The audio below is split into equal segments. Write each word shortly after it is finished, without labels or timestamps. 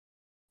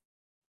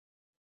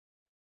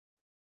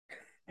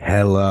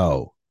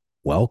Hello.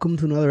 Welcome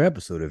to another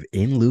episode of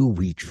In Lou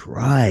We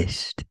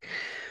Trust.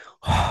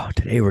 Oh,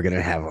 today we're going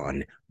to have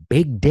on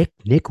Big Dick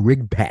Nick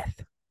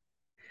Rigpath,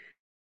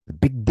 the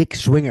big dick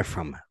swinger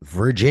from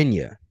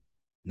Virginia.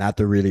 Not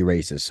the really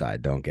racist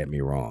side, don't get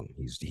me wrong.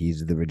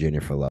 He's the Virginia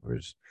for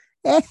lovers.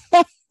 Hey,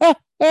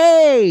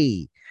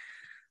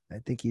 I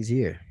think he's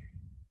here.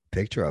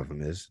 Picture of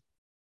him is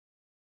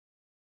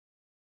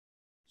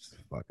it's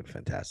a fucking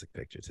fantastic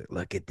picture.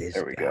 Look at this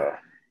There we guy. go.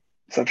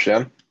 What's up,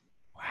 Shem?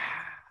 Wow.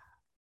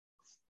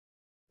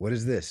 What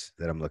is this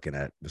that I'm looking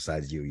at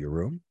besides you? Your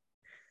room?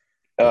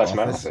 Oh, Your it's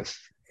my office? office.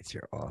 It's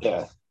your Yeah,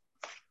 office.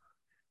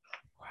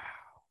 Wow.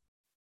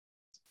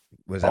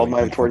 Was that all when you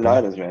my played important football?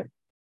 items, man.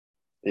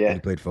 When Yeah, you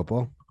played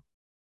football?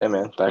 yeah,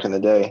 man. Back in the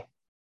day.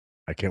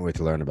 I can't wait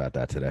to learn about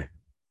that today.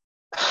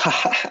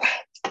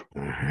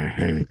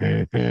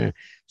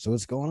 So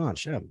what's going on,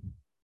 Shem?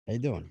 How you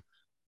doing?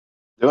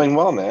 Doing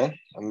well, man.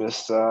 I'm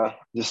just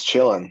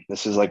chilling.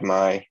 This is like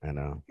my I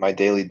know. my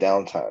daily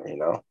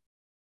downtime.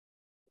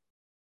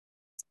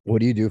 What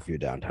do you do for your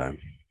downtime?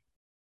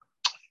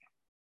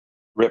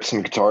 Rip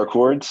some guitar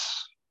chords.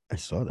 I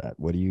saw that.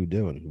 What are you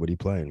doing? What are you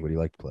playing? What do you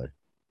like to play?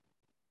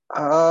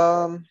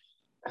 Um,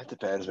 it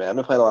depends, man. I've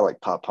been playing a lot of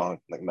like pop punk,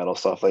 like metal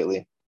stuff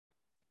lately.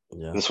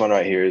 Yeah. This one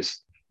right here is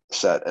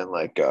set at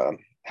like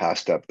half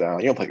step down.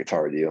 You don't play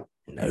guitar, do you?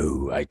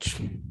 No,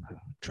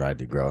 tried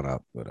to growing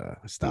up, but I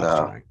stopped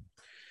No. trying.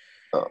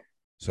 Oh,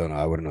 So no,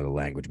 I wouldn't know the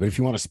language. But if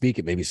you want to speak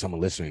it, maybe someone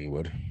listening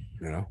would,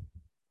 you know?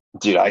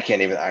 dude, I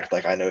can't even act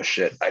like I know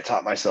shit. I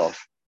taught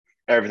myself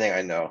everything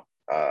I know.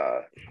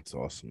 That's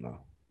awesome though.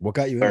 What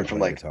got you into Learned from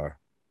playing like guitar?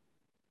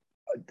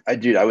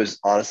 dude, I was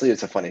honestly,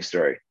 it's a funny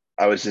story.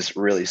 I was just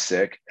really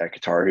sick at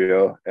Guitar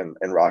Hero and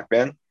Rock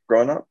Band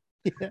growing up.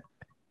 Yeah.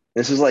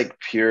 This is like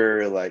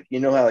pure, like, you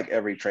know how like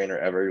every trainer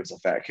ever was a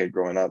fat kid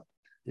growing up?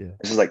 Yeah.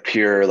 This is like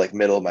pure, like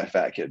middle of my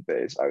fat kid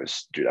phase. I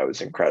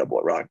was incredible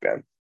at Rock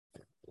Band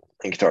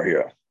and Guitar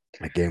Hero.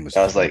 That game was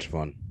And I was too much like,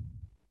 fun.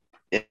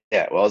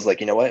 yeah, well, I was like,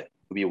 you know what? It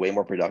would be way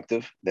more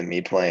productive than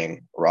me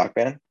playing Rock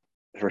Band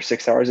for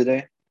 6 hours a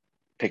day,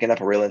 picking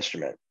up a real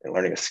instrument and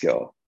learning a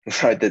skill.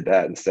 So I did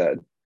that instead.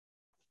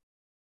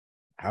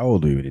 How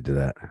old were you when you did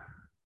that?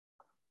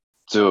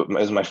 So it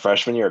was my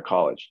freshman year of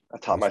college. I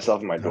taught That's what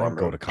myself in my I didn't dorm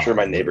go room. to I'm sure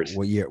my college. What neighbors,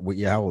 what year? What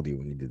year? How old are you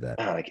when you did that?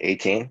 like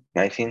 18,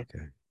 19.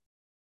 Okay.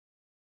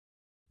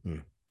 Hmm.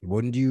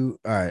 Wouldn't you?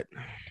 All right.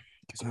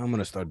 Because now I'm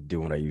gonna start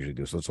doing what I usually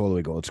do. So let's go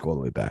all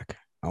the way back.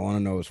 I want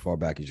to know as far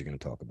back as you're gonna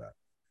talk about.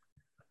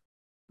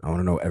 I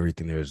want to know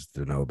everything there is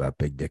to know about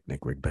Big Dick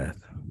Nick Rigpath.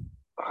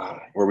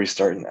 Where are we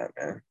starting at,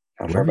 man?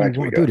 How far Whatever you back do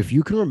we want, dude. go? If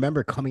you can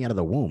remember coming out of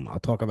the womb, I'll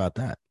talk about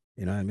that.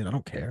 You know what I mean? I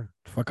don't care.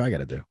 The fuck I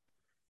gotta do.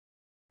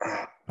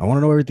 I want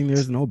to know everything there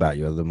is to know about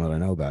you, other than what I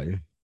know about you.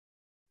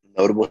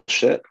 Notable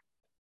shit.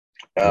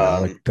 Yeah,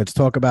 like Um, let's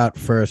talk about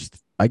first.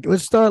 Like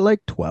let's start like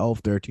 12,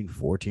 13,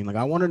 14. Like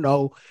I want to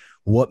know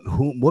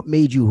what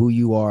made you who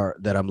you are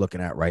that I'm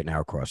looking at right now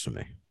across from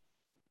me.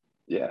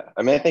 yeah.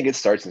 I mean, I think it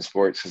starts in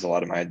sports because a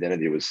lot of my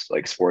identity was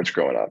like sports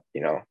growing up.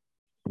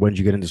 When did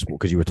you get into sport?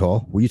 Because you were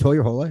tall. Were you tall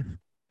your whole life?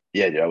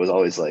 Yeah, dude, I was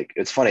always like,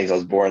 it's funny because I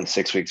was born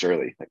 6 weeks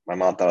early. Like my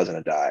mom thought I was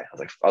gonna die.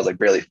 I was like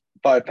barely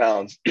 5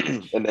 pounds,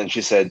 and then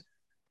she said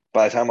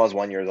by the time I was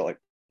 1 year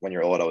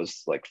old, I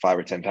was like 5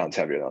 or 10 pounds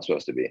heavier than I was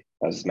supposed to be.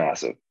 I was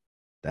massive.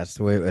 That's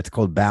the way it's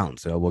called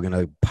bounce. So we're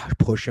gonna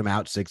push him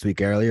out 6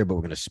 week earlier, but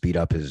we're gonna speed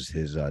up his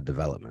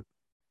development.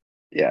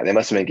 Yeah, they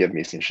must have been giving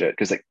me some shit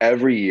because like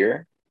every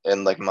year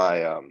in like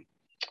my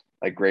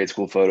like grade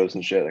school photos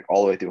and shit, like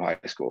all the way through high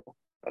school,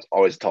 I was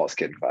always the tallest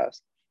kid in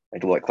class.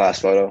 Like the like class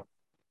That's funny. photo.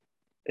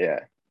 Yeah.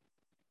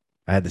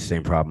 I had the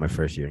same problem my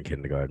first year in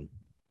kindergarten.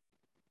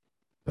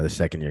 By the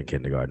second year in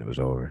kindergarten, it was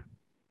over.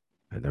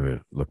 I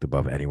never looked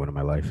above anyone in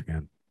my life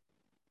again.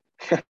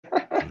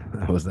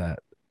 How was that?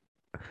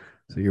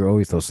 So you're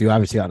always tall. So you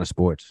obviously out in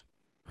sports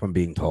from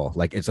being tall.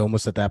 Like it's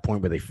almost at that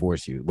point where they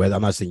force you. Whether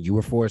I'm not saying you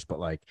were forced, but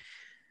like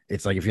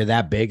it's like if you're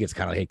that big, it's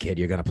kind of like, hey kid,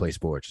 you're gonna play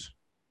sports.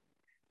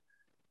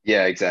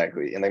 Yeah,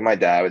 exactly. And like my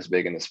dad was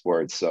big into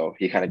sports, so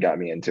he kind of got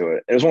me into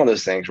it. It was one of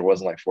those things where it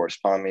wasn't like forced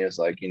upon me. It was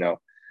like, No,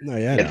 yeah, I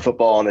he had know.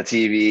 football on the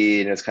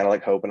TV and it's kind of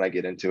like hoping I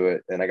get into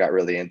it. And I got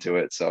really into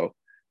it. So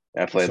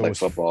I played So like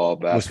football,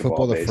 was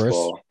football basketball, the first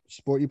baseball.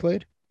 sport you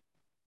played?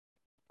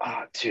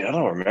 Ah, dude, I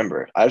don't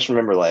remember. I just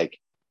remember like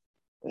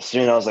as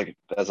soon as I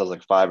was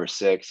like 5 or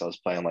 6, I was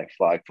playing like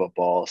flag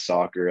football,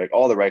 soccer, like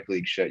all the rec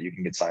league shit you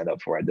can get signed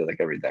up for. I did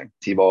like everything.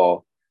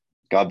 T-ball.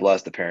 God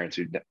bless the parents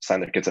who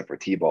signed their kids up for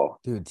T-ball.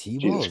 Dude, T-ball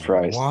Jesus is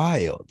Christ.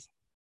 wild.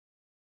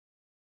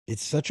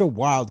 It's such a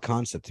wild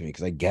concept to me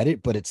because I get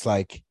it, but it's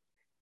like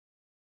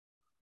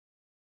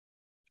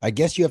I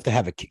guess you have to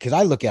have a kid because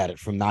I look at it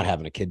from not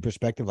having a kid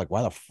perspective. Like,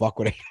 why the fuck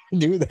would I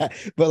do that?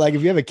 But like,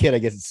 if you have a kid, I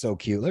guess it's so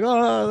cute. Like,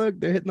 oh, look,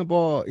 they're hitting the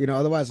ball.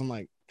 Otherwise, I'm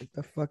like, what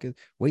the fuck is?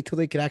 Wait till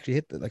they could actually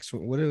hit the like. So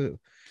what?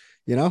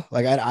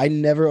 Like I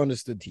never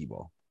understood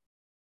t-ball.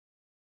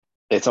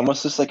 It's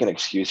almost just like an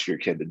excuse for your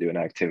kid to do an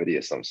activity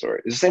of some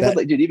sort. It's the same with That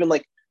like, dude, even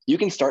like you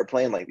can start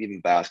playing like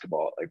even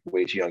basketball like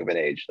way too young of an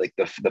age. Like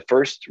the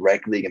first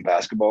rec league in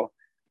basketball,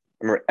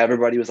 remember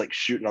everybody was like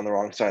shooting on the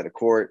wrong side of the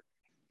court.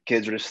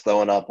 Kids were just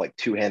throwing up like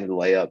two-handed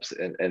layups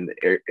and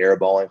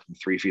airballing from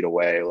 3 feet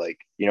away. Like,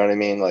 you know what I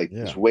mean? Like,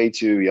 it's Yeah. way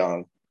too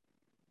young.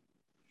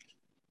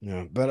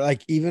 Yeah. But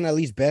like even at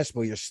least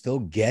basketball, you're still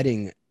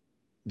getting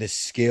the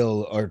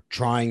skill or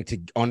trying to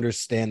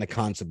understand the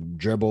concept of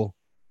dribble,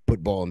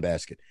 put ball in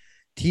basket.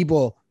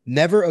 T-ball,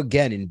 never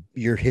again in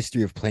your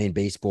history of playing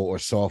baseball or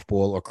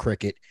softball or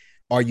cricket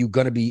are you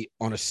going to be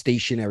on a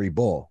stationary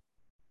ball.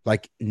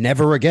 Like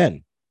never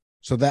again.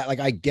 So that like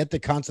I get the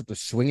concept of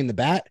swinging the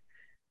bat,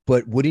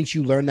 but wouldn't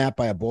you learn that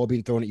by a ball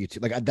being thrown at you too?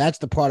 Like that's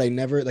the part I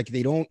never like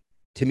they don't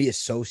to me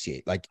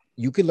associate. Like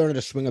you could learn how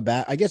to swing a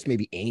bat. I guess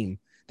maybe aim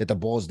that the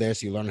ball's there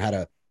so you learn how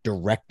to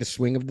direct the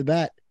swing of the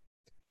bat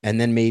and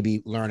then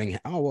maybe learning,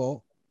 oh,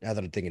 well, now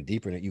that I'm thinking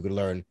deeper in it, you could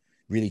learn,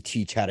 really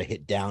teach how to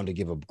hit down to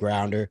give a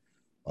grounder,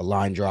 a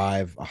line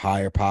drive, a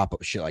higher pop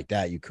up, shit like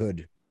that. You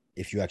could,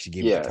 if you actually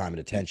gave it the Yeah. time and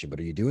attention. But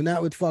are you doing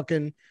that with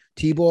fucking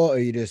T-ball or are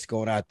you just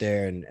going out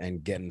there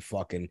and getting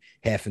fucking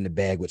half in the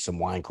bag with some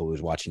wine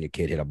coolers watching your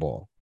kid hit a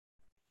ball?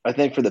 I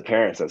think for the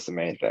parents, that's the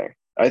main thing.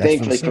 I That's what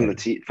think I'm like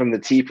saying. from the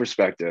T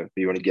perspective,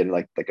 you want to get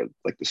like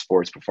the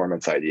sports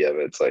performance idea of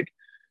it. It's like,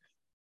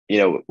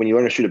 when you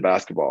learn to shoot a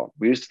basketball,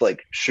 we used to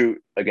like shoot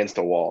against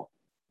a wall.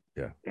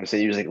 Yeah. And so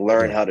you just like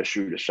learn Yeah. how to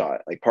shoot a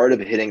shot. Like part of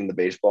hitting the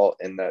baseball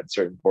in that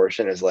certain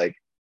portion is like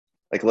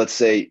let's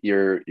say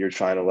you're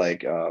trying to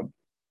like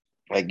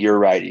you're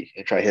righty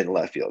and try hitting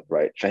left field,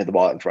 right? Try to hit the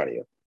ball out in front of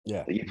you.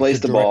 Yeah. Like you You place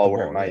could the direct the ball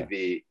where it ball. Yeah. might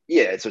be,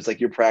 yeah. So it's like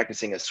you're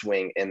practicing a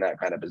swing in that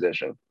kind of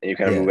position, and you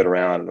kind of move Yeah. it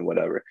around and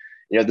whatever.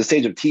 At the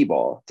stage of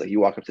T-ball, it's like you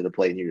walk up to the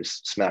plate and you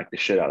just smack the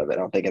shit out of it. I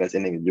don't think it has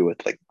anything to do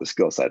with like the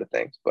skill side of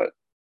things, but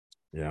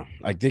Yeah.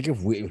 I think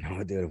if we,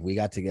 dude, if we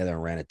got together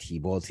and ran a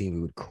T-ball team,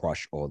 we would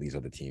crush all these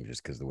other teams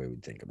just because the way we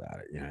think about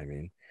it. You know what I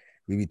mean?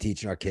 We'd be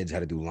teaching our kids how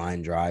to do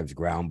line drives,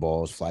 ground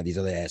balls, fly. These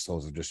other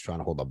assholes are just trying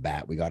to hold a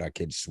bat. We got our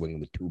kids swinging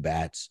with two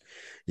bats.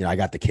 I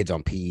got the kids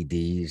on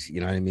PEDs.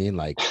 You know what I mean?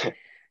 Like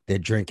they're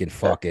drinking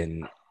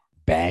fucking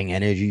Bang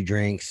energy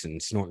drinks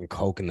and snorting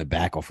coke in the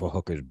back off a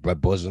hooker's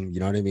bosom. You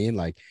know what I mean?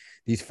 Like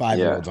these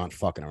 5 year yeah, olds aren't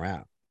fucking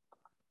around.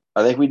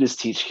 I think we just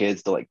teach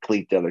kids to like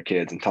cleat the other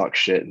kids and talk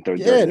shit and throw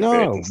dirt Yeah, in their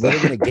face no, and where they're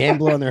stuff. gonna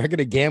gamble on their, they're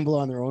gonna gamble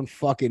on their own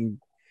fucking.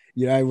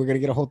 We're gonna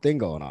get a whole thing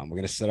going on. We're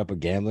gonna set up a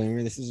gambling.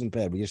 This isn't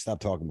bad. We just stop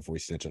talking before we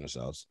snitch on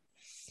ourselves.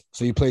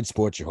 So you played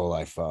sports your whole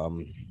life.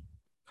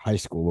 High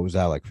school. What was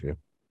that like for you?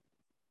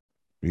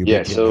 Were you a Yeah,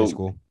 big kid in high so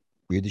school?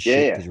 Were you the yeah,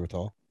 shit yeah, because you were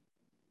tall?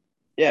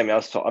 yeah. I mean, I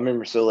was tall. I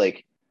remember so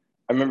like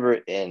I remember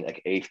in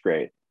like eighth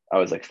grade, I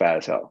was like fat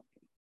as hell.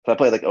 So I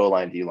played like O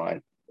line, D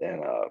line,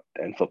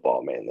 and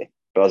football mainly.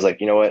 But I was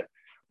like, you know what?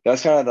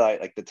 That's kind of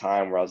like the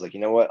time where I was like, you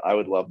know what? I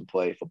would love to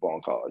play football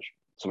in college.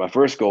 So my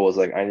first goal was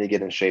like I need to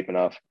get in shape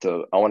enough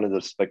to I wanted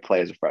to like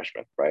play as a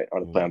freshman, right? I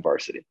wanted to play Mm-hmm. on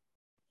varsity.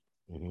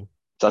 Mm-hmm.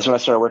 So that's when I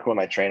started working with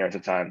my trainer at the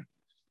time.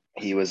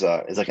 He was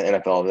is like an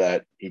NFL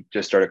vet. He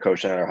just started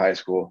coaching at our high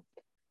school,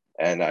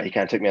 and he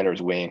kind of took me under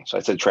his wing. So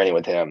I started training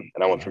with him, and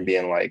Nice. I went from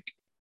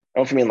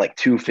being like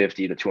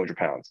 250 to 200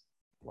 pounds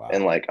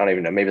in Wow, like I don't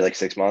even know, maybe like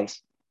 6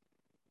 months.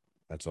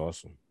 that's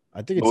awesome.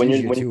 I think But it's when you're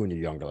easier when too when you're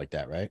younger like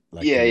that, right?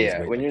 Like to yeah, lose yeah,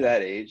 weight like that. when Yeah, you're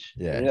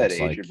that it's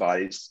age, your like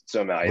body's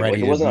so malleable. Like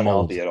ready it to wasn't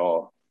mold. unhealthy at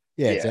all.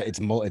 Yeah, Yeah,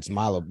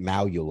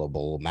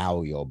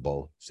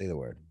 malleable. Say the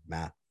word.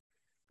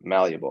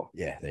 malleable.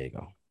 Yeah, there you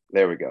go.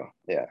 There we go.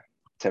 Yeah,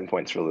 10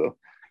 points for Lou.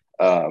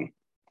 Um,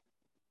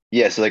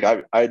 yeah, so like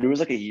I there was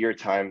like a year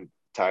time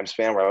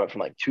span where I went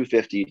from like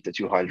 250 to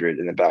 200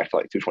 and then back to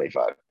like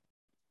 225.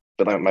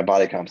 But my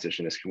body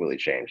composition has completely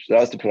changed. So that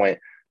was the point.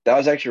 That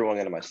was actually rolling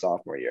into my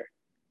sophomore year.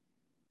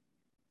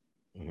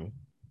 Mm-hmm.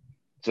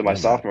 So my Yeah,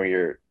 man. sophomore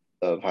year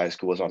of high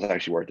school was when I was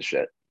actually worth the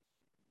shit.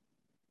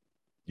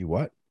 You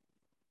what?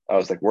 I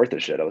was like worth the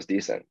shit. I was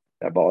decent.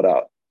 I balled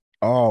out.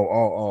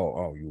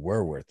 Oh. You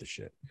were worth the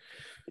shit.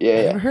 Yeah, I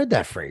yeah, never heard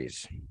that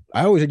phrase.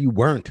 I always said you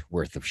weren't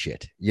worth of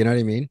shit. You know what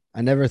I mean?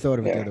 I never thought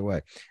of it the yeah. other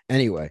way.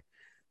 Anyway,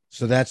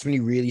 so that's when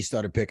you really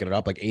started picking it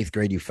up. Like eighth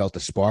grade, you felt the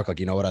spark. Like,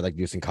 you know what? I'd like to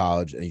do this in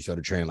college. And you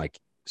started training like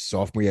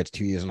sophomore year,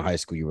 2 years in high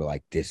school. You were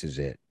like, this is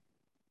it.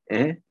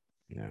 Hmm.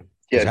 Yeah.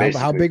 Because Yeah,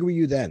 how basically. big were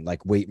you then?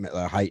 Like weight,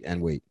 height,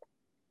 and weight,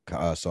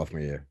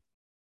 sophomore year.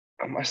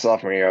 My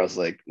sophomore year, I was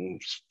like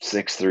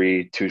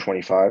 6'3",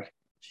 225.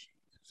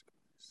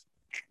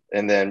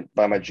 And then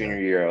by my Yeah. junior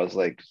year, I was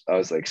like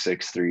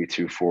 6'3",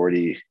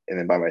 240. And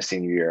then by my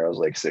senior year, I was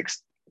like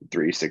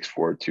 6'3",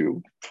 6'4",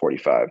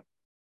 245.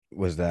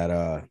 Was that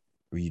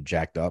were you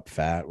jacked up,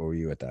 fat? What were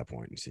you at that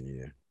point in senior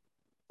year?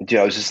 Dude,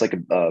 I was just like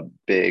a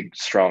big,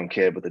 strong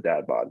kid with a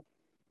dad bod.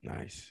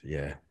 Nice.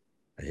 Yeah.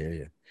 I hear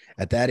you.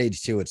 At that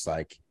age too, it's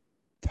like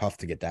tough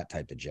to get that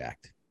type of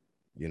jacked.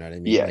 You know what I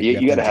mean? Yeah, Like you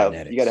have to have you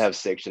gotta genetics. have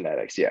sick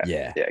genetics. Yeah, Yeah,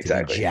 yeah, to be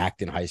exactly.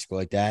 jacked in high school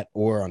like that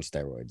or on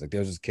steroids. Like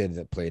there was this kid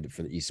that played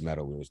for the East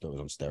Meadow who was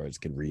on steroids,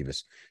 kid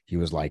Revis. He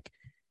was like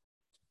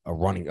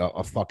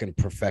a fucking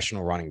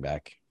professional running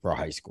back for a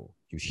high school.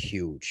 He was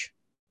huge.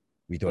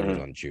 We thought he was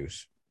Hmm. on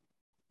juice.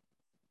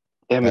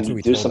 Yeah, I That's what mean,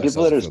 we there's told some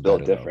people ourselves that to are feel just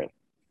built better though. different.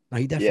 No,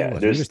 he definitely Yeah,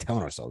 was. We were there's just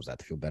telling ourselves that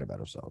to feel better about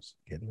ourselves.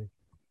 Kidding me?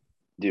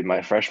 dude.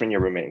 My freshman year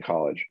roommate in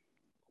college.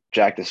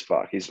 jacked as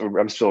fuck.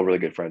 I'm still really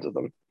good friends with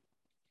him.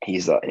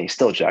 And he's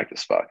still jacked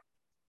as fuck.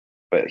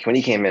 But when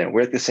he came in,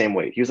 we're at the same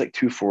weight. He was like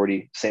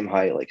 240, same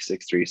height, like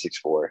 6'3",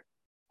 6'4",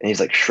 and he's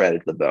like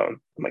shredded to the bone.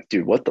 I'm like,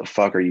 dude, what the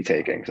fuck are you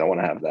taking? Because I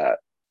want to have that.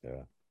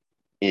 Yeah.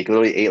 He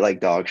literally ate like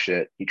dog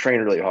shit. He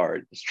trained really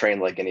hard. He's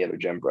trained like any other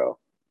gym bro.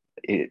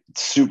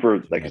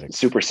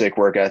 Super sick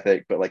work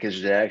ethic, but like his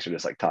genetics are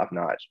just like top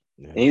notch.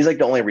 Yeah. And he's like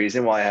the only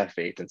reason why I have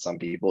faith in some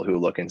people who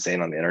look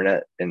insane on the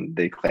internet and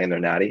they claim they're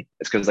natty.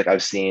 It's because like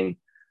I've seen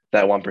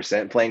that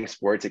 1% playing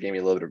sports. It gave me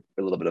a little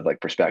bit of like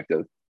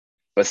perspective.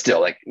 But still,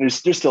 like there's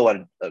still a lot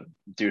of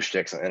douche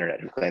sticks on the internet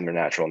who claim they're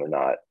natural and they're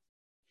not.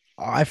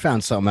 Oh, I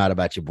found something out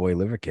about your boy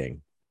Liver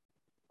King.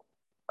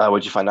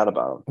 What'd you find out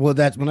about him? Well,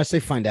 that's when I say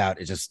find out,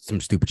 it's just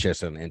some stupid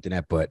shit on the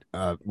internet, but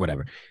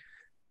whatever.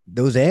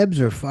 Those abs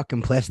are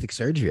fucking plastic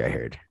surgery, I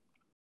heard.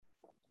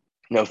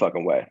 No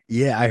fucking way.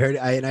 Yeah, I heard.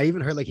 I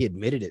even heard like he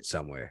admitted it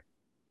somewhere.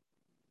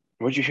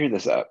 Where'd you hear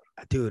this at?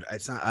 Dude,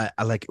 it's not.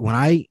 I like when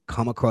I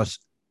come across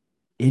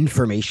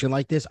information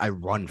like this, I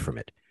run from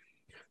it.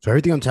 So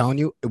everything I'm telling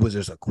you, it was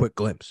just a quick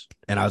glimpse,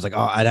 and I was like,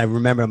 oh, and I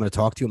remember I'm going to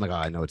talk to you. I'm like, oh,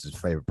 I know it's his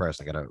favorite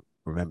person. I gotta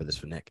remember this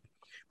for Nick.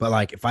 But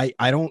like, if I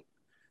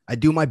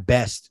do my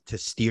best to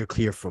steer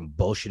clear from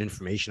bullshit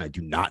information I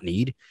do not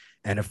need,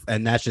 and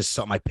that's just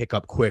something I pick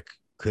up quick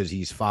because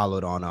he's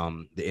followed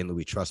on the In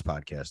Louis Trust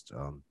podcast.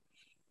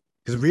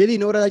 Because really, you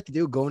know what I like to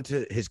do? Go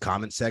into his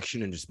comment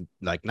section and just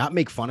like not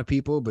make fun of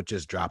people, but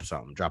just drop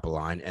something, drop a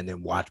line, and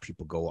then watch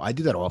people go. I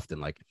do that often.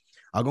 Like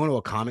I'll go into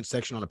a comment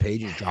section on a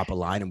page and drop a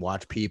line and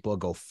watch people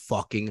go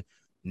fucking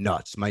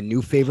nuts. My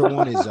new favorite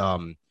one is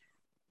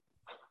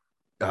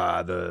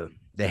the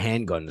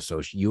handgun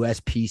association,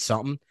 USP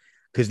something,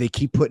 because they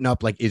keep putting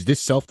up like, is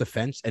this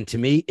self-defense? And to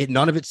me,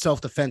 none of it's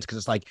self-defense because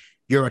it's like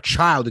you're a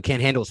child who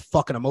can't handle his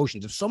fucking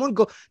emotions. If someone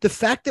the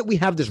fact that we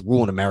have this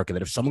rule in America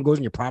that if someone goes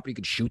in your property, you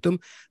can shoot them.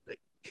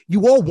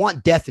 You all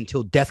want death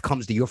until death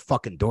comes to your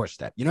fucking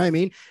doorstep. You know what I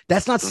mean?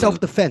 That's not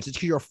self-defense. It's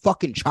because you're a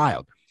fucking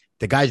child.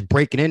 The guy's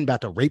breaking in,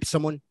 about to rape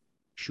someone.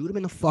 Shoot him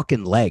in the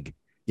fucking leg.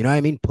 You know what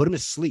I mean? Put him to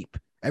sleep.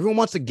 Everyone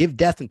wants to give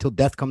death until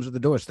death comes to the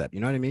doorstep. You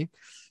know what I mean?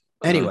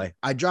 Anyway,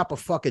 I drop a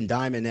fucking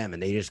dime in them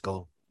and they just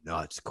go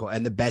nuts. Cool.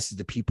 And the best is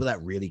the people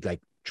that really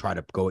like try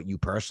to go at you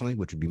personally,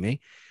 which would be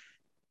me.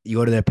 You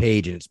go to their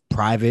page and it's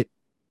private,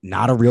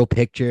 not a real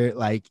picture.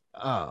 Like,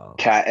 oh,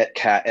 cat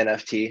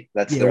NFT.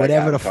 That's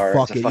whatever the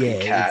fuck it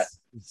is. Cat.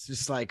 It's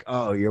just like,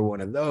 oh, you're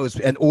one of those,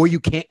 or you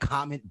can't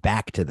comment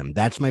back to them.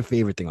 That's my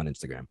favorite thing on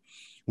Instagram,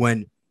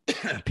 when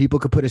people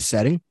could put a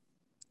setting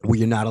where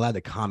you're not allowed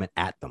to comment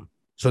at them,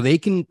 so they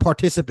can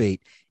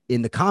participate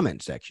in the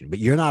comment section, but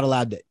you're not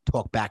allowed to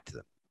talk back to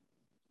them.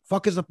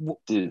 Fuck is up,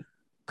 dude.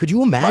 Could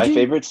you imagine? My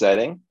favorite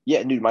setting?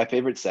 Yeah, dude, my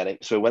favorite setting.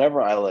 So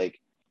whenever I like,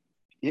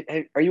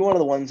 are you one of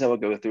the ones that will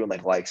go through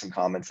and like some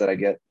comments that I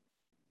get?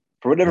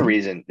 For whatever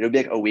reason, it'll be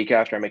like a week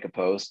after I make a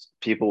post,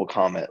 people will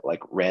comment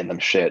like random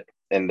shit.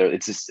 And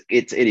it's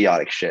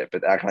idiotic shit,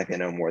 but acting like they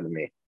know more than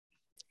me,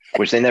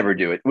 which they never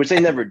do.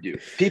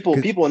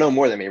 People know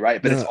more than me,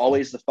 right? But it's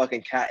always the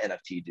fucking cat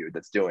NFT dude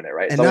that's doing it,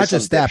 right? And not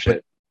just that,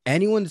 but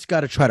anyone that's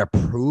got to try to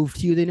prove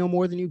to you they know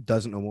more than you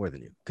doesn't know more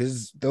than you,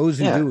 because those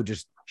who do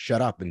just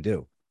shut up and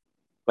do.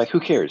 Like, who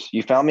cares?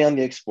 You found me on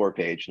the Explore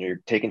page and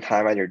you're taking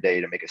time out of your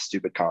day to make a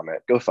stupid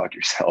comment. Go fuck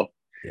yourself.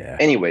 Yeah.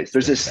 Anyways,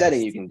 there's this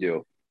setting you can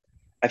do.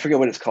 I forget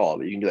what it's called,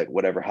 but you can do like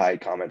whatever, hide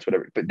comments,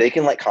 whatever. But they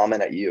can like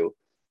comment at you.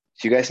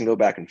 So you guys can go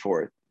back and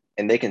forth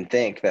and they can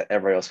think that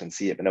everybody else can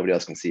see it, but nobody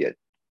else can see it.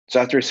 So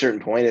after a certain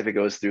point, if it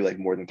goes through like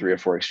more than 3 or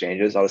 4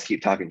 exchanges, I'll just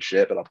keep talking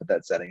shit, but I'll put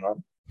that setting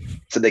on.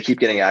 So they keep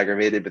getting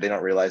aggravated, but they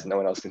don't realize no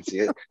one else can see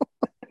it.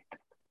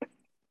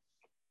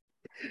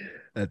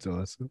 That's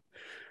awesome.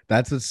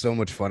 That's what's so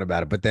much fun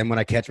about it. But then when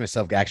I catch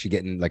myself actually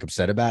getting like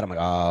upset about it, I'm like,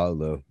 oh,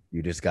 Lou,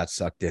 you just got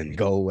sucked in.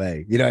 Go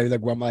away. You know,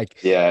 like where I'm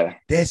like, yeah,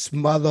 this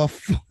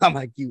motherfucker. I'm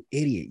like, you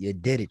idiot. You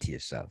did it to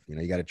yourself. You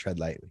know, you got to tread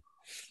lightly.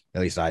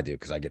 At least I do,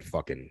 because I get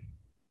fucking,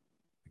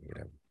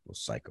 little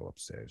psycho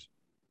upstairs.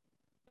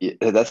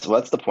 Yeah, that's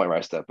the point where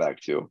I step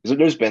back too. Because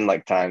there's been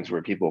like times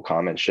where people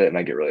comment shit and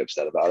I get really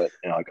upset about it.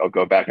 And I'll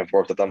go back and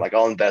forth with them. Like,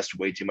 I'll invest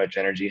way too much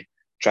energy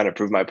trying to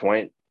prove my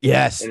point.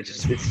 Yes. And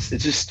it's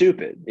just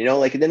stupid. You know,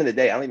 like at the end of the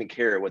day, I don't even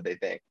care what they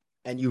think.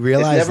 And you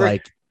realize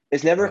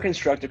it's never a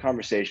constructive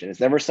conversation. It's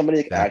never somebody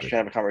that can actually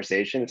have a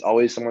conversation. It's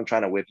always someone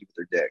trying to whip you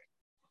with their dick.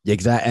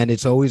 Exactly. And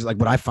it's always like,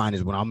 what I find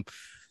is when I'm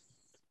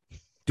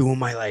doing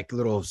my like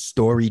little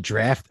story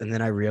draft, and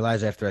then I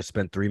realize after I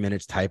spent 3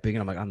 minutes typing,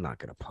 and I'm like, I'm not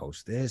gonna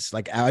post this.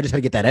 Like, I just had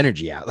to get that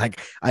energy out. Like,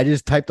 I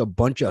just typed a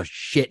bunch of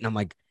shit, and I'm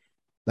like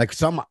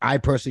some I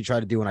personally try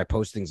to do when I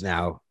post things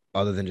now,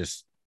 other than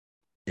just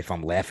if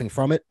I'm laughing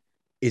from it,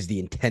 is the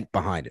intent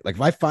behind it. Like,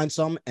 if I find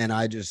some and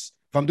if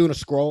I'm doing a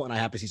scroll and I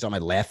happen to see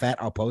something I laugh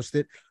at, I'll post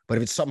it. But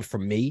if it's something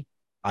from me,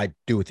 I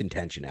do with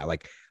intention now.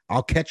 Like,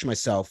 I'll catch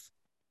myself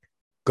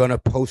gonna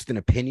post an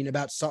opinion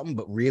about something,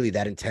 but really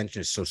that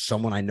intention is so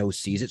someone I know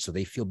sees it, so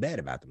they feel bad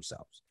about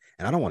themselves.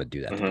 And I don't want to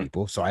do that to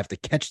people. So I have to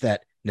catch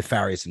that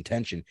nefarious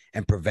intention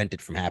and prevent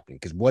it from happening.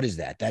 Because what is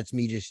that? That's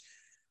me just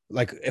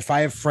like if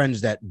I have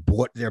friends that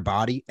bought their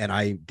body and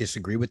I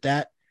disagree with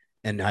that,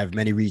 and I have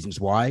many reasons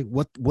why,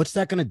 what's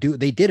that gonna do?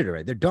 They did it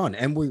already. They're done.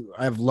 And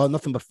I have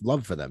nothing but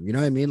love for them. You know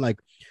what I mean? Like,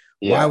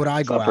 why Yeah, would I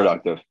it's go not out?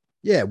 productive.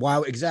 Yeah,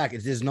 why exactly?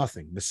 There's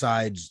nothing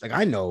besides like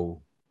I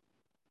know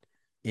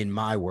in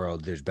my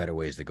world there's better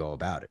ways to go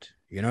about it.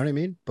 You know what I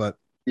mean? But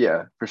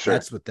Yeah, for sure.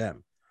 that's with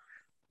them.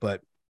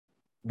 But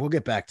we'll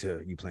get back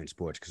to you playing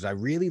sports because I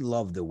really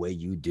love the way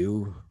you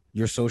do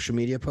your social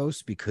media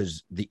posts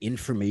because the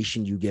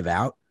information you give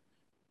out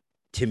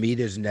to me,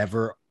 there's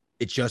never,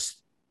 it's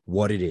just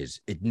what it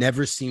is. It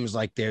never seems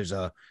like there's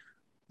a,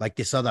 like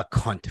this other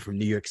cunt from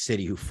New York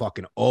City who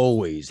fucking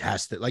always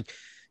has to, like,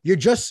 you're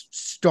just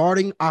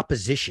starting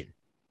opposition.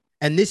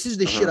 And this is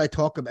the shit Hmm. I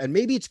talk about. And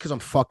maybe it's because I'm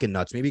fucking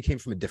nuts. Maybe it came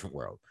from a different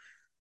world.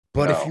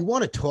 But if you No.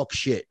 want to talk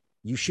shit,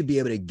 you should be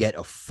able to get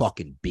a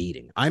fucking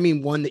beating. I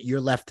mean, one that you're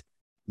left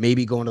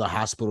maybe going to the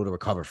hospital to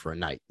recover for a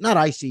night, not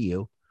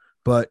ICU,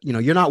 but you know,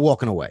 you're not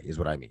walking away, is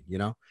what I mean, you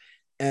know?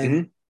 And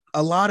Hmm.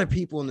 a lot of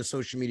people in the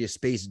social media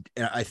space,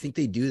 I think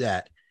they do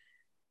that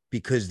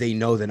because they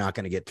know they're not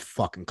going to get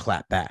fucking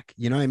clapped back.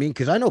 You know what I mean?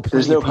 Because I know There's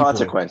plenty of no people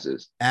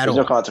consequences. at There's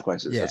no all.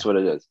 consequences. Yeah. That's what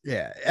it is.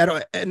 Yeah.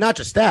 And not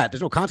just that,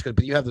 there's no consequence,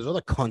 but you have those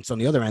other cunts on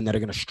the other end that are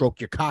going to stroke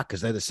your cock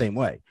because they're the same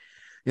way.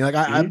 You know, like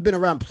I've Hmm. been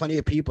around plenty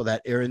of people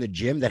that are in the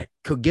gym that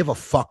could give a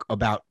fuck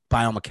about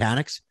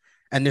biomechanics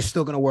and they're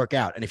still going to work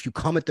out. And if you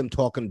come at them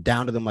talking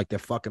down to them like they're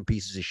fucking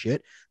pieces of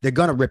shit, they're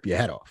going to rip your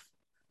head off.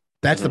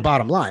 That's the Hmm.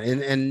 bottom line.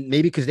 And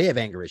maybe because they have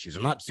anger issues.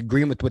 I'm not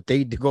agreeing with what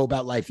they go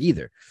about life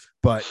either.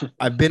 But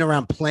I've been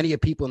around plenty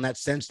of people in that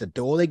sense that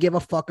all they give a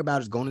fuck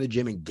about is going to the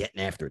gym and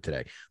getting after it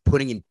today,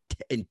 putting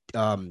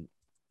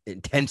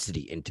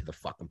intensity into the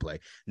fucking play,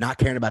 not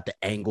caring about the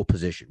angle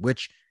position,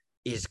 which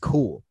is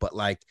cool. But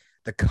like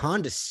the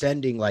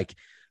condescending, like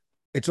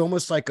it's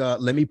almost like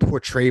let me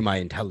portray my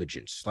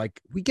intelligence. Like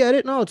we get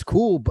it. No, it's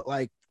cool. But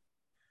like,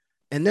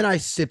 and then I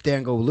sit there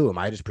and go, Lou, am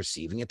I just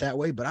perceiving it that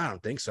way? But I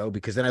don't think so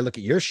because then I look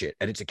at your shit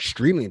and it's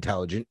extremely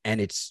intelligent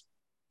and it's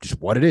just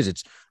what it is.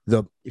 It's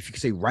the, if you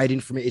could say right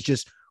information, it's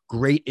just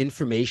great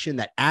information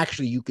that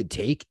actually you could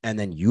take and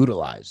then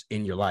utilize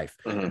in your life.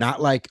 Hmm.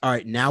 Not like, all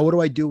right, now what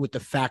do I do with the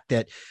fact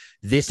that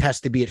this has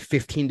to be at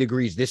 15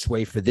 degrees this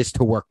way for this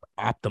to work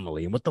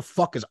optimally? And what the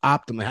fuck is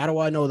optimal? How do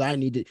I know that I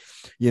need to,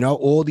 you know,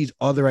 all these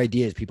other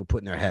ideas people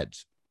put in their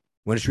heads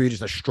when it's really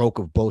just a stroke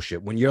of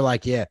bullshit. When you're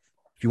like, yeah,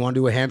 if you want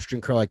to do a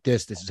hamstring curl like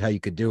this is how you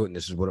could do it, and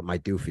this is what it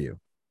might do for you.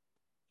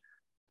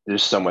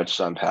 There's so much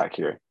to unpack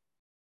here.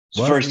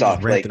 So What? first I'm just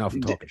off, ranting like, off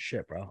and talking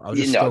shit, bro. I was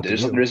you just know, stroking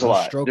there's you. there's a I was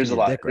lot, stroking your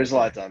dick right there's a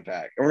lot there. to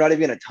unpack, and we're not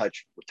even gonna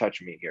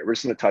touch me here. We're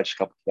just gonna touch a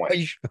couple Are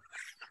points. you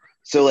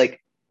So like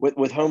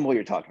with Humble,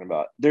 you're talking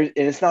about there, and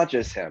it's not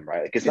just him,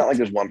 right? Like it's not like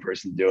there's one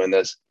person doing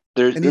this.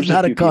 and he's There's a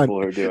not a few cunt.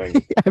 people who are doing.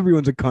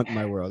 Everyone's a cunt in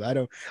my world. I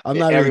don't. I'm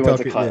not really Everyone's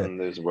a talking. cunt Yeah, in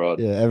this world.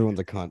 yeah. Everyone's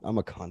a cunt. I'm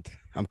a cunt.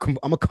 I'm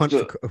a cunt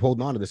for So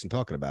holding on to this and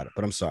talking about it.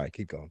 But I'm sorry.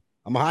 Keep going.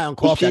 I'm high on with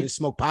coffee. I people, didn't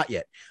smoke pot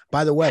yet.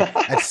 By the way,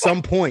 at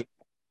some point,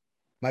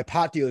 my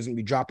pot dealer is gonna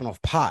be dropping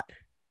off pot,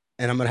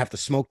 and I'm gonna have to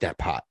smoke that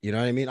pot. You know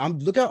what I mean?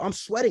 Look out. I'm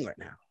sweating right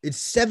now. It's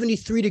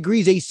 73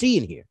 degrees AC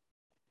in here.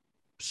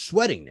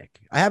 Sweating, Nick.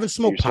 I haven't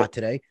you're smoked so pot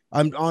today.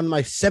 I'm on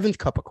my seventh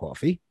cup of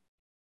coffee.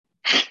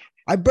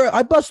 I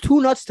bust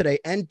two nuts today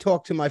and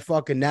talked to my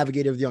fucking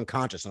navigator of the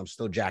unconscious, and I'm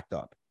still jacked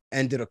up.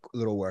 And did a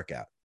little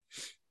workout.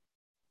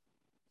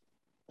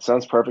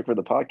 sounds perfect for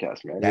the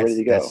podcast, man. You're ready That's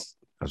to go. that's.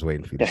 I was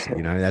waiting for you to say.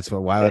 You know, that's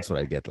what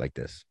I get like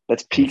this.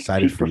 That's I'm peak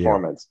excited peak for you.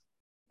 performance.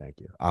 Thank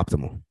you.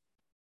 Optimal.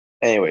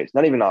 Anyways,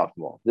 not even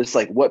optimal. This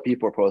like what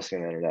people are posting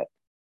on the internet.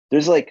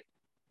 There's like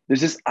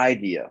there's this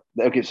idea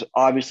that okay, so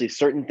obviously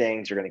certain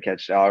things are going to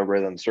catch the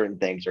algorithm, certain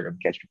things are going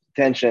to catch people's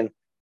attention,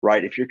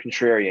 right? If you're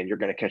contrarian, you're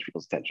going to catch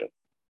people's attention.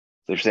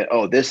 So they're saying,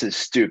 "Oh, this is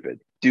stupid.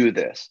 Do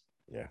this."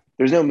 Yeah.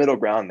 There's no middle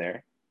ground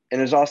there, and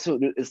there's also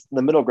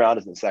the middle ground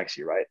isn't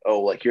sexy, right? Oh,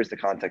 like here's the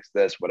context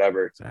of this,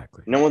 whatever.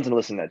 Exactly. No one's gonna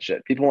listen to that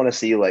shit. People want to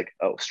see like,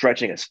 oh,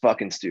 stretching is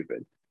fucking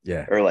stupid,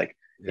 Yeah. or like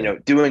Yeah.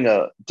 doing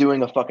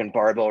a fucking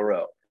barbell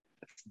row.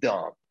 It's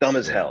dumb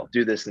as Yeah. hell.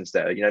 Do this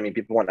instead. You know what I mean?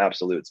 People want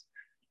absolutes,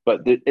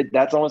 but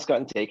that's almost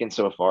gotten taken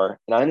so far.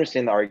 And I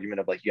understand the argument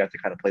of like you have to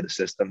kind of play the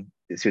system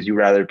because you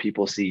rather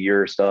people see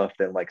your stuff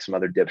than like some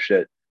other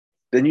dipshit.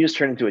 Then you just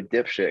turn into a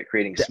dipshit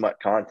creating smut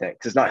content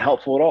because it's not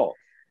helpful at all.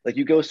 Like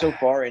you go so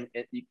far and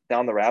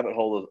down the rabbit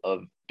hole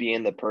of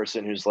being the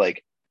person who's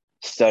like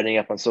studying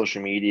up on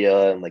social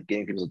media and like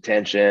getting people's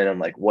attention and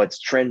like what's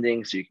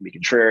trending so you can be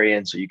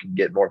contrarian so you can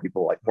get more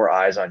people like more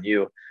eyes on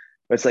you.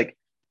 But it's like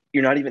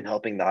you're not even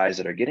helping the eyes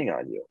that are getting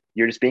on you.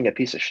 You're just being a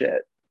piece of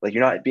shit. Like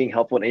you're not being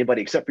helpful to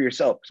anybody except for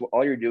yourself. So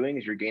all you're doing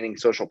is you're gaining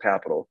social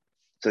capital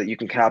so that you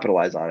can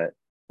capitalize on it,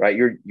 right?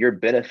 You're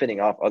benefiting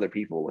off other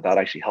people without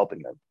actually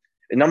helping them.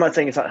 And I'm not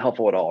saying it's not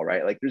helpful at all,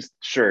 right? Like there's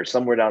sure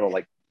somewhere down to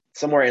like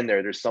somewhere in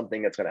there, there's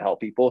something that's going to help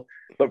people,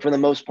 but for the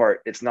most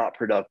part, it's not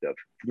productive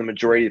for the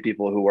majority of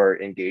people who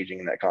are engaging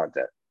in that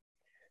content.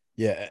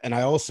 Yeah. And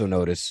I also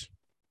notice,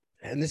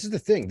 and this is the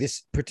thing,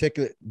 this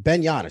particular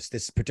Ben Giannis,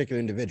 this particular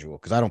individual,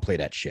 because I don't play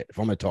that shit. If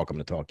I'm gonna talk, I'm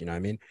gonna talk, you know what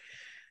I mean?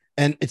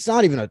 And it's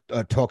not even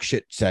a talk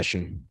shit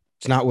session.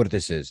 It's not what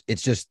this is.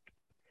 It's just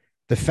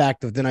the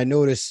fact of then I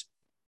notice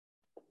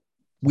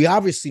we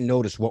obviously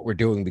notice what we're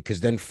doing because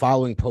then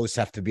following posts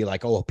have to be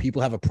like, oh,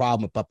 people have a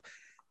problem. But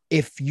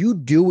if you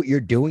do what you're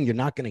doing, you're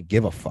not going to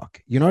give a fuck.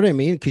 You know what I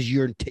mean? Because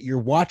you're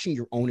watching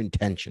your own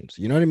intentions.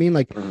 You know what I mean?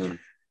 Like Mhm.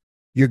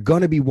 you're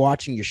going to be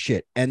watching your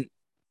shit. And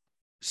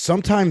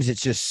sometimes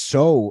it's just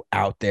so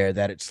out there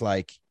that it's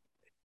like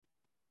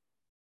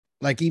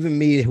even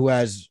me who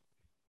has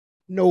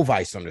no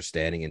vice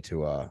understanding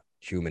into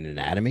human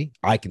anatomy,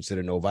 I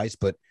consider no vice,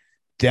 but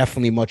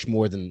definitely much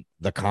more than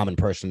the common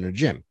person in the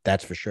gym.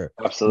 That's for sure.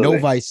 No Absolutely.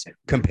 vice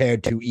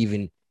compared to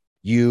even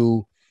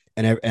you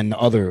and the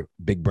other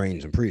big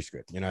brains in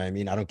prescript. You know what I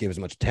mean? I don't give as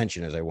much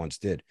attention as I once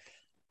did.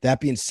 That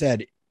being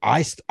said,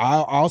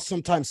 I'll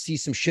sometimes see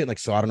some shit like,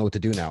 so I don't know what to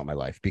do now in my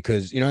life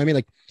because you know what I mean?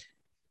 Like,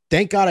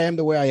 thank God I am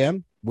the way I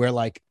am, where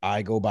like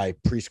I go by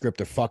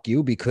prescript or fuck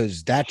you,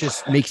 because that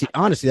just makes it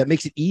honestly, that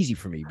makes it easy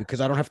for me because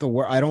I don't have to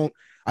work.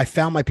 I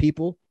found my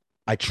people,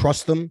 I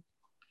trust them,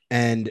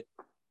 and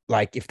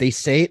like if they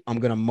say it, I'm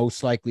gonna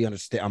most likely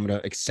understand. I'm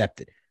gonna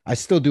accept it. I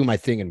still do my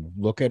thing and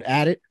look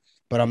at it,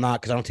 but I'm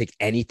not because I don't take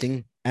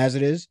anything as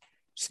it is.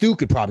 Stu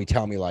could probably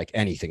tell me like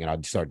anything, and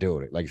I'd start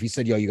doing it. Like if he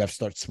said, "Yo, you got to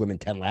start swimming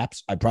 10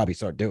 laps," I'd probably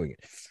start doing it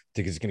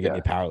because it's gonna get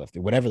me Yeah. a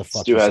powerlifting. Whatever the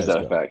fuck Stu he has says,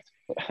 that go. effect.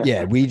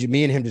 Yeah,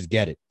 me and him just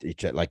get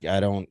it. Like I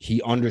don't.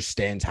 He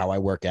understands how I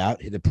work out.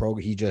 The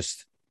program. He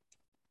just.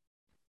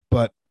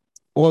 But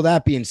all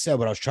that being said,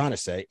 what I was trying to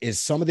say is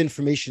some of the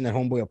information that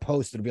Homeboy will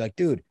post, it'll be like,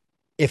 dude,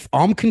 if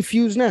I'm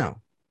confused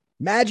now,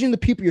 imagine the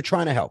people you're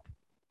trying to help.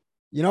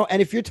 You know,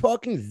 and if you're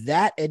talking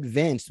that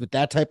advanced with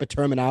that type of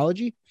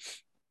terminology,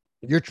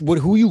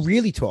 who are you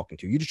really talking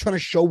to? You're just trying to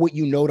show what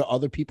you know to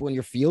other people in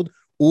your field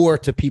or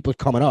to people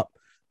coming up,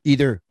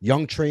 either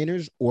young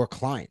trainers or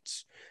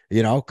clients.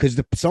 You know, because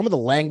some of the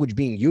language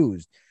being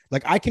used,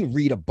 like I can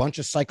read a bunch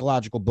of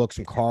psychological books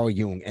from Carl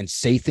Jung and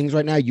say things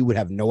right now you would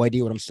have no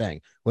idea what I'm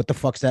saying. What the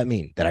fuck's that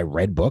mean? That I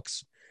read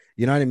books?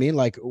 You know what I mean?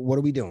 Like, what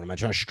are we doing? Am I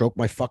trying to stroke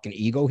my fucking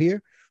ego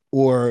here,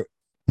 or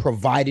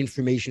provide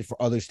information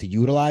for others to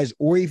utilize,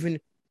 or even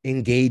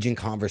engage in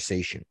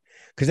conversation?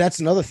 Because that's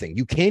another thing.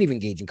 You can't even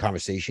engage in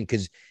conversation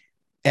because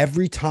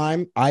every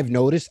time I've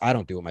noticed, I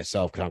don't do it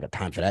myself because I don't got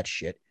time for that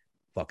shit.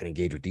 Fucking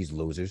engage with these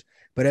losers.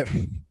 But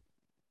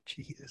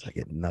Jesus, I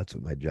get nuts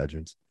with my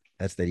judgments.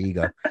 That's the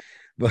ego.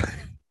 But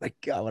like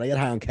God, when I get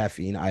high on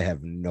caffeine, I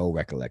have no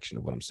recollection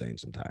of what I'm saying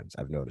sometimes.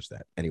 I've noticed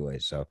that. Anyway,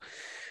 so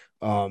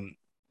um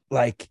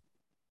like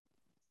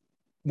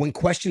when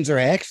questions are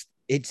asked,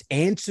 it's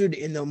answered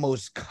in the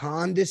most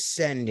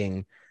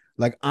condescending,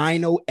 like I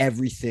know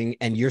everything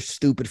and you're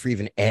stupid for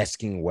even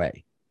asking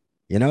way.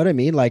 You know what I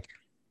mean? Like,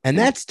 and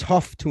that's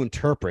tough to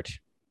interpret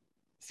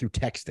through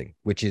texting,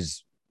 which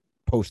is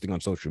posting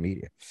on social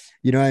media.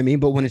 You know what I mean?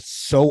 But when it's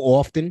so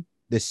often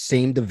the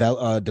same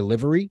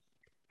delivery,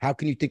 how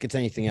can you think it's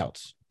anything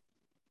else?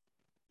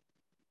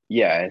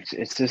 Yeah,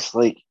 it's just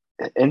like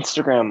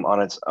Instagram on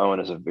its own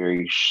is a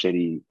very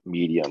shitty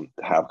medium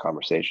to have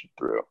conversation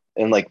through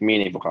and like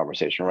meaningful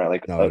conversation, right?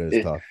 Like No, it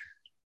is tough.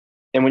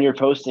 and when you're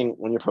posting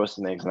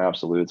things in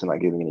absolutes and not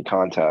giving any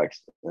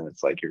context, and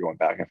it's like you're going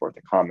back and forth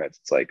in comments,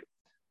 it's like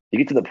you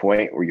get to the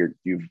point where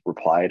you've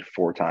replied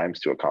 4 times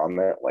to a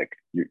comment, like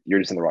you're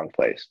just in the wrong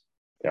place.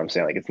 You know what I'm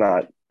saying?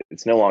 Like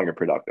it's no longer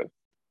productive.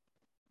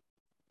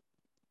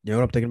 You know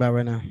what I'm thinking about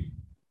right now?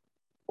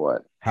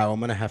 What? How I'm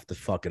gonna have to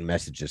fucking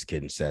message this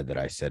kid and said that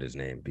I said his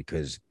name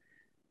because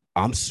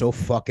I'm so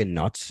fucking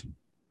nuts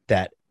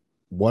that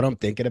what I'm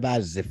thinking about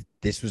is if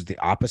this was the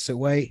opposite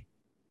way,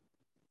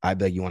 I'd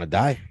be like, you want to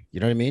die? You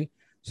know what I mean?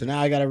 So now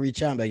I gotta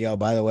reach out and be like, yo,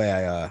 by the way,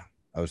 I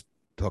was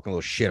talking a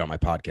little shit on my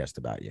podcast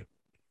about you.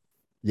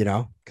 You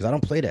know, because I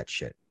don't play that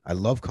shit. I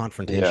love Yeah.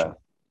 confrontation.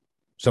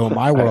 So in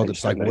my world,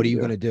 it's I like, know what are you you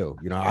do. gonna do?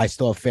 You know, I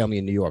still have family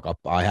in New York.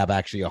 I have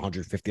actually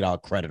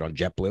 $150 credit on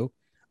JetBlue.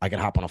 I can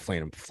hop on a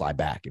plane and fly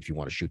back if you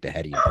want to shoot the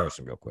heady in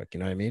person real quick. You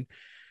know what I mean?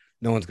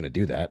 No one's gonna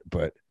do that,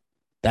 but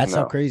that's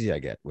how No. crazy I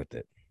get with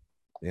it.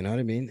 You know what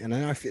I mean? And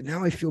then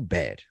now I feel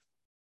bad.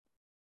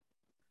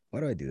 Why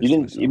do I do You this to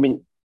didn't you myself?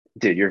 mean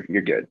dude,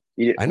 you're good.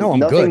 I know I'm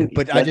good, Nothing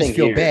but I just nothing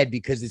feel here. bad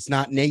because it's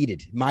not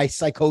needed. My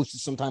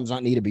psychosis sometimes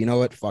not needed, but you know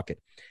what? Fuck it.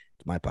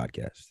 It's my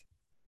podcast.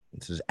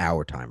 This is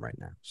our time right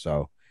now.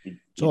 So it's You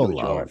do all what you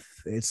want. love.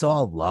 It's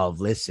all love.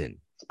 Listen,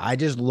 I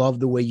just love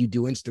the way you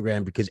do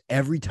Instagram because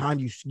every time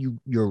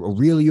you're a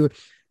really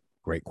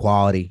great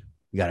quality.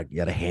 You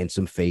got a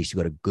handsome face. You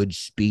got a good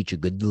speech, a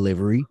good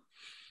delivery,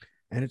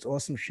 and it's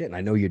awesome shit. And I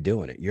know you're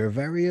doing it. You're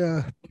very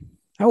how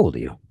old are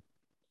you?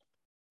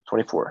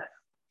 24.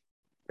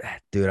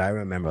 Dude, I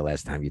remember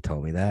last time you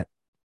told me that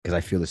because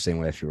I feel the same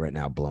way I feel right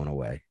now, blown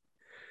away.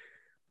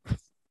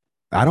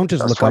 I don't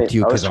just look up to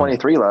you I was because I'm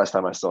 23 last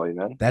time I saw you,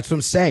 man. that's what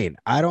I'm saying.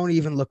 I don't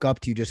even look up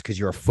to you just because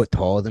you're a foot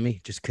taller than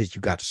me, just because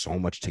you got so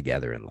much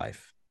together in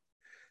life.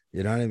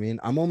 You know what I mean?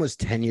 I'm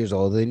almost 10 years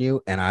older than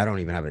you, and I don't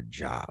even have a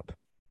job.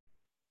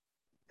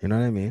 You know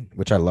what I mean?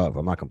 Which I love.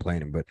 I'm not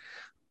complaining, but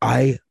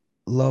I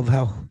love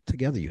how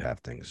together you have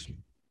things.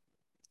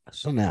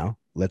 So now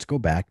let's go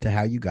back to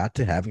how you got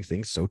to having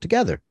things so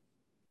together.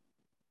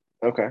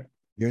 Okay.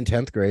 You're in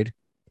 10th grade.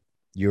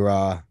 You're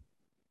all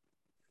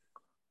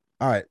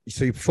right.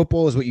 So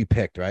football is what you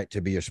picked, right? To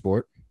be your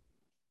sport.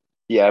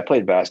 Yeah, I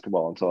played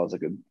basketball until I was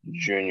like a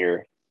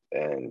junior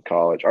in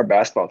college. Our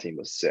basketball team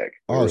was sick.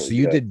 We were Oh, really so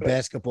you good. did But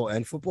basketball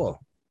and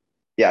football.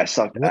 yeah, I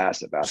sucked What?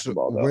 ass at So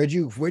basketball though. where'd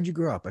you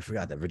grow up? I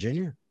forgot that.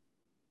 Virginia?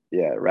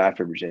 Yeah,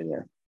 Radford,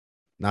 Virginia.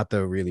 Not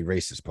the really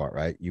racist part,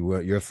 right?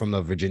 You're from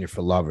the Virginia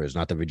for lovers,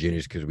 not the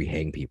Virginians because we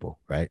hang people,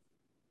 right?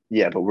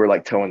 Yeah, but we're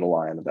like towing the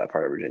line of that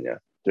part of Virginia.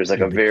 There's like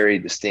Yeah, a but very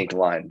distinct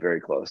line very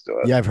close to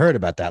it. yeah, I've heard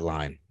about that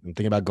line. I'm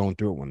thinking about going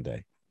through it one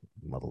day.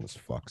 Motherless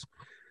fucks.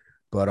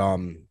 But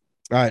all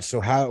right.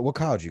 So what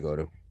college you go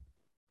to?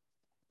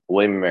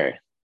 William and Mary.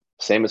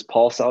 Same as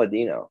Paul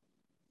Saladino.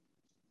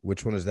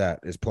 Which one is that?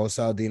 Is Paul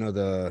Saladino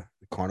the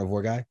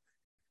carnivore guy?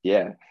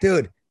 Yeah.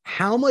 Dude,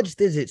 how much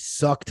does it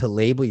suck to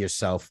label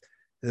yourself?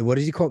 What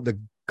does he call it? The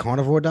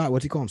carnivore dot?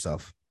 What's he call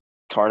himself?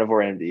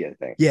 Carnivore MD, I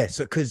think. Yeah,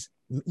 so because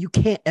you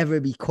can't ever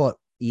be caught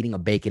eating a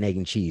bacon, egg,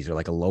 and cheese or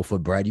like a loaf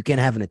of bread. You can't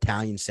have an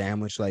Italian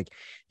sandwich. Like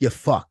you're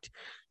fucked.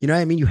 You know what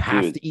I mean? You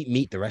have Dude, to eat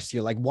meat the rest of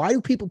your life. Why do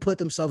people put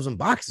themselves in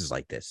boxes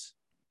like this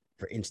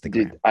for dude,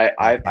 Instagram?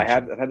 I've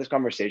had this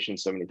conversation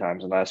so many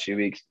times in the last few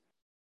weeks,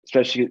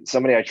 especially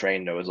somebody I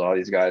train knows all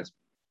these guys.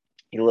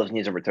 He loves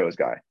knees over toes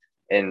guy.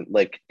 And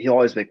like he'll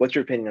always be like, what's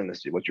your opinion on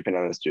this dude? What's your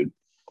opinion on this dude?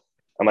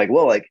 I'm like,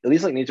 well, like at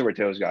least like knees over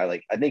toes guy,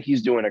 like I think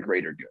he's doing a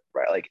greater good,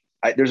 right? Like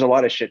there's a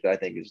lot of shit that I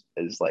think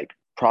is like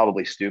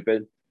probably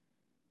stupid,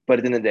 but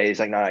at the end of the day, he's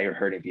like, nah, you're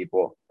hurting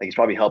people. Like he's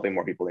probably helping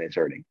more people than he's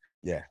hurting.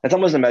 Yeah. That's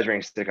almost a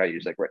measuring stick I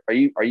use. Like,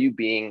 are you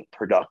being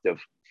productive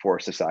for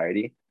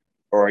society,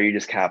 or are you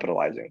just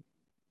capitalizing?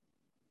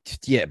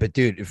 Yeah, but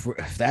dude, if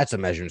that's a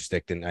measuring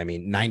stick, then I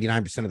mean,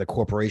 99% of the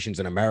corporations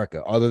in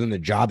America, other than the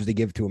jobs they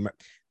give to Amer,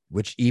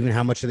 which even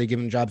how much are they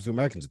giving jobs to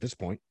Americans at this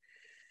point?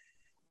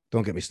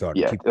 Don't get me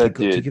started. Yeah, Keep dude.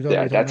 talking. Yeah, What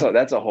you're talking about.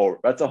 that's a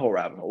whole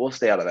rabbit hole. We'll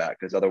stay out of that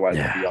because otherwise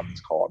I'll be Yeah, on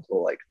this call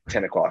until like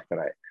 10 o'clock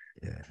tonight.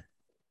 yeah.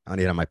 I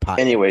need on my podcast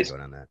to Anyways, go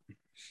down that.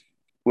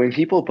 when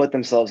people put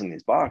themselves in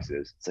these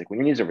boxes, it's like when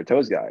you're knees over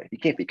toes guy, you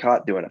can't be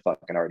caught doing a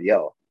fucking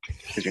RDL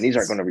because your knees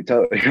aren't going to be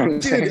toes. You know what I'm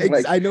Dude, saying?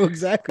 Like, I know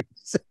exactly.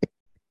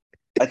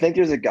 I think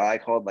there's a guy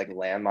called like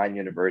Landmine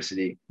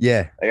University.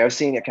 Yeah. Like I've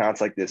seen accounts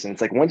like this, and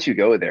it's like once you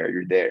go there,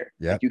 you're there.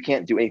 Yeah. Like you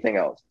can't do anything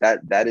else.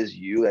 That is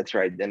you. That's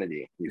your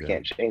identity. You Yeah.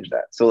 can't change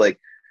that. So like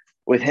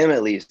with him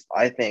at least,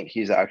 I think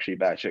he's actually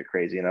batshit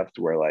crazy enough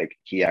to where like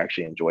he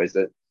actually enjoys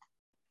it.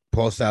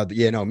 Paul Sal.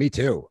 Yeah, no, me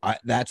too.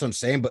 That's what I'm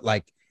saying. But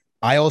like,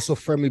 I also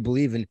firmly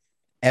believe in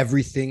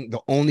everything. The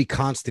only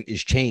constant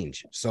is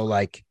change. So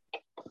like,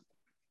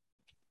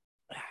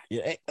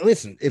 yeah,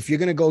 listen, if you're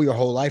gonna go your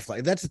whole life,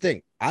 like that's the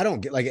thing. I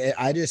don't get like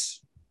I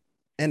just,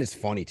 and it's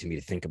funny to me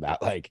to think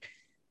about. Like,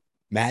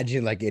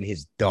 imagine like in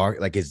his dark,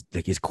 like his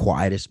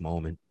quietest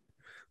moment,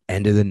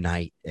 end of the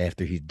night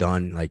after he's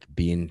done like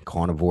being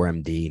carnivore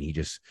MD, and he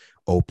just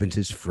opens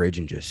his fridge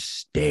and just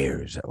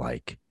stares at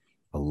like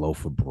a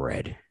loaf of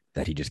bread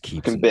that he just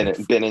keeps in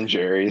like, Ben and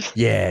Jerry's.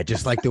 yeah,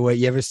 just like the way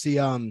you ever see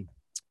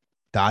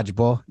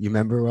Dodgeball. You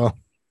remember? Well,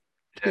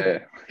 Yeah.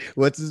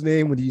 what's his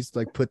name when he used to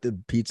like put the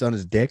pizza on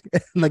his dick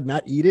and like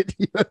not eat it?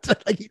 You know,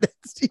 like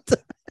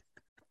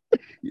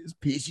his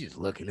piece, he's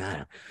looking at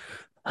him.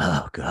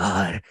 Oh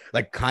God.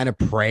 Like kind of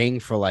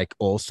praying for like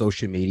all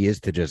social medias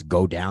to just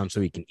go down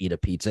so he can eat a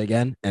pizza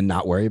again and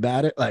not worry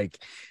about it. Like,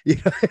 you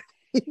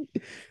know,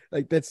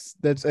 like that's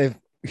if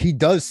he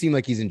does seem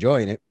like he's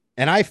enjoying it.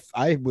 And I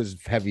was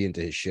heavy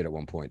into his shit at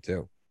one point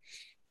too.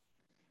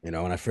 You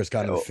know, when I first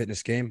got into the Well,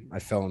 fitness game, I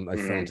fell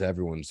into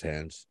everyone's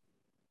hands.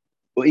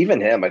 well,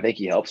 even him, I think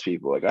he helps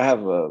people. Like I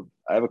have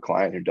a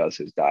client who does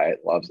his diet,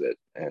 loves it,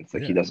 and it's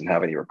like he Yeah. doesn't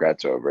have any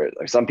regrets over it.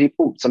 Like some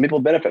people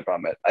benefit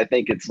from it. I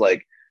think it's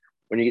like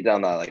when you get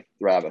down that like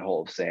rabbit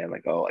hole of saying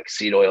like, oh, like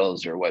seed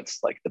oils or what's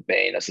like the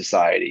bane of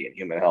society and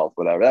human health,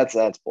 whatever.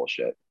 That's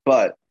bullshit.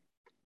 But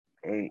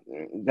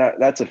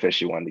that's a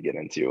fishy one to get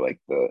into, like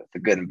the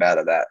good and bad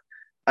of that.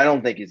 I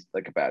don't think he's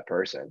like a bad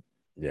person.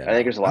 Yeah, I think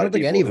no. there's a I lot don't of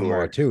think any people of them who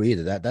are are too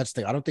either. That's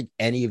the I don't think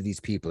any of these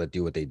people that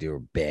do what they do are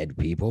bad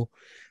people.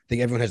 I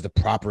think everyone has the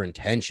proper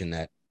intention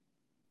that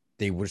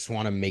they just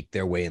want to make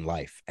their way in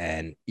life.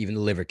 And even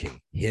the Liver King,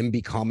 him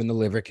becoming the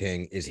Liver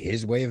King is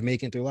his way of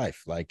making it through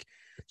life. Like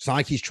it's not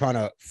like he's trying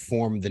to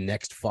form the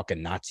next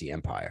fucking Nazi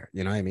empire.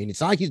 You know what I mean?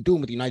 It's not like he's doing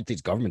what the United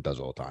States government does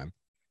all the time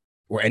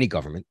or any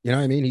government. You know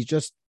what I mean? He's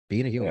just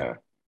being a human. yeah.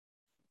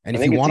 And I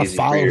if you think it's want to easy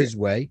for follow your his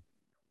way,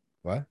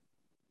 what?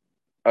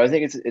 I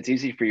think it's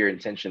easy for your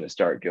intention to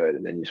start good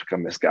and then you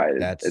become misguided,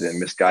 and then That's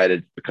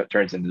misguided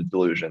turns into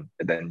delusion,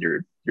 and then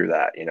you're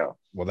that, you know.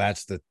 well,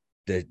 that's the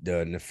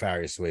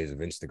nefarious ways of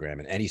Instagram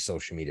and any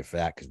social media for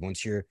that. Because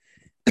once your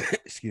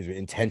excuse me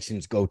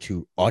intentions go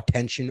to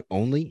attention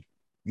only,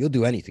 you'll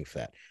do anything for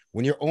that.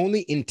 When your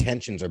only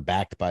intentions are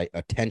backed by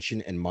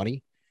attention and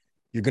money,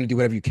 you're going to do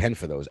whatever you can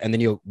for those. And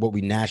then you'll what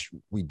we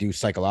do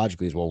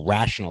psychologically is we'll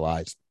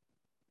rationalize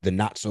the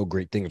not so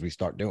great things we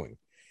start doing.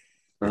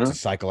 It's a Mhm.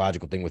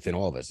 psychological thing within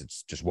all of us.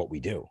 It's just what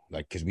we do.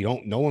 Like, because we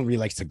don't, no one really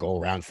likes to go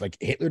around. Like,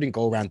 Hitler didn't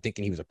go around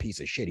thinking he was a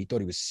piece of shit. He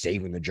thought he was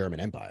saving the German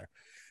Empire.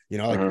 You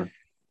know, like Mhm.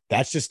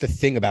 That's just the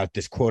thing about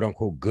this quote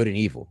unquote good and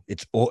evil.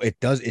 It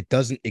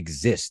doesn't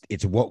exist.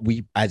 It's what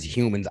we as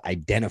humans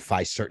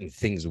identify certain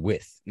things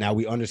with. Now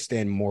we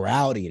understand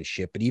morality and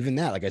shit, but even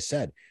that, like I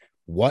said,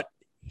 what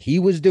he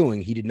was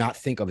doing, he did not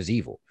think of as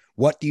evil.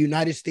 What the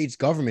United States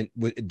government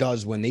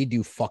does when they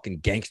do fucking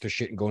gangster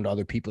shit and go into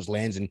other people's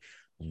lands and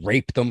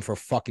rape them for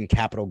fucking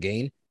capital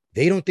gain,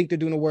 they don't think they're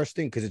doing the worst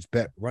thing because it's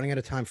running out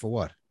of time for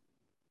what?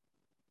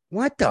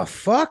 What the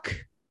fuck?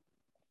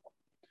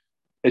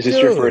 Is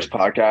this your first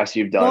Dude, podcast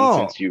you've done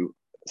no.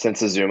 since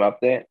the Zoom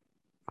update?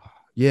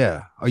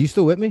 Yeah. Are you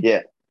still with me?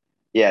 Yeah.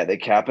 Yeah, they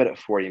cap it at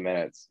 40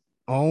 minutes.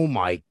 Oh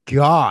my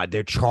God.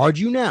 They're charge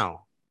you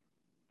now.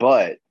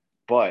 But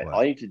What?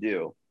 all you need to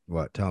do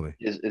What? Tell me.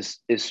 is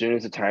as soon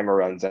as the timer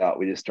runs out,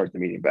 we just start the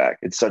meeting back.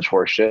 It's such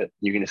horseshit.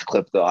 You can just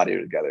clip the audio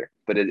together.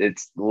 But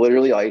it's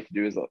literally all you have to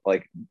do is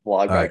like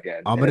log All right. back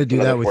in. I'm And gonna it's do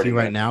another that with 40 you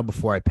right minutes. now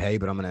before I pay,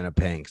 but I'm gonna end up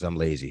paying because I'm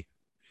lazy.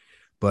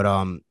 But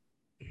I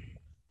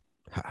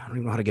don't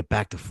even know how to get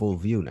back to full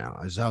view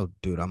now.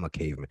 Dude, I'm a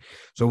caveman.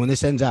 So when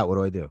this ends out, what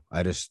do I do?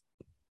 Just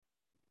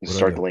What do I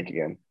start do? the link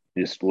again.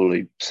 You just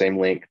literally same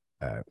link,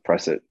 Uh,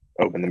 press it,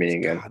 open the meeting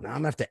again. God, now I'm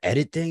gonna have to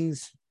edit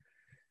things.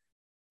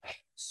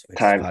 Switch this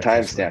podcast.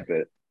 Timestamp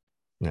it.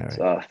 All It's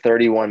right.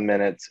 31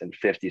 minutes and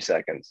 50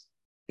 seconds.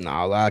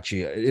 No,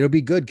 it'll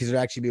be good because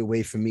it'll actually be a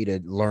way for me to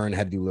learn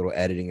how to do little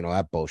editing and all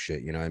that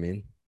bullshit. You know what I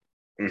mean?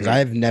 Because I Mm-hmm.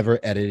 have never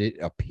edited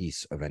a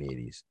piece of any of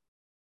these.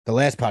 The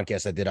last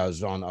podcast I did, I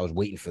was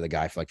waiting for the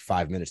guy for like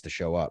 5 minutes to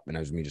show up, and it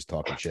was me just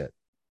talking shit.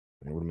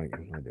 Like, what am I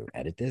gonna do?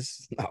 Edit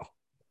this? No.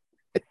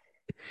 What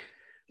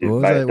Dude,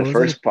 was I? What was I?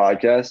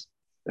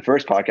 the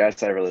first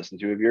podcast I ever listened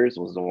to of yours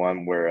was the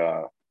one where,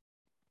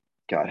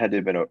 God, it had to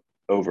have been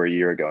over a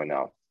year ago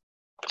now.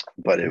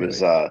 But it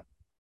was, Really? so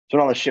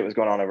when all this shit was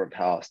going on over in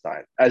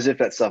Palestine, as if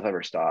that stuff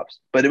ever stops.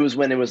 But it was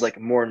when it was like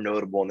more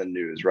notable in the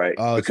news, right?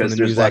 Oh, it's when Because the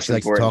there's news less actually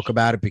likes to important. talk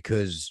about it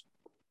because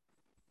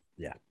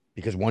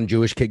one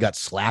Jewish kid got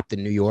slapped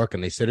in New York,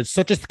 and they said it's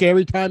such a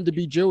scary time to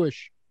be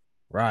Jewish.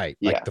 Right?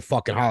 Like Yeah. the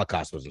fucking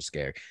Holocaust wasn't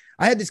scary.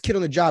 I had this kid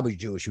on the job who's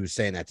Jewish who was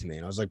saying that to me,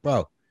 and I was like,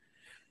 bro.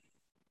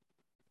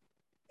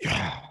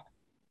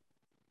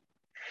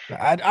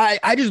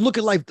 I just look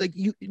at life like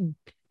you.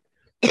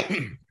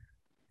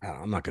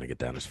 I'm not gonna get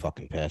down this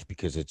fucking path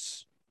because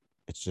it's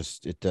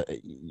just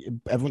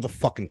everyone's a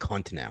fucking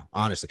cunt now.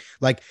 Honestly,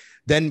 like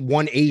then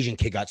one Asian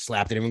kid got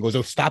slapped and everyone goes,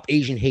 "Oh, stop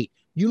Asian hate."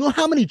 You know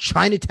how many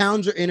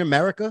Chinatowns are in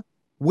America?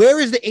 Where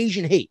is the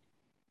Asian hate?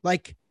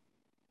 Like,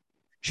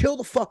 chill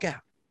the fuck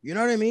out. You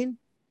know what I mean?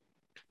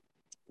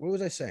 What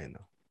was I saying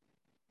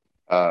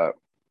though? Uh,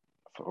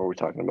 what were we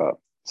talking about?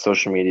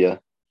 Social media,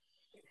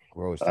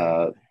 We're always talking uh,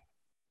 about it.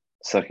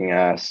 sucking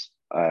ass.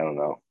 I don't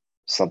know.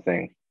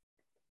 Something.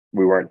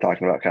 We weren't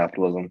talking about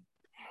capitalism.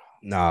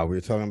 Nah, we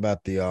were talking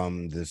about the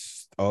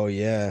this. Oh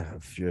yeah,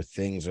 if your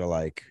things are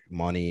like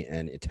money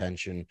and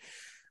attention.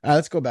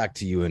 Let's go back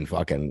to you in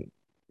fucking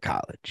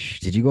college.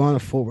 Did you go on a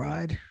full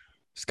ride? Fuck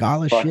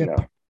Scholarship? no.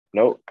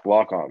 Nope.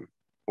 Walk on.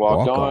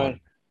 Walked Walk on. on.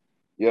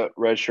 Yep.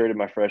 Redshirted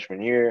my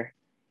freshman year.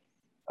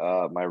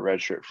 My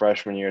redshirt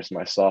freshman year is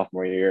my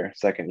sophomore year.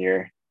 Second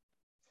year,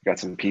 got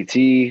some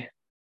PT.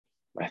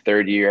 My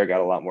third year, I got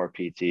a lot more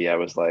PT. I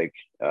was like,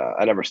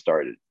 I never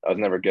started. I was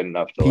never good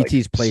enough to like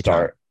PT's playtime.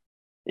 start.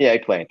 Yeah,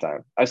 playing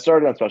time. I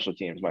started on special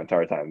teams my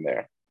entire time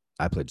there.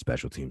 I played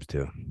special teams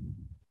too.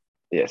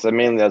 Yeah, so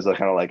mainly I was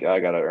kind of like, oh, I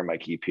gotta earn my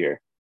keep here.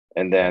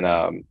 And then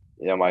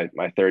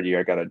my third year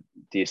I got a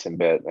decent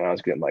bit and I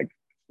was getting like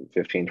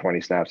 15,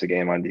 20 snaps a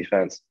game on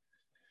defense.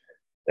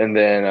 And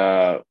then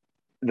the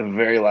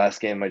very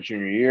last game of my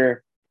junior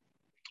year,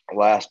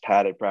 last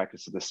padded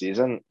practice of the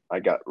season, I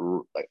got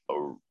like a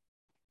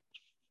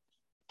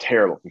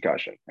terrible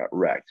concussion, got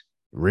wrecked.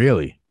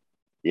 Really?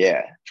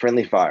 Yeah,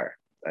 friendly fire.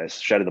 I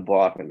shedded the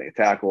block, went to make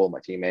a tackle. My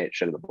teammate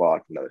shedded the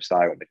block from the other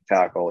side, went to make a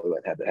tackle. We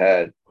went head to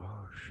head.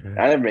 Oh shit.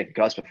 I never made a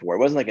cuss before. It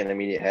wasn't like an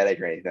immediate headache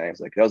or anything. It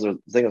was like I think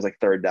it was like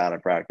third down in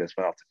practice,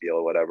 went off the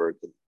field, whatever.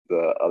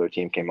 The other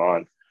team came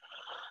on.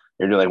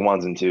 You're doing like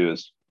ones and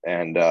twos.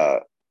 And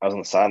I was on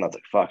the side and I was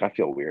like, fuck, I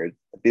feel weird.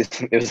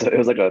 It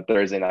was like a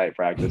Thursday night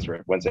practice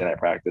or Wednesday night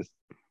practice.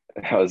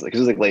 And I was like, it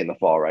was like late in the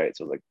fall, right?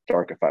 So it was like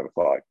dark at 5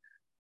 o'clock.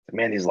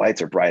 Man, these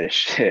lights are bright as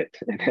shit.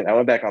 And then I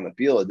went back on the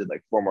field and did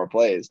like 4 more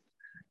plays.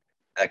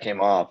 I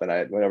came off and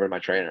I went over to my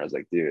trainer. I was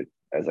like, dude,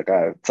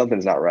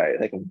 something's not right. I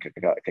think I'm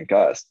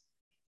concussed.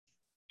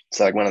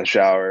 So I went in the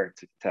shower,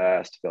 took the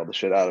test, failed the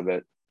shit out of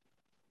it.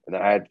 And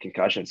then I had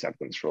concussion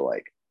symptoms for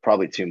like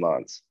probably 2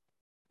 months.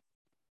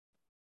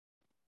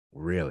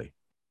 Really?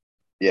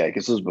 Yeah,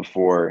 because this was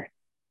before,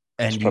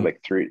 it's And probably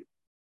like three.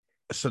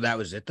 so that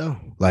was it though?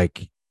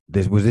 Like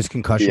this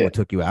concussion Yeah. what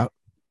took you out?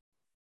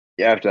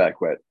 Yeah, after that, I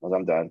quit.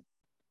 I'm done.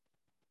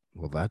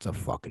 Well, that's a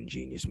fucking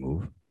genius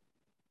move.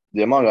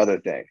 Yeah, among other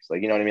things.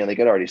 Like, you know what I mean? Like,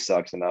 it already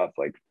sucks enough,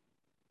 like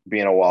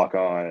being a walk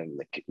on and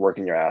like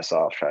working your ass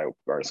off, trying to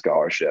earn a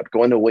scholarship.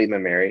 Going to William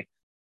and Mary.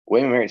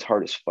 William and Mary is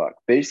hard as fuck.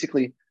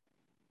 Basically,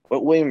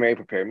 what William and Mary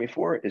prepared me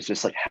for is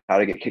just like how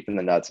to get kicked in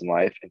the nuts in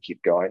life and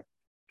keep going.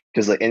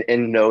 because like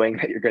in knowing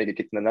that you're going to get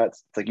kicked in the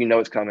nuts, it's like you know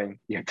it's coming.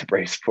 You have to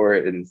brace for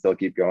it and still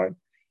keep going.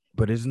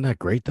 But isn't that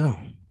great though?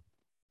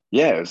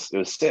 Yeah, it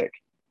was sick.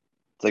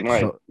 It's like my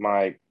So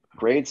my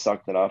grades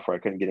sucked enough where I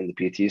couldn't get into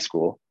PT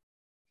school.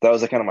 That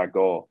was like kind of my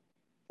goal.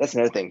 That's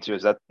another thing too,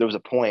 is that there was a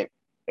point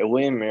at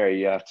William Mary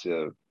you have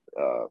to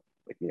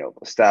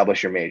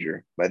establish your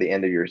major by the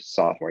end of your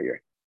sophomore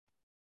year.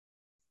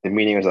 The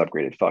meeting was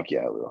upgraded. Fuck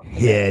yeah, Lou. And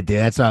yeah, then dude,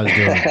 that's what I was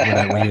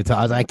doing when you were talking.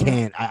 I was like, I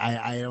can't.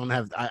 I don't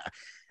have.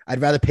 I'd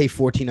rather pay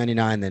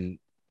 $14.99 than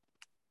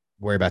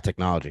worry about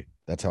technology.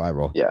 That's how I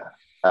roll. yeah,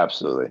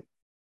 absolutely.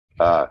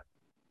 Uh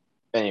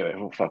anyway,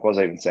 fuck, what was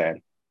I even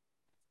saying?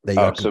 That you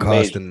Oh, got so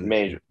concussed major, and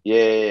major.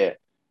 Yeah, yeah,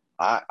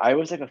 yeah. I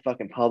was like a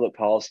fucking public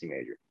policy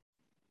major.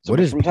 So what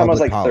is from the time I was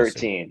public like policy?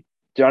 13,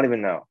 I don't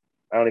even know.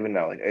 I don't even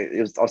know. Like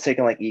I was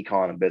taking like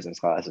econ and business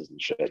classes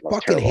and shit. And I was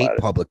Fucking terrible hate at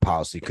it. public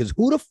policy because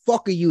who the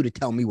fuck are you to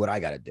tell me what I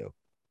got to do?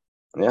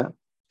 Yeah,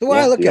 The way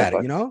I yeah, look dude. at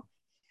it, you know,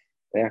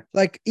 Yeah,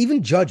 like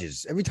even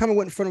judges. Every time I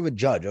went in front of a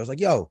judge, I was like,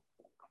 "Yo,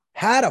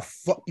 how the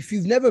fuck? If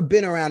you've never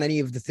been around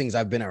any of the things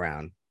I've been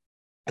around,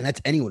 and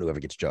that's anyone who ever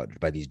gets judged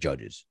by these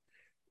judges,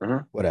 hmm.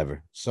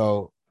 whatever."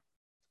 So,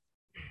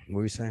 what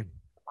were you saying?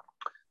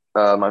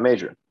 My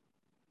major.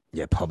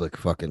 Yeah, public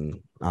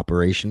fucking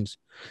operations.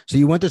 So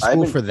you went to I've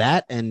school been for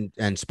that and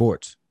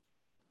sports.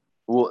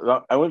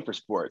 well. I went for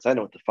sports. I didn't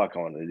know what the fuck I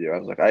wanted to do. I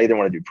was like, I either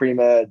want to do pre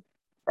med,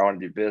 or I want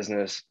to do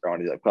business, or I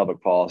want to do like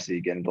public policy,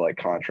 get into like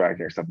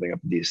contracting or something up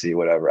in DC,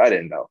 whatever. I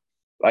didn't know.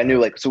 I knew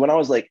like so when I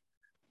was in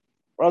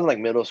like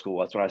middle school,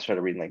 that's when I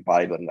started reading like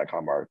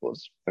bodybuilding.com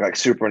articles. Like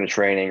super into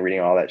training,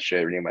 reading all that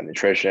shit, reading about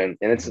nutrition.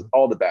 And it's Mhm.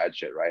 all the bad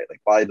shit, right?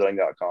 Like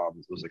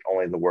bodybuilding.com was like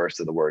only the worst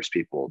of the worst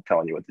people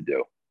telling you what to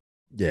do.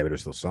 Yeah, but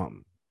there's still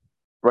something.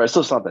 Right. It's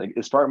still something.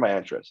 It's part of my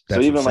interest. So That's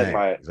what I'm even like saying.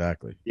 my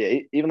Exactly. yeah,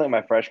 even like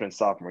my freshman,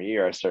 sophomore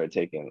year, I started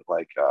taking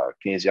like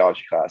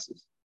kinesiology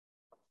classes.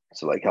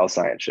 So like health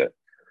science shit.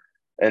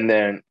 And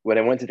then when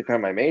I went to declare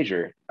my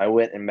major, I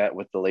went and met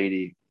with the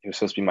lady who was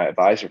supposed to be my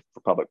advisor for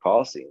public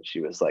policy. And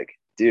she was like,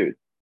 dude,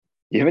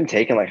 you haven't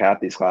taken like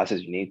half these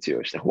classes you need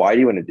to. She's like, why do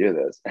you want to do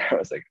this? And I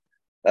was like,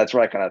 that's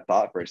where I kind of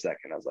thought for a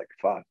second. I was like,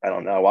 fuck, I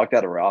don't know. I walked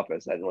out of her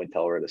office. I didn't really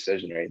tell her a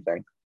decision or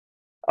anything.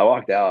 I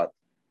walked out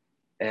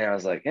and I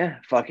was like, yeah,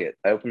 fuck it.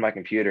 I opened my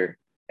computer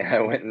and I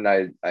went and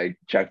I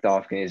checked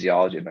off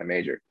kinesiology as my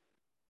major.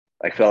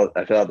 I filled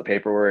out the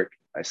paperwork.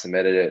 I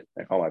submitted it.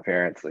 I called my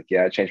parents, like,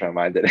 yeah, I changed my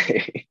mind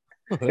today.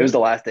 It was the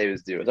last day it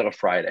was due. It was like a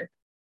Friday.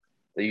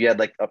 So you had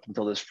like up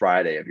until this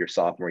Friday of your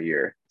sophomore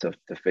year to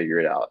figure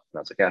it out. And I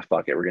was like, yeah,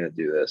 fuck it, we're gonna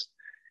do this.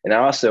 And I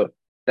also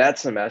that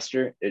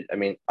semester, I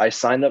mean, I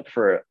signed up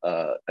for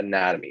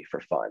anatomy for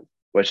fun,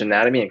 which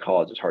anatomy in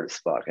college is hard as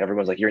fuck.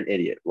 Everyone's like, you're an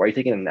idiot. Why are you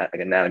taking like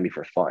anatomy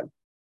for fun?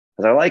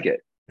 Because I like it.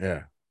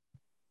 Yeah.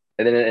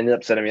 And then it ended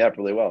up setting me up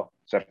really well.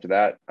 So after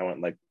that, I went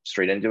like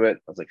straight into it.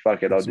 I was like,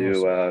 fuck it, That's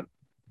awesome.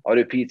 I'll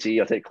do PT.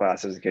 I'll take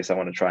classes in case I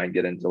want to try and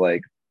get into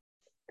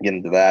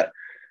that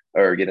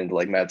or get into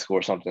like med school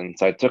or something.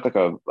 So I took like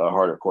a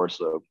harder course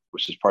though,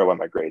 which is probably why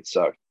my grades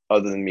sucked.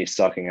 Other than me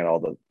sucking at all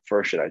the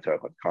first shit I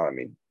took, like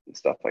economy and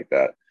stuff like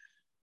that.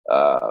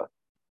 Uh,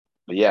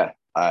 but yeah,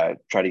 I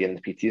tried to get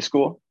into PT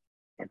school.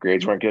 My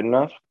grades weren't good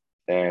enough,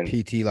 and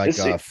PT like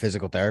this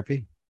physical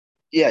therapy.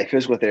 yeah,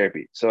 physical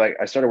therapy. So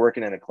I started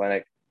working in a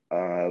clinic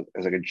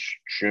as like a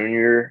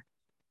junior.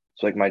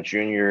 So like my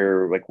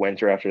junior like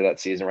winter after that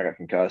season where I got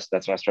concussed,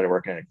 that's when I started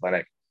working in a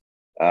clinic.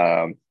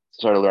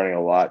 Started learning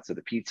a lot. So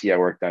the PT I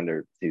worked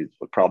under, he was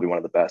probably one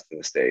of the best in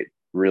the state.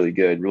 Really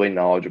good, really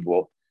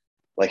knowledgeable.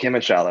 Like him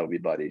and Shallow would be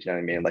buddies. You know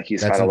what I mean? Like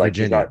he's That's kind of in like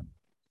he's Virginia. not,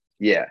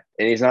 yeah,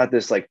 and he's not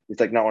this like he's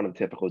like not one of the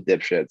typical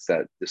dipshits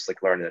that just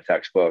like learn in a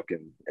textbook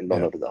and don't Yeah.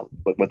 know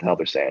what the hell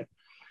they're saying.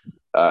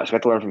 So I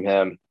got to learn from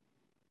him,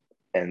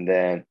 and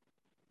then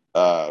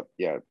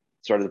yeah,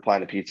 started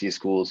applying to PT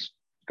schools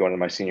going into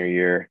my senior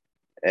year,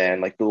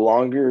 and like the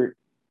longer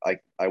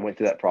I went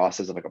through that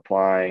process of like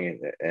applying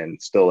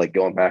and still like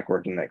going back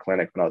working in that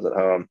clinic when I was at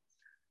home,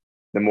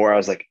 the more I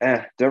was like, do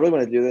I really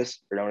want to do this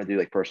or do I want to do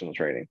like personal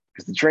training?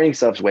 Because the training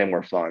stuff's way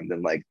more fun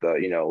than like the,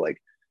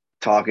 like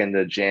talking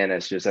to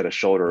Janice just at a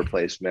shoulder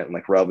replacement and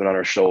like rubbing on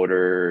her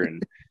shoulder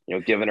and,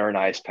 giving her an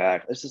ice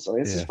pack. This is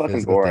Yeah, fucking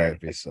physical boring.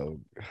 therapy. Like, So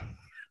I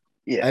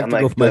yeah, have I'm to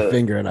go like for my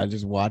finger and I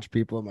just watch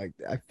people. I'm like,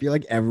 I feel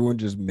like everyone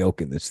just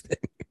milking this thing.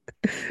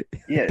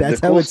 the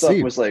That's how cool it stuff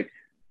seems was like,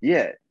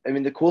 yeah, I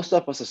mean, the cool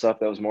stuff was the stuff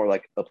that was more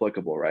like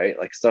applicable, right?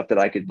 Like stuff that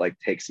I could like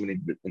take somebody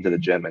into the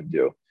gym and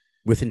do,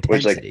 with which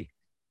like, intensity.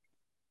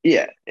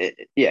 yeah,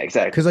 yeah, Because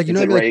exactly. like It's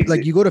like right.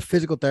 like you go to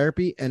physical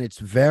therapy and it's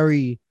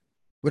very,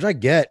 which I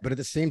get, but at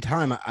the same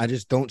time, I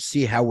just don't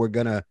see how we're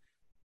gonna.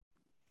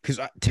 Because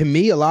to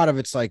me, a lot of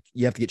it's like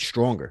you have to get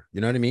stronger. You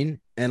know what I mean?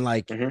 And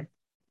like, Mhm.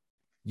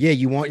 yeah,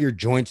 you want your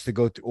joints to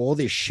go through all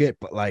this shit,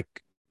 but like,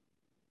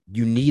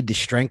 you need the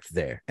strength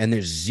there. And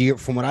there's zero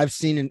from what I've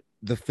seen in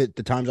the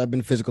times I've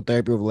been in physical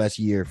therapy over the last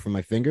year for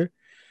my finger.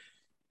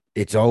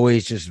 It's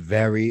always just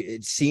very,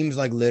 it seems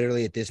like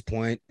literally at this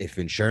point, if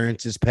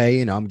insurance is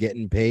paying, I'm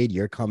getting paid,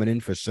 you're coming in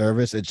for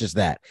service. It's just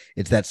that.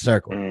 It's that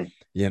circle, Mhm.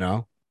 you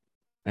know?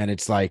 And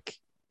it's like,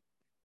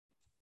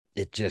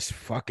 it just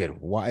fucking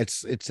why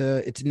it's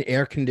an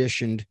air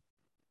conditioned,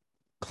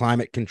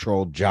 climate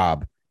controlled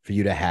job for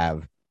you to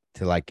have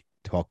to like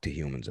talk to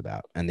humans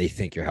about, and they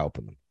think you're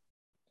helping them.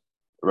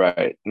 Right.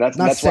 And Not that's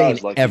why I saying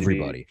was lucky to be.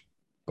 everybody,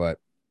 but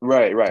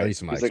Right, at right.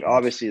 least in my Because like experience.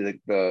 obviously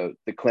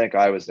the clinic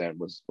I was in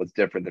was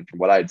different than from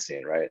what I'd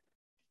seen, right?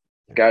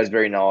 Yeah. Guy's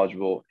very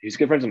knowledgeable. He's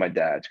good friends with my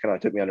dad. Kind of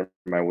like took me under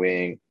my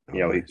wing. Oh, You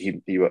know, nice.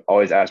 he would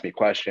always ask me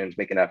questions,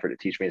 make an effort to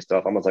teach me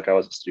stuff, almost like I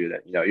was a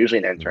student. You know, usually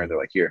an intern, Mhm. they're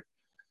like, here,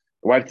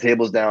 wipe the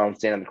tables down,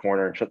 stand in the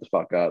corner, shut the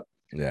fuck up.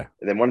 Yeah.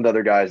 And then one of the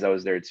other guys that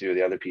was there too,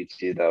 the other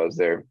PT that was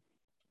there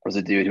was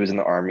a dude who was in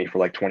the army for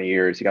like 20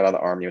 years. He got out of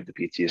the army with the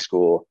PT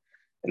school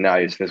and now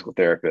he's a physical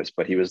therapist,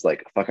 but he was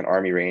like a fucking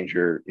army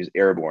ranger. He was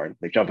airborne.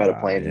 They jump out of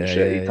Wow. planes and Yeah.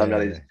 shit. Yeah. He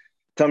Yeah. Yeah.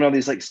 tell me all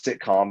these like sick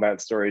combat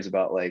stories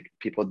about like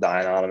people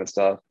dying on him and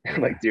stuff. I'm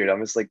Yeah. like, dude,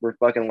 I'm just like, we're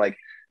fucking like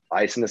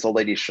icing this old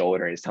lady's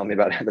shoulder. And he's telling me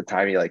about the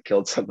time he like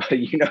killed somebody,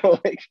 you know,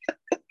 like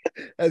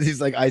As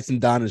he's like icing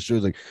down his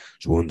shoes, like,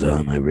 so one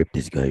time I ripped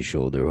this guy's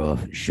shoulder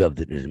off and shoved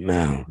it in his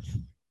mouth.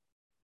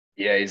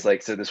 yeah, he's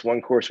like, so this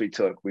one course we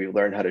took, we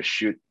learned how to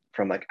shoot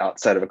from like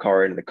outside of a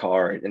car into the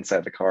car,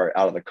 inside the car,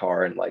 out of the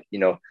car. And like, you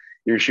know,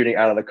 you're shooting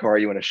out of the car,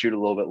 you want to shoot a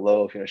little bit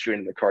low. If you want to shoot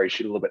in the car, you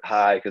shoot a little bit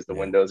high because the Yeah.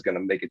 window is gonna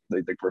make it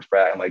like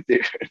refract. I'm like,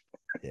 dude,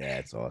 Yeah.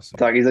 It's awesome.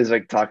 talking he's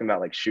like talking about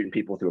like shooting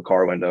people through a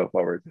car window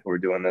while we're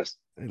doing this.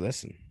 Hey,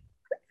 listen,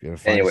 if you ever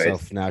find Anyways,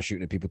 yourself now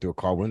shooting at people through a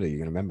car window, you're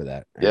gonna remember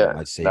that, and it yeah,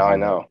 might save now I you.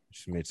 know.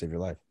 Just may save your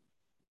life.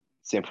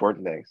 It's the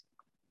important things.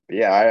 But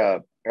yeah, I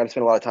got to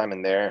spend a lot of time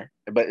in there.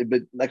 But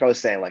like I was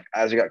saying, like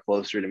as we got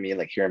closer to me,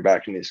 like hearing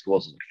back from these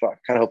schools, I was like, fuck,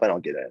 kind of hope I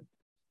don't get in.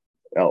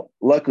 Well,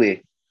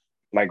 luckily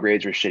my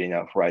grades were shitty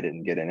enough where I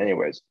didn't get in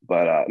anyways.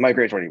 But my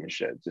grades weren't even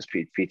shit. Just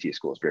PT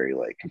school is very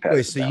like Wait,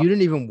 competitive so now. you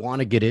didn't even want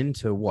to get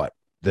into what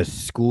the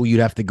school you'd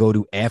have to go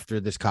to after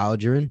this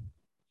college you're in?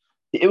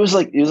 It was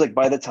like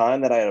by the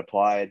time that I had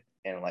applied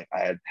and like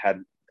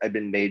I'd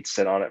been made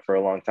sit on it for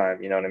a long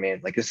time. You know what I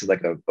mean? Like this is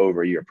like a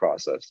over a year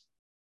process.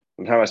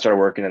 From the time I started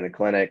working in the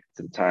clinic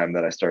to the time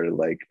that I started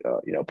like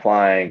you know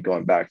applying,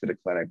 going back to the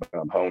clinic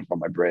when I'm home from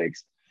my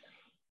breaks,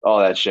 all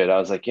that shit. I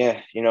was like, yeah,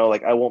 you know,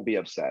 like I won't be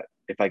upset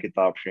if I get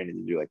the opportunity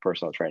to do like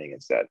personal training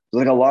instead.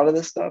 Like a lot of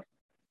this stuff,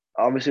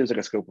 obviously, it was like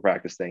a scope of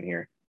practice thing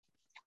here,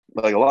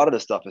 but like a lot of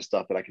this stuff is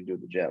stuff that I can do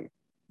at the gym.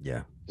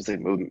 Yeah, Just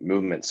like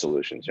movement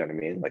solutions. You know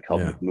what I mean? Like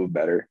help me yeah. move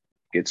better,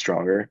 get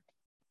stronger,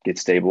 get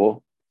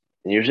stable.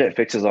 And usually it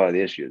fixes a lot of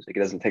the issues. Like it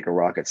doesn't take a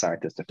rocket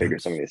scientist to figure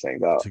some of That's these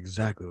things that's out.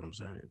 exactly what I'm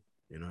saying.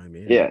 You know what I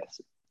mean? Yeah.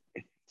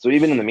 So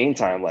even in the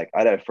meantime, like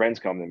I'd have friends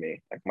come to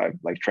me, like my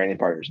like training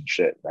partners and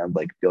shit. And I'd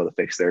like be able to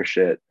fix their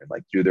shit and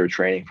like do their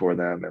training for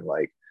them. And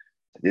like,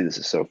 dude, this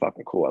is so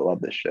fucking cool. I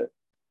love this shit.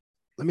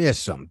 Let me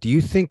ask you something. Do you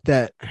think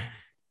that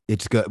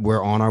it's good?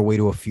 We're on our way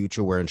to a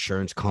future where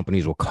insurance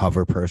companies will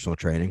cover personal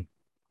training.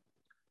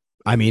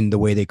 I mean, the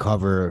way they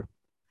cover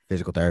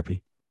physical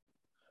therapy.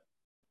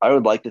 I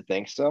would like to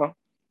think so.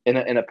 In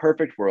a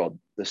perfect world,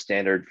 the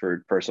standard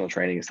for personal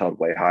training is held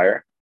way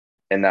higher,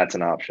 and that's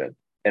an option.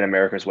 And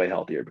America's way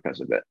healthier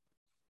because of it.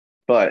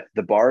 But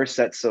the bar is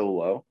set so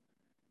low,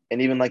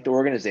 and even like the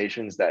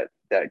organizations that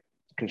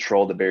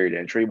control the barrier to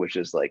entry, which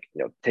is like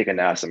you know take a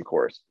NASM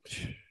course,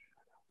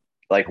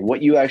 like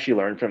what you actually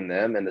learn from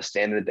them and the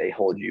standard they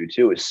hold you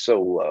to is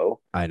so low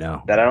I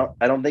know. that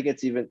I don't think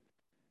it's even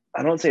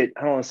I don't want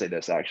to say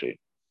this actually.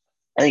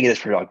 I think it is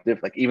productive.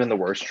 Like even the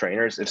worst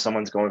trainers, if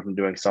someone's going from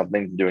doing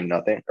something to doing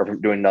nothing, or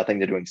from doing nothing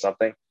to doing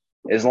something,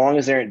 as long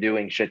as they aren't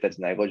doing shit that's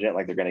negligent,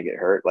 like they're gonna get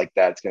hurt, like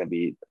that's gonna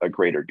be a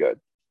greater good.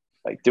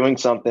 Like doing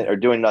something Yeah. or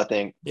doing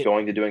nothing, It,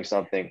 going to doing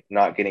something,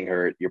 not getting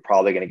hurt, you're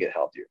probably gonna get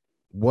healthier.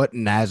 what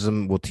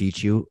NASM will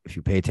teach you if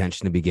you pay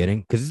attention in the beginning,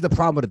 because this is the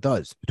problem what it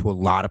does to a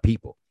lot of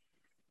people.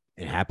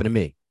 It happened to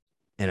me.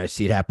 And I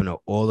see it happen to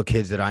all the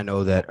kids that I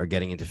know that are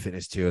getting into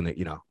fitness too. And that,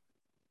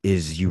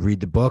 is you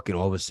read the book and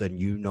all of a sudden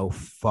you know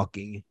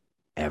fucking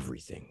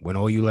everything. When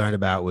all you learned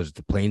about was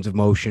the planes of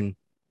motion,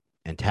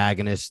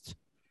 antagonists,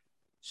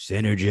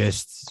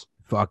 synergists,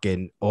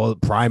 fucking all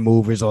prime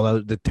movers,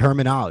 all the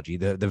terminology,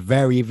 the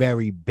very,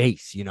 very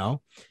base. And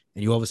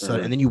you all of a sudden,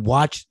 Mm-hmm. and then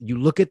you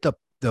look at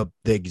the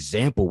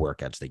example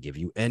workouts they give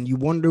you, and you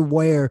wonder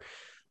where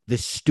the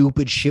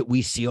stupid shit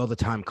we see all the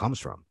time comes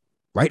from,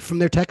 right from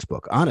their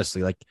textbook.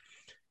 Honestly, like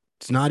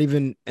it's not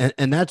even,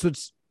 and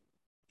that's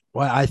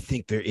why I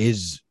think there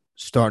is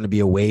starting to be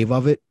a wave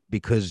of it,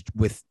 because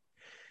with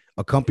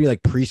a company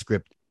like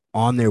Prescript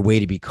on their way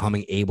to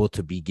becoming able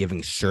to be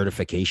giving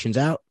certifications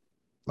out,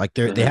 like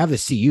they Mm-hmm. have the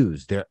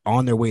CUs, they're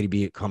on their way to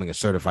becoming a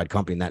certified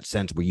company in that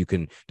sense, where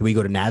do we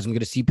go to NASM,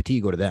 get a CPT,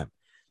 you go to them.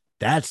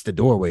 That's the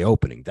doorway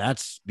opening.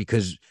 That's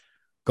because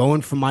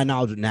going from my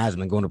knowledge with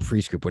NASM and going to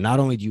Prescript, where not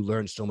only do you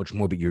learn so much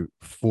more, but you're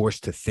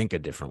forced to think a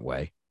different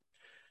way,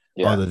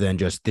 Yeah. other than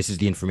just this is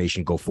the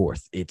information, go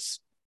forth. It's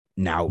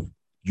now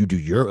you do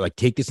your like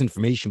take this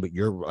information, but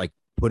you're like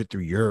put it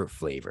through your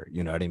flavor.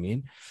 You know what I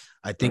mean?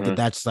 I think that Mm-hmm.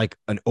 that's like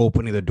an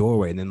opening of the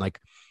doorway. And then like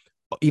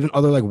even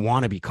other like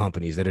wannabe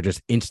companies that are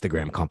just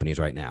Instagram companies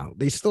right now,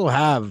 they still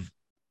have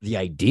the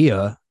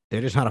idea. They're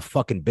just not a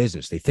fucking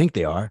business. They think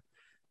they are,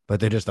 but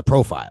they're just a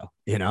profile,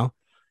 you know?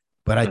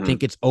 But I Mhm.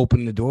 think it's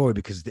opened the door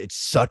because it's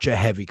such a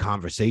heavy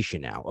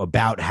conversation now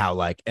about how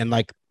like, and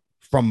like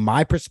from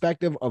my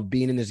perspective of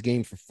being in this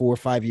game for 4 or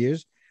 5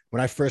 years,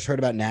 when I first heard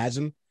about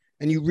NASM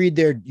and you read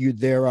their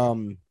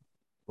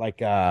like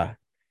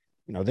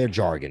their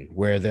jargon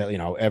where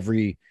they're,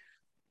 every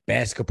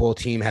basketball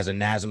team has a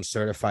NASM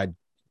certified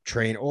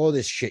train, all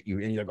this shit.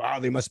 And you're like, oh,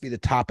 they must be the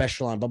top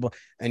echelon, blah, blah.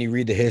 And you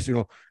read the history,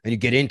 and you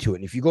get into it.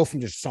 And if you go from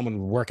just someone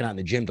working out in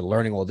the gym to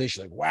learning all this,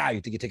 you're like, wow, you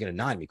think you're taking an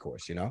anatomy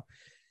course,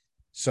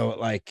 So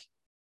like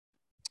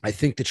I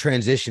think the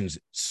transition's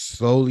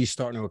slowly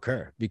starting to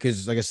occur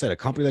because, like I said, a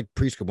company like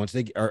Prescript, once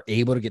they are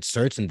able to get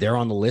certs and they're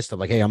on the list of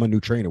like, hey, I'm a new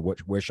trainer,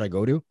 where should I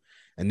go to?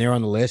 And they're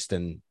on the list,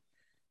 and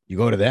you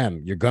go to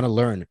them, you're gonna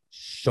learn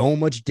so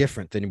much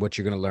different than what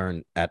you're gonna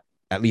learn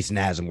at least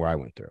NASM where I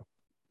went through.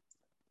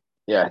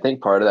 Yeah, I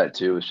think part of that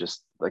too is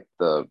just like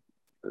the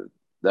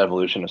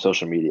evolution of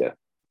social media.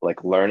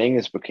 Like learning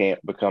has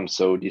become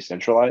so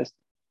decentralized.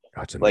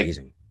 That's Like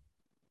amazing.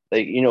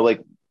 like even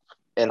like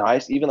in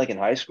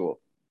high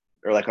school,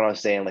 or like when I was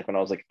saying like when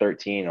I was like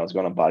 13, I was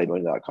going on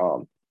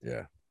bodybuilding.com. Yeah,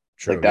 Like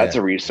true. that's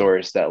Yeah, a yeah.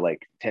 resource that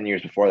like 10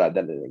 years before that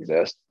didn't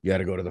exist. You had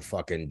to go to the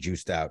fucking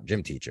juiced out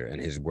gym teacher,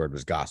 and his word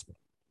was gospel.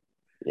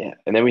 Yeah.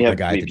 And then we Or the have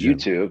guy we at have the gym.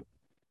 YouTube.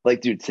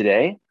 Like, dude,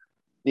 today,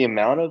 the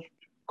amount of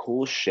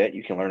cool shit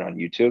you can learn on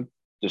YouTube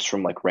just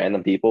from like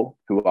random people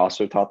who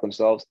also taught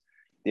themselves,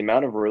 the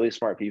amount of really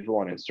smart people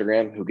on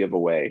Instagram who give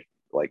away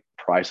like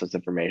priceless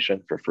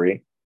information for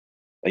free.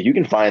 Like you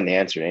can find the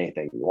answer to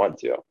anything you want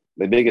to.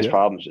 The biggest Yeah.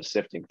 problem is just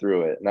sifting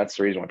through it. And that's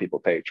the reason why people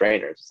pay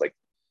trainers. It's like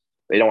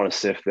they don't want to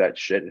sift that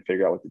shit and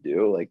figure out what to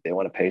do. Like they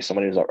want to pay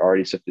somebody who's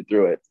already sifted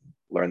through it,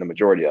 learn the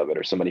majority of it,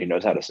 or somebody who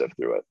knows how to sift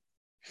through it.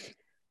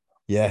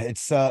 Yeah,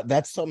 it's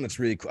that's something that's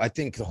really cool. I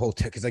think the whole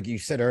because like you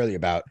said earlier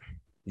about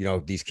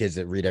these kids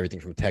that read everything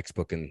from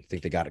textbook and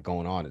think they got it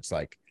going on. It's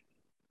like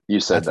You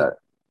said that's what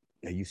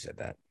that. you said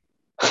that.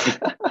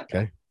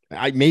 Okay.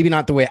 I maybe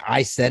not the way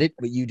I said it,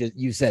 but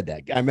you said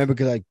that. I remember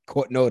because I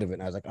caught note of it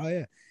and I was like, oh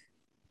yeah.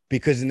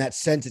 Because in that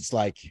sense, it's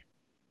like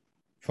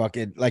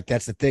fucking like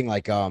that's the thing.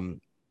 Like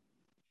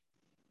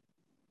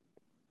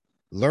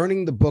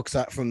learning the books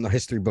from the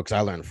history books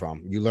I learned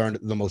from, you learned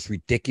the most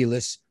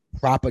ridiculous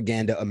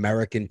propaganda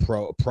American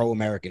pro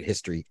American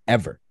history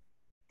Mhm.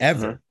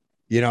 ever.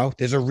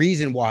 There's a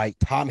reason why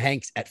Tom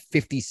Hanks at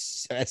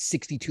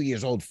 62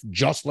 years old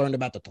just learned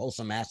about the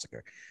Tulsa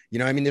massacre.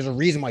 I mean, there's a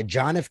reason why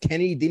John F.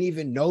 Kennedy didn't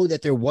even know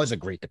that there was a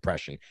Great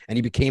Depression and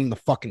he became the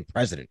fucking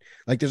president.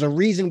 Like, there's a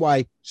reason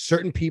why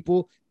certain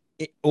people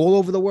all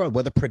over the world,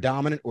 whether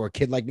predominant or a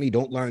kid like me,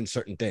 don't learn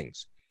certain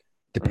things.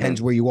 Depends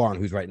Mhm. where you are and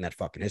who's writing that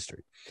fucking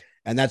history.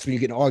 And that's when you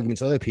get in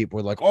arguments with other people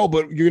are like, oh,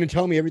 but you're going to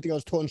tell me everything I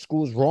was taught in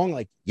school is wrong?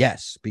 Like,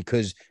 yes,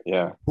 because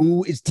Yeah.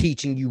 who is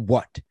teaching you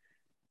what?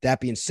 That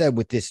being said,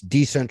 with this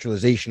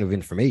decentralization of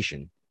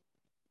information,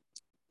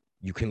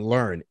 you can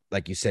learn,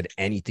 like you said,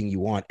 anything you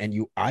want. And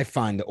I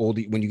find the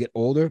older, when you get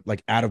older,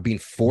 like out of being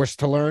forced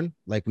to learn,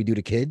 like we do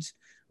to kids,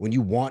 when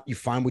you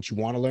find what you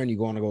want to learn, you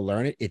want to go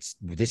learn it.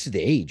 This is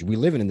the age we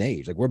live in the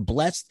age. Like we're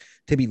blessed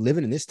to be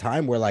living in this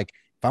time where like,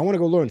 if I want to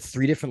go learn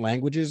 3 different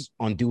languages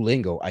on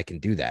Duolingo, I can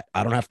do that.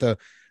 I don't have to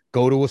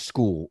go to a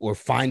school or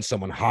find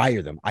someone,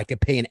 hire them. I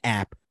could pay an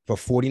app for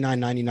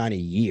 $49.99 a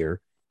year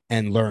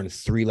and learn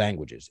 3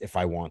 languages if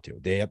I want to.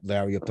 They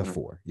vary up to Mhm.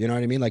 4. You know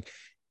what I mean? Like,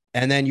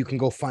 and then you can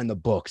go find the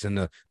books and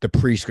the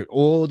prescript,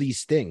 all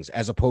these things,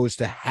 as opposed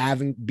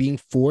to being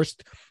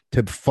forced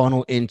to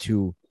funnel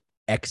into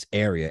X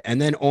area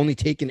and then only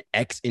taking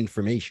X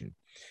information.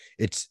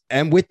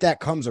 And with that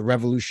comes a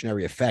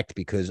revolutionary effect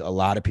because a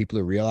lot of people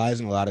are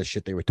realizing a lot of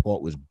shit they were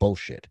taught was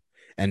bullshit.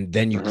 And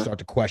then you Mhm. start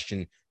to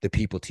question the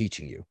people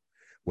teaching you.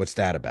 What's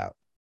that about?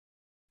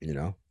 You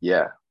know?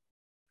 Yeah.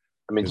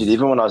 I mean, dude, Because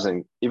even when I was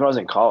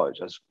in college,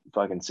 I was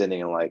fucking sitting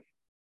in like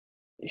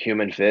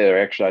human fit or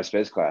exercise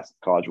phys class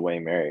at College of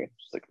William Mary.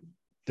 It's like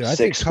I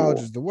sick think college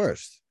school. is the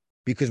worst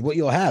because what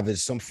you'll have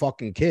is some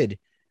fucking kid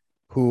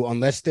who,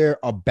 unless they're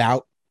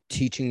about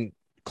teaching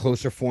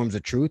closer forms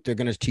of truth, they're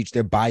going to teach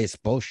their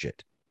biased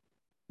bullshit.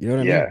 You know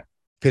what I mean? Yeah.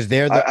 Because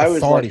they're I, the I was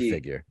authority lucky.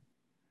 figure.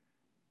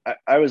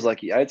 I was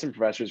lucky. I had some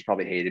professors who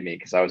probably hated me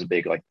because I was a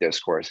big like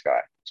discourse guy,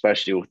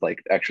 especially with like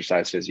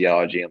exercise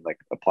physiology and like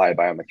applied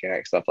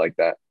biomechanics, stuff like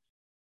that.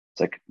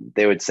 It's like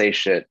they would say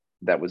shit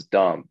that was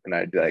dumb. And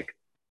I'd be like,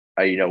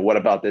 what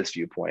about this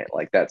viewpoint?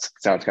 Like that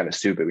sounds kind of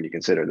stupid when you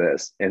consider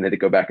this. And then to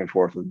go back and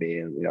forth with me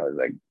and,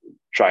 like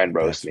try and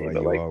roast That's me. why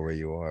But you like, are where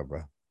you are,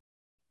 bro.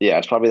 yeah,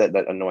 it's probably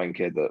that annoying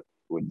kid that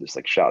would just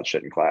like shout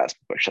shit in class,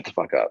 but shut the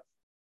fuck up.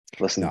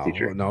 Listen to the No,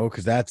 teacher. no,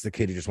 because that's the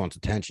kid who just wants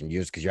attention. You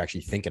just because you're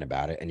actually thinking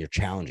about it and you're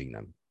challenging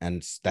them.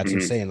 And that's what I'm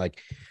Mm-hmm. saying. Like,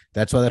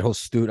 that's why that whole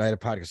student, I had a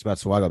podcast about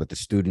Swago, but the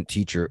student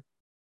teacher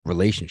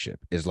relationship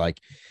is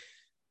like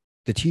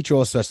the teacher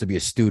also has to be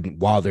a student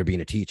while they're being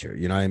a teacher.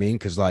 You know what I mean?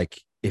 Because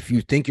like if you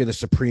think you're the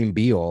supreme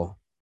be all,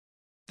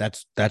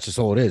 that's just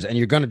all it is. And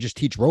you're gonna just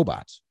teach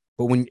robots.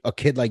 But when a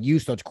kid like you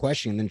starts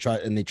questioning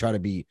and they try to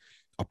be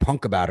a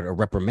punk about it or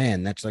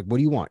reprimand, that's like, what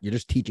do you want? You're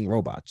just teaching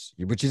robots,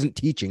 which isn't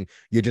teaching.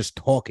 You're just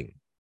talking.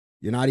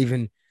 You're not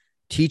even.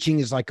 teaching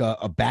is like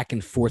a back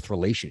and forth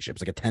relationship.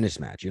 It's like a tennis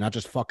match. You're not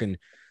just fucking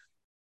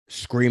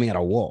screaming at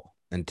a wall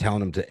and telling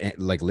them to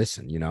like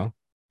listen, you know?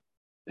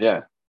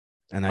 Yeah,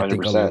 And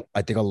 100%.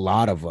 I think a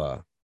lot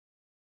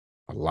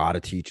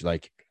of teach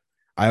like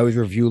I always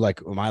review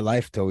like my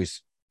life to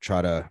always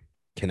try to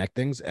connect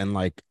things. And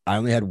like I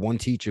only had one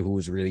teacher who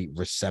was really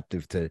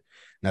receptive to, and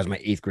that was my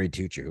 8th grade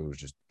teacher who was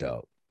just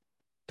dope.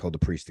 Told the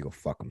priest to go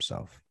fuck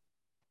himself.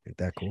 Ain't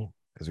that cool?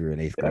 Because we were in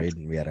 8th grade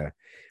and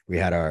we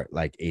had our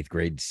like 8th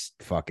grade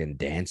fucking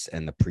dance,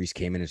 and the priest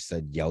came in and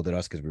said yelled at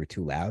us because we were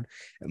too loud.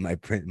 And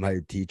my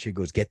teacher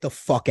goes, "Get the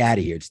fuck out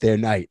of here! It's their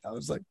night." I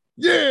was like,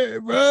 "Yeah,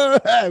 bro,"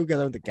 because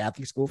I went to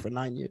Catholic school for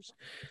 9 years,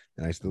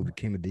 and I still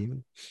became a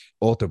demon.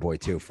 Altar boy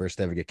too, first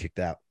ever get kicked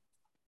out.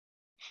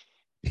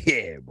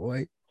 Yeah,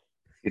 boy.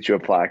 Get you a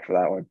plaque for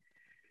that one.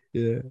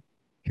 Yeah,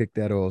 kicked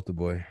that altar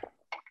boy.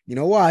 You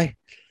know why?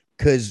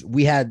 Because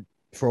we had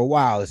for a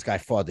while this guy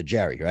Father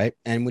Jerry, right?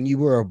 And when you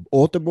were an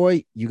altar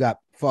boy, you got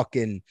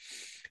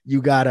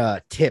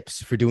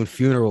tips for doing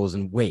funerals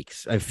and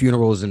wakes,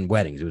 funerals and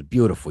weddings. It was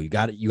beautiful. You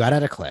got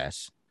out of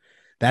class.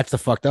 That's the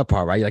fucked up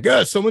part, right? You're like,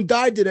 oh, someone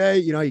died today.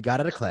 You know, you got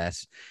out of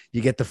class.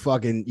 You get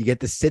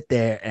to sit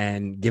there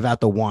and give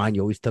out the wine.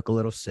 You always took a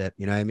little sip.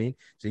 You know what I mean?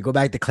 So you go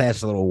back to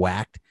class a little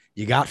whacked.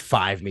 You got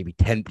 5, maybe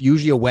 10.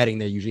 Usually a wedding,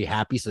 they're usually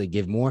happy, so they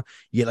give more.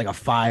 You get like a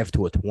 5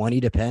 to a 20,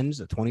 depends,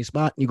 a 20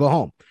 spot, and you go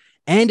home.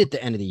 And at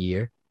the end of the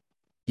year,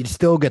 you'd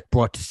still get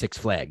brought to Six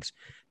Flags.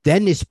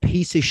 Then this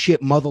piece of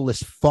shit,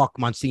 motherless fuck,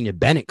 Monsignor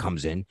Bennett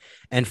comes in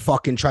and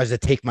fucking tries to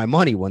take my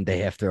money one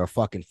day after a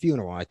fucking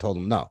funeral. I told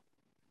him, no,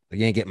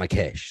 you ain't getting my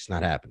cash. It's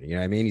not happening. You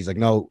know what I mean? He's like,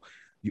 no,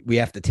 we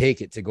have to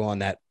take it to go on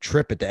that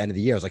trip at the end of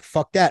the year. I was like,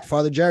 fuck that.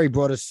 Father Jerry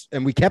brought us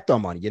and we kept our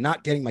money. You're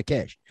not getting my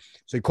cash.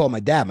 So he called my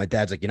dad. My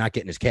dad's like, you're not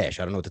getting his cash.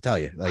 I don't know what to tell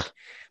you. Like,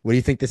 what do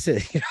you think this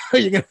is? You're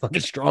going to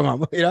fucking strong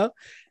arm, you know?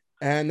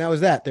 And that was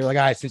that. They were like,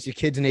 all right, since your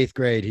kid's in 8th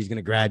grade, he's going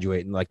to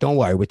graduate. And like, don't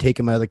worry, we're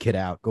taking my other kid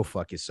out. Go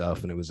fuck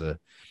yourself. And it was a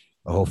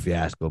whole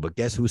fiasco. But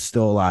guess who's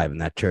still alive? And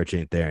that church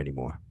ain't there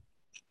anymore.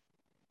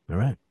 All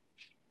right.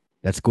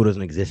 That school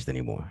doesn't exist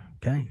anymore.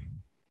 Okay.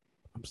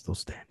 I'm still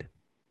standing.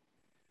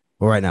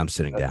 Well, right now I'm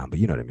sitting down, but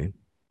you know what I mean.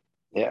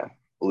 Yeah.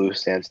 Blue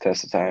stands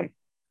test of time.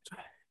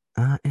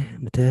 I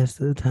am the test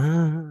of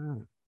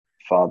time.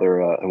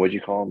 Father, what'd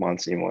you call him?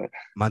 Monsignor what?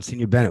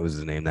 Monsignor Bennett was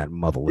his name, that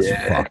motherless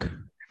fuck.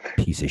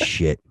 Piece of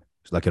shit.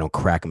 It's like I don't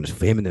crack him. It's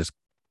for him and this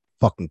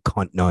fucking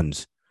cunt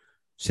nuns.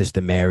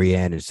 Sister Mary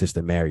Ann and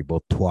Sister Mary,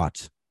 both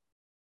twats.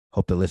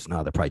 Hope they listen.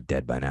 Oh, they're probably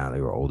dead by now.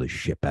 They were old as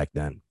shit back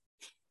then.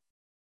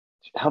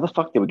 How the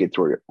fuck did we get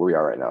to where we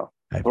are right now?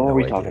 What were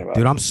we talking about?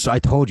 Dude, I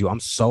told you,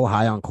 I'm so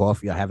high on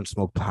coffee. I haven't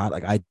smoked pot.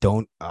 Like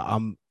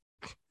I'm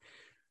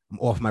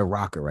off my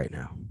rocker right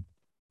now.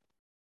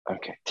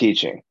 Okay.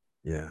 Teaching.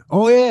 Yeah.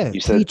 Oh yeah. You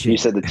said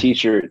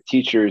the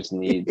teachers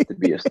need to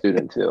be a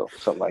student too.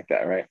 Something like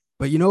that, right?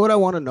 But you know what I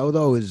want to know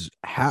though is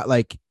how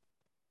like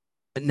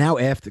now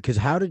after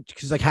how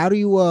do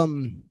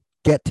you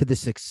get to the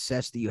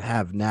success that you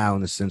have now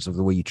in the sense of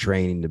the way you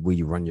train and the way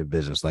you run your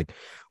business? Like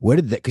where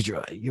did that, because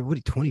you're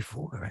what,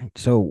 24, right?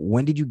 So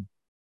when did you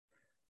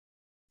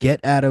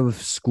get out of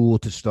school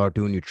to start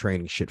doing your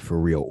training shit for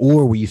real?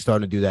 Or were you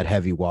starting to do that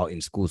heavy while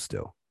in school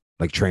still?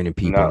 Like training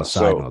people on the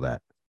side and all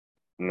that?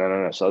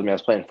 No. So I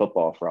was playing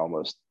football for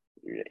almost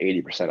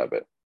 80% of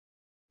it.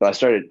 But I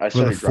started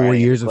for the 4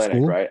 years of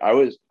school, right? I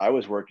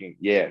was working,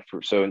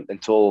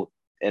 until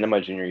end of my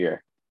junior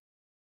year,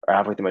 or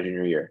halfway through my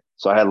junior year.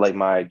 So I had like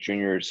my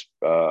junior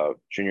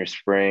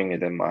spring,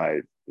 and then my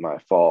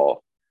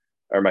fall,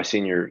 or my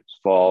senior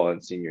fall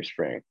and senior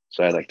spring.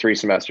 So I had like 3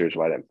 semesters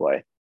where I didn't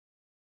play.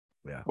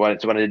 Yeah. When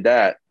I did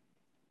that,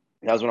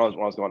 that was when I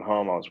was going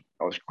home.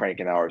 I was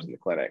cranking hours in the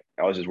clinic.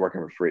 I was just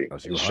working for free. I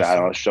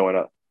was showing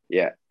up.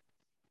 Yeah.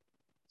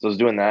 So I was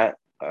doing that.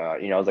 I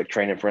was like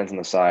training friends on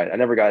the side. I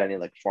never got any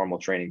like formal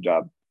training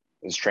job.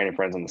 I was training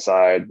friends on the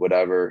side,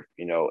 whatever,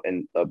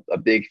 and a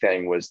big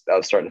thing was I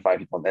was starting to find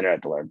people on the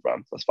internet to learn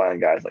from. So I was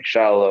finding guys like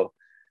Shallow,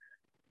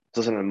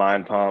 listening to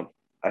Mind Pump.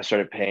 I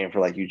started paying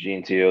for like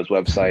Eugene Teo's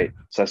website.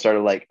 So I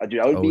started like, dude,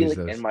 I would be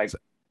like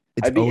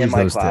I'd be in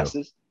my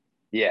classes. Two.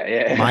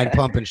 Yeah. Mind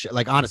Pump and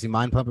like honestly,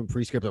 Mind Pump and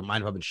Prescript or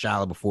Mind Pump and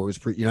Shallow before it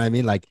was you know what I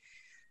mean? Like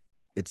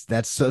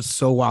that's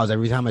so wild.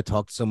 Every time I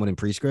talk to someone in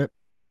Prescript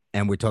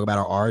and we talk about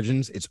our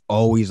origins, it's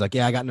always like,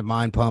 yeah, I got into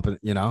Mind Pump, and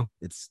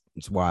it's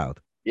wild.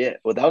 Yeah,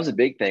 well, that was a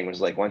big thing. Was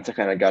like once I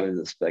kind of got into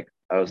this, like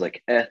I was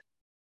like,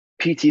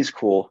 PT's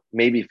cool,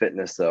 maybe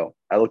fitness though.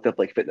 I looked up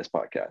like fitness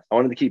podcasts. I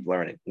wanted to keep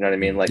learning. You know what I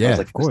mean? Like I was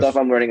like, the stuff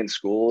I'm learning in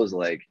school is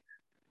like,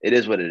 it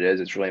is what it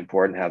is. It's really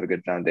important to have a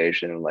good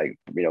foundation and like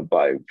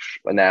by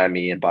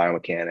anatomy and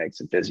biomechanics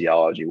and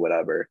physiology,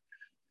 whatever.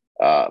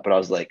 But I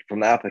was like,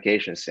 from the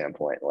application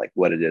standpoint, like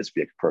what it is to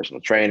be a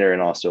personal trainer,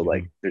 and also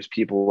like there's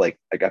people like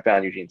I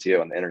found Eugene Teo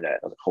on the internet.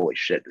 I was like, holy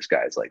shit, this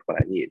guy's like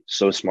what I need.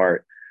 So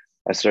smart.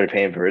 I started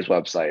paying for his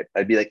website.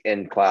 I'd be like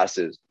in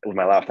classes with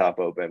my laptop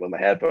open, with my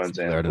headphones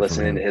in,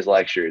 listening to his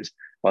lectures,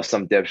 while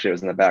some dipshit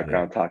was in the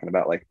background talking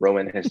about like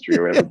Roman history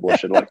or whatever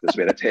bullshit like this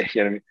way to take.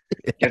 You know what I mean?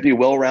 You have to be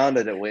well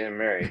rounded at William &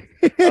 Mary.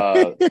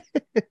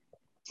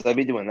 So So I'd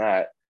be doing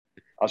that.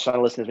 I was trying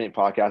to listen to as many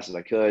podcasts as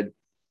I could.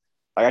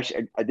 I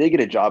did get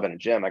a job in a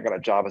gym. I got a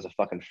job as a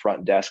fucking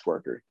front desk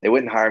worker. They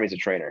wouldn't hire me as a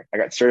trainer. I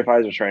got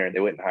certified as a trainer.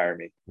 They wouldn't hire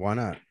me. Why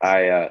not?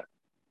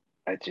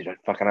 Dude, I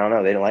fucking I don't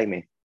know. They didn't like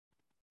me.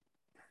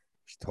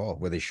 She's tall.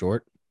 Were they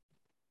short?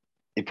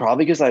 It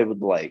probably because I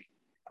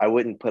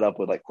wouldn't put up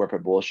with like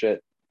corporate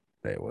bullshit.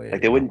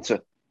 Like they wouldn't. So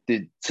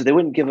they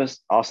wouldn't give us.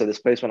 Also, this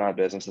place went out of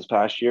business this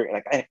past year, and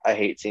like I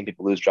hate seeing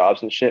people lose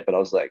jobs and shit. But I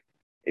was like,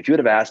 if you would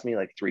have asked me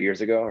like 3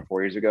 years ago or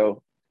 4 years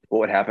ago what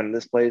would happen in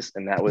this place,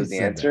 and that You was the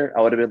said that. answer,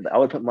 I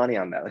would put money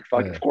on that. Like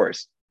fuck, Yeah. of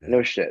course, Yeah.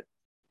 no shit.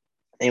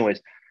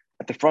 Anyways,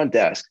 at the front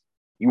desk,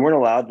 you weren't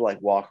allowed to like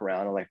walk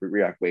around and like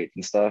re-rack weights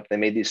and stuff. They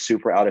made these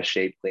super out of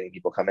shape cleaning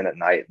people come in at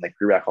night and like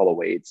re-rack all the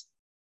weights,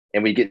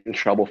 and we get in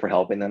trouble for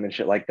helping them and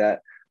shit like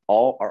that.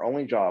 All our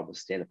only job was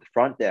stand at the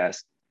front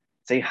desk,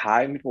 say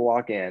hi when people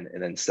walk in,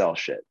 and then sell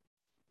shit.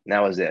 And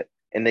that was it.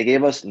 And they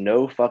gave us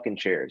no fucking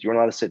chairs. You weren't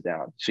allowed to sit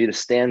down. So you had to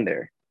stand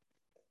there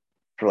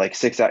for like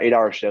 8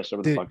 hour shifts,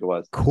 whatever the Dude, fuck it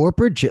was.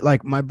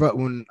 like my brother,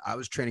 when I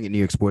was training at New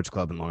York Sports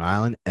Club in Long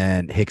Island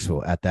and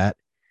Hicksville at that,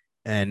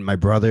 and my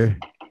brother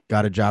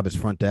got a job as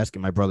front desk,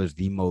 and my brother's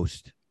the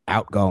most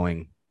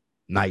outgoing,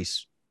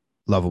 nice,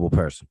 lovable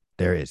person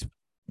there is.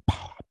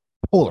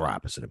 Polar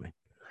opposite of me.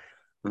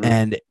 Mhm.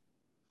 And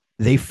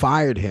they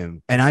fired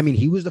him. And I mean,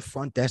 he was the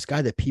front desk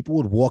guy that people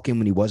would walk in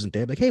when he wasn't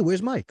there, like, hey,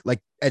 where's Mike?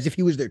 Like, as if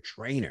he was their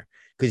trainer,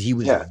 because he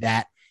was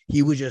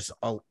he was just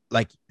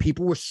like,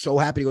 people were so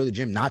happy to go to the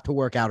gym, not to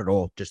work out at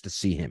all, just to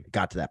see him. It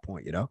got to that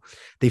point,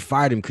 They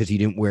fired him because he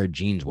didn't wear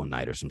jeans one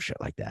night or some shit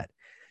like that.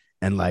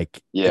 And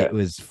like, it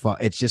was fun.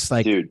 It's just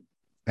like, dude.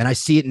 And I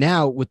see it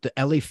now with the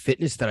LA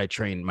Fitness that I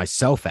train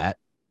myself at.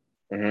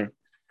 Mm-hmm.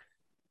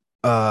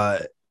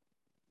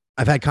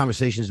 I've had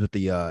conversations with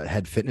the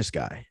head fitness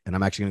guy, and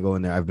I'm actually going to go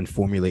in there. I've been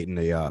formulating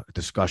a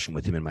discussion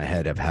with him in my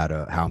head of how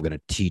I'm going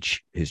to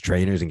teach his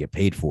trainers and get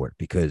paid for it,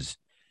 because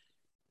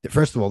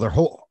first of all, their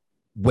whole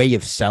way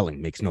of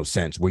selling makes no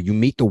sense. Where you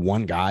meet the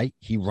one guy,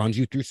 he runs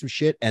you through some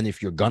shit, and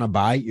if you're going to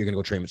buy, you're going to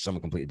go train with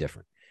someone completely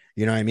different.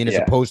 You know what I mean? As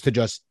opposed to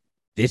just,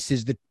 this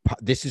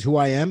is who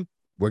I am.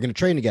 We're going to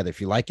train together. If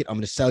you like it, I'm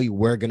going to sell you.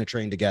 We're going to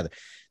train together.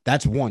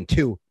 That's one.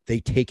 Two, they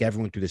take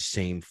everyone through the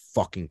same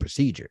fucking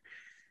procedure.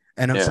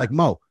 And it's like,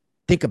 Mo,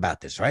 think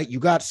about this, right? You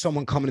got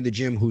someone coming to the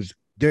gym who's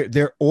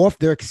they're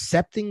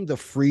accepting the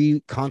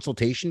free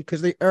consultation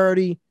because they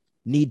already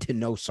need to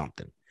know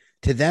something.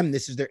 To them,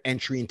 this is their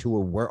entry into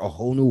a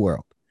whole new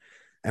world.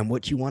 And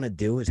what you want to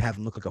do is have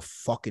them look like a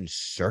fucking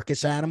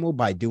circus animal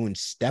by doing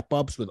step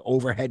ups with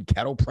overhead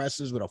kettle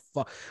presses with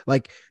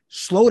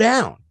slow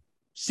down.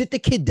 Sit the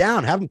kid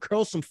down, have him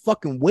curl some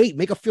fucking weight,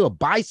 make him feel a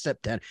bicep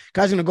then.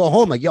 Guy's gonna go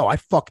home like, yo,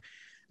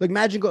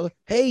 imagine go,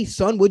 hey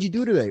son, what'd you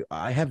do today?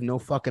 I have no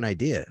fucking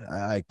idea.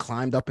 I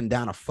climbed up and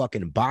down a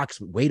fucking box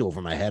with weight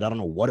over my head. I don't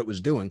know what it was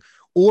doing.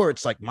 Or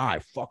it's like, I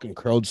fucking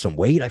curled some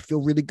weight. I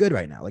feel really good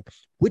right now. Like,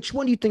 which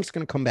one do you think's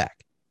gonna come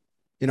back?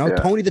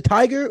 Tony the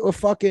Tiger or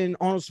fucking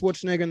Arnold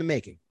Schwarzenegger in the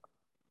making?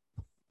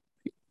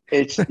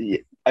 It's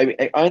I mean,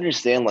 I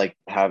understand like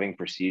having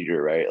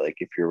procedure, right? Like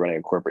if you're running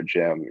a corporate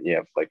gym,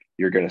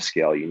 you're gonna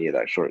scale, you need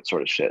that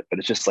sort of shit. But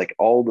it's just like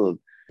all the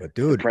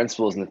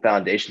principles and the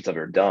foundations of it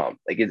are dumb.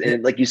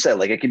 And like you said,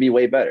 like it could be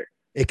way better.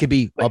 It could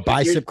be a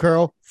bicep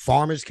curl,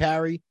 farmer's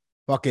carry,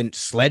 fucking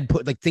sled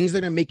put, like things that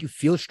are gonna make you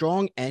feel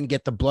strong and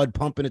get the blood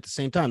pumping at the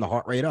same time, the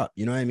heart rate up.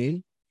 You know what I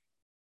mean?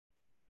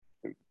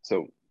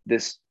 So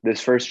this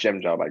first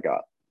gym job I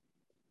got,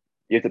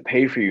 you have to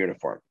pay for your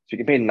uniform. So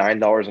you can pay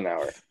 $9 an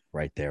hour.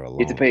 Right there alone.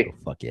 You have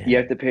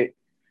to pay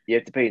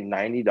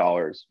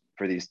 $90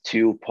 for these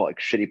two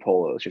shitty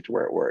polos you have to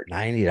wear at work.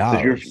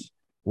 $90.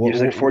 So it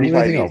was like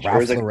 45 each.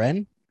 Ralph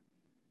Lauren?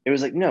 It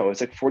was like, no,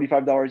 it's like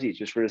 $45 each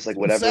just for just like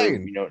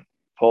whatever,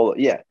 polo.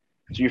 Yeah.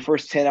 So your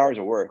first 10 hours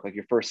of work, like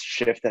your first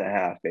shift and a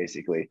half,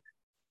 basically,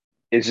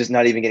 is just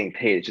not even getting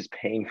paid. It's just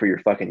paying for your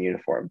fucking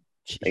uniform.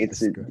 Like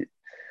so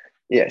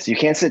you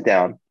can't sit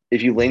down.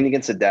 If you lean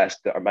against the desk,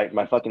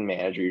 my fucking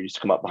manager used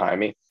to come up behind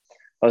me.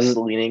 I was just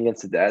leaning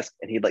against the desk,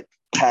 and he'd like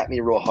tap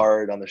me real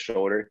hard on the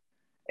shoulder,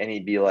 and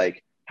he'd be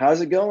like, "How's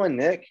it going,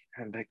 Nick?"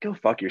 I'm like, "Go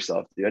fuck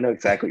yourself, dude. I know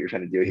exactly what you're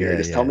trying to do here.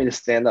 Just tell me to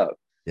stand up."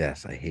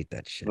 Yes, I hate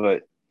that shit.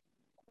 But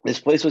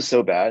this place was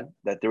so bad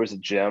that there was a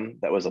gym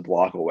that was a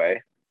block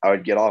away. I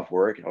would get off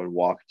work, I would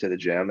walk to the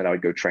gym, and I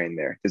would go train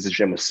there because the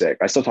gym was sick.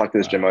 I still talk to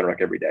this gym owner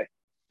like every day.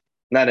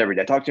 Not every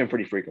day. I talk to him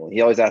pretty frequently.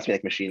 He always asks me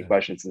like machine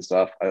questions and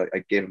stuff.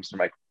 I gave him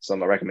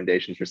some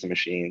recommendations for some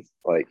machines.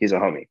 Like he's a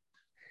homie.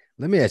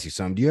 Let me ask you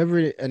something. Do you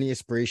ever any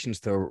aspirations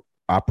to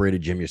operate a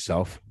gym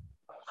yourself?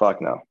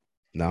 Fuck no.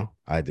 No,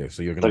 I do.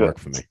 So you're gonna work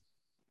for me.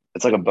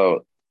 It's like a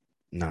boat.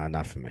 Nah,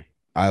 not for me.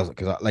 I've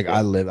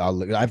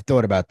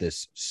thought about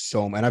this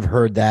and I've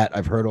heard that.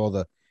 I've heard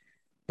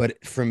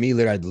but for me,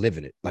 literally, I'd live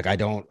in it. Like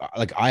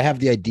I have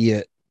the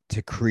idea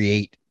to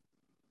create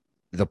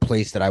the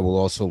place that I will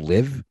also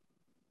live,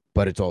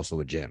 but it's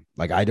also a gym.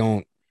 Like I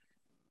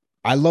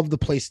love the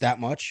place that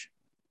much.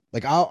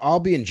 Like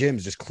I'll be in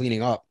gyms just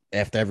cleaning up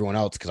after everyone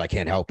else because I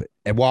can't help it.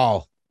 And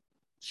while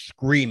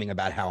screaming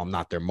about how I'm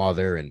not their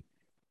mother and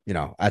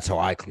That's how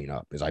I clean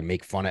up is I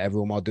make fun of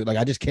everyone while doing like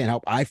I just can't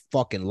help. I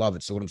fucking love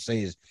it. So what I'm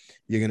saying is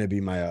you're gonna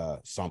be my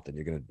something.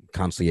 You're gonna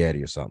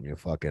concierge or something.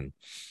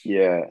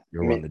 Yeah, I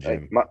You'll run mean, the like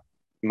gym.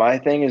 my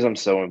thing is I'm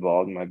so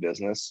involved in my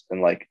business,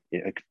 and like, Yeah,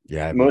 I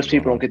have nothing most going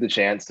people don't on. get the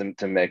chance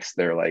to mix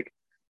their like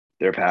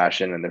their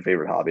passion and their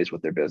favorite hobbies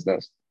with their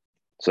business.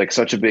 So like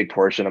such a big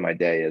portion of my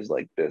day is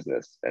like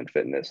business and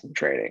fitness and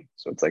training.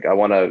 So it's like I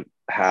want to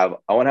have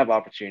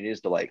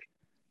opportunities to like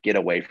get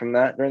away from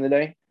that during the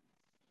day.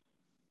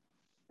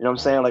 You know what I'm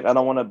Uh, saying? Like I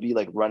don't want to be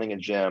like running a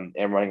gym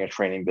and running a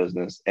training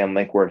business and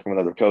like working with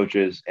other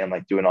coaches and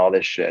like doing all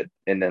this shit.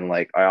 And then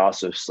like I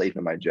also sleep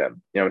in my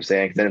gym. You know what I'm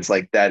saying? 'Cause then it's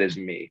like that is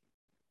me.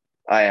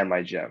 I am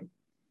my gym.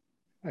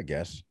 I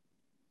guess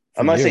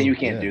for I'm not saying you, you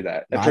can't yeah. do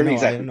that. No, I For me, know. I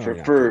exactly. know For you're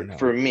not. I for know.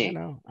 for I me,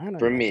 know. I know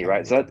for you're not me, telling right?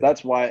 me to So do.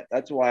 that's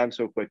why I'm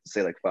so quick to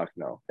say like fuck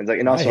no. It's like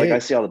and No, I also like I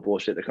hate. see all the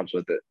bullshit that comes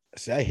with it.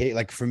 See, I hate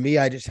like for me.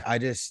 I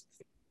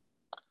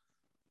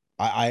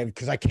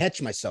because I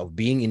catch myself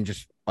being in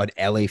just an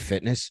LA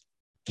Fitness,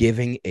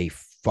 giving a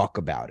fuck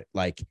about it,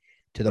 like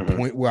to the Hmm.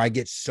 point where I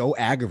get so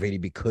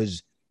aggravated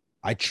because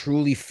I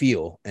truly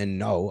feel and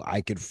know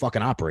I could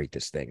fucking operate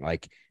this thing.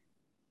 Like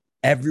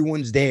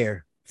everyone's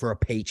there for a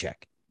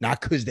paycheck,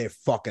 not because they're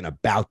fucking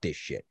about this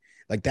shit.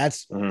 Like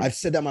Hmm. I've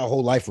said that my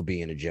whole life with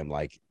being in a gym.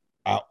 Like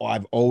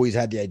I've always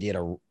had the idea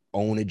to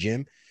own a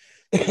gym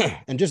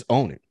and just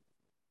own it.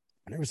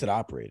 I never said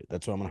operate it.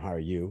 That's why I'm gonna hire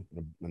you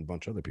and a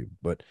bunch of other people.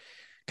 But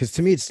because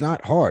to me, it's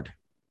not hard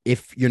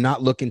if you're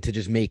not looking to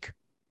just make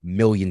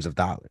millions of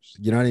dollars.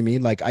 You know what I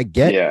mean? Like I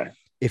get Yeah.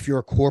 if you're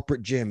a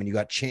corporate gym and you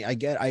got change, I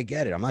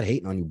get it. I'm not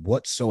hating on you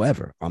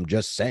whatsoever. I'm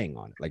just saying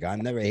on it. Like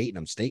I'm never hating.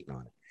 I'm stating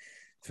on it.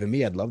 For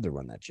me, I'd love to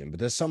run that gym, but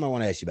there's something I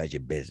want to ask you about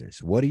your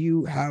business. What do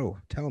you? How?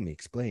 Tell me.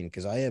 Explain.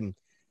 Because I am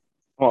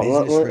Well,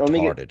 business let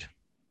me get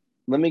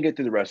retarded.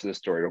 through the rest of the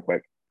story real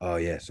quick. Oh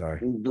yeah,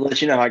 sorry. To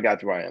let you know how I got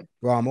to where I am.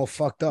 Bro, I'm all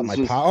fucked up. This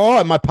My was pop.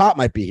 Oh, my pop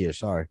might be here.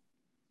 Sorry.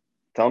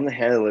 tell them to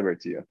hand deliver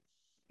it to you.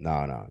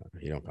 No, no, no.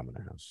 He don't come in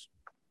the house.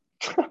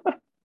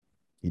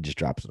 He just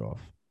drops it off.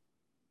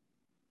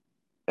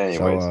 So,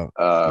 Anyways,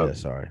 yeah.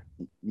 Sorry.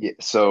 yeah.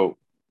 So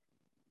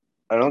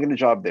I don't get a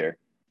job there.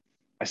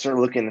 I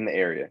started looking in the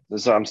area.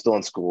 This is I'm still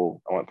in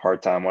school. I went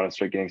part time. I want to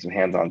start getting some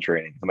hands on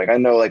training. I'm like, I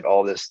know like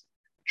all this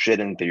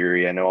shit in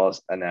theory. I know all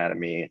this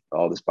anatomy,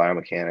 all this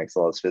biomechanics,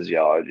 all this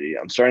physiology.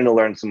 I'm starting to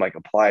learn some like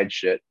applied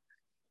shit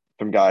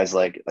from guys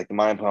like the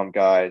Mind Pump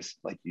guys,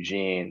 like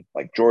Eugene,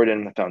 like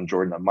Jordan. I found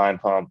Jordan on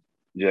Mind Pump.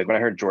 Dude, like when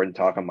I heard Jordan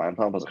talk on Mind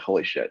Pump, I was like,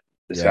 holy shit,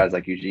 this Yeah. guy's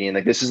like Eugene.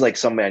 Like this is like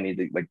somebody I need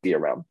to like be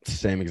around.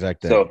 Same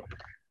exact thing. So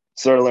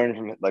started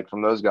learning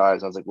from those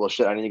guys. I was like, well,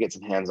 shit, I need to get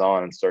some hands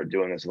on and start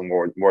doing this a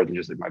little more than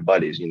just like my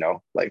buddies.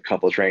 Like a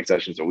couple of training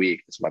sessions a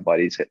week. It's my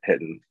buddies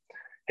hitting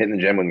the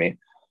gym with me.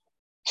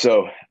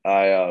 So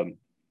I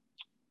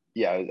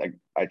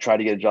tried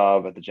to get a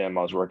job at the gym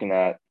I was working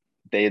at.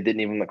 They didn't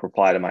even like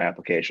reply to my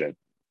application.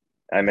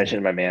 I Yeah. mentioned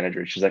to my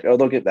manager. She's like, oh,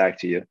 they'll get back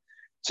to you.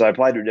 So I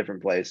applied to a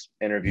different place,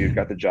 interviewed,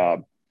 got the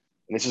job.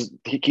 And this is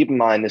keep in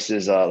mind this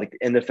is like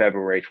the end of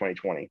February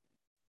 2020.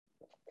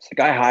 So the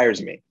guy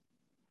hires me,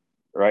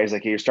 right? He's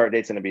like, hey, your start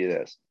date's gonna be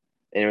this.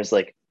 And it was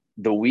like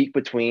the week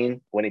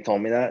between when he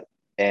told me that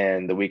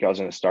and the week I was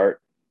gonna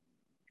start,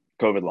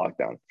 COVID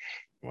lockdown.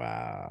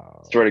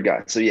 Wow. Swear to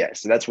God. So yeah,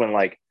 so that's when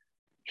like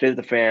shit hit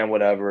the fan,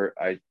 whatever.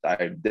 I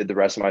did the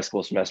rest of my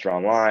school semester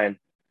online,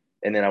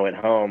 and then I went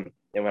home.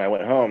 And when I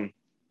went home,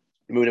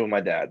 I moved in with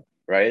my dad,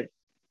 right?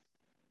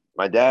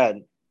 My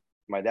dad,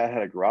 my dad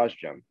had a garage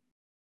gym.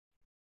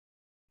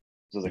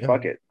 So I was like, Yeah.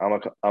 fuck it. I'm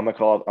gonna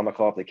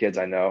call up the kids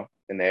I know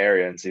in the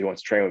area and see who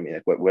wants to train with me.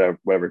 Like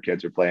whatever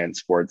kids are playing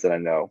sports that I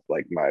know,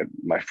 like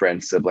my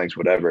friends, siblings,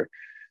 whatever.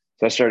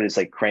 So I started just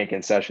like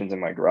cranking sessions in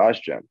my garage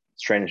gym,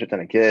 just training a shit ton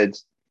of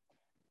kids.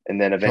 And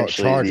then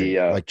eventually Charging,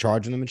 like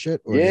charging them and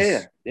shit, or yeah,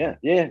 just yeah,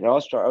 yeah. No, I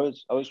was charged.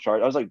 I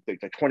was like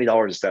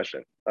 $20 a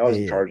session. I yeah,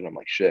 wasn't yeah. charging them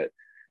like shit.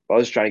 But I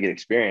was trying to get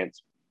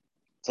experience.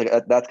 It's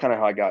like that's kind of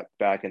how I got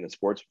back into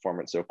sports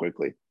performance so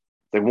quickly.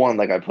 Like one,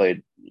 like I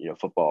played,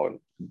 football and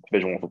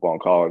Division One football in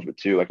college, but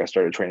two, like I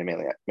started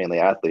training mainly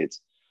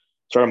athletes.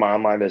 Started my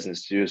online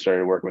business too.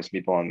 Started working with some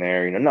people on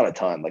there. Not a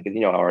ton. Like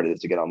how hard it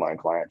is to get online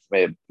clients.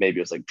 Maybe it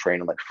was like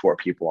training like 4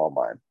 people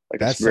online. Like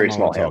it's That's a very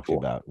something I want small to talk to you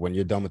handful. about when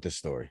you're done with this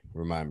story.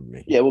 Remind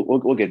me. Yeah,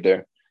 we'll get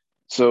there.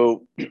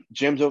 So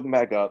gyms open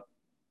back up.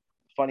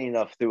 Funny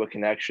enough, through a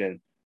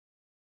connection,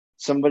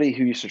 somebody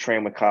who used to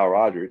train with Kyle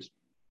Rogers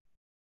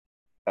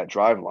at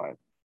Driveline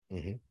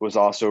Hmm. was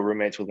also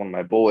roommates with one of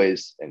my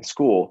boys in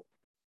school.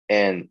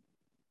 And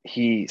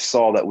he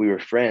saw that we were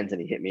friends and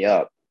he hit me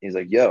up. He's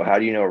like, yo, how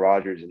do you know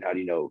Rogers and how do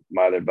you know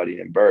my other buddy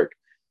named Burke?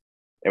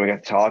 And we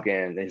got to talking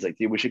and he's like,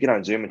 dude, we should get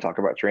on Zoom and talk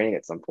about training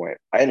at some point.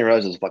 I didn't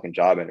realize it was a fucking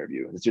job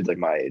interview. This dude's like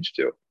my age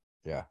too.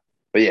 Yeah.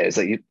 But yeah, it's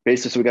like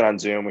basically so we got on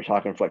Zoom, we're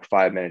talking for like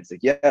 5 minutes.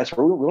 Like, yeah,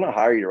 so we want to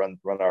hire you to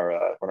run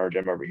our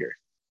gym over here.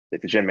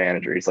 Like the gym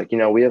manager. He's like,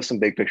 we have some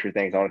big picture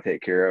things I want to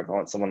take care of. I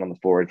want someone on the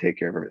floor to take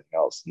care of everything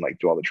else and like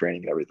do all the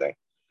training and everything.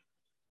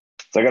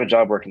 So I got a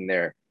job working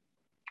there.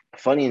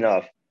 Funny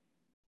enough,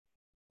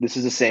 this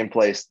is the same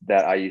place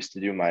that I used to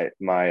do my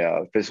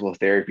physical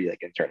therapy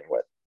like interning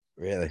with.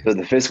 Really? So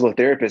the physical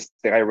therapist,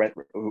 the guy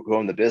who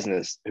owned the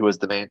business, who was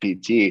the main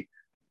PT,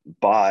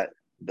 bought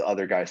the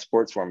other guy's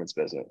sports performance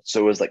business. So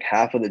it was like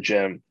half of the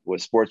gym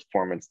was sports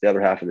performance, the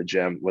other half of the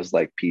gym was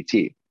like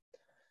PT.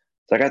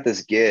 So I got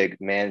this gig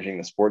managing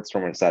the sports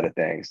performance side of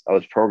things. I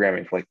was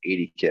programming for like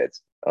 80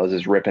 kids. I was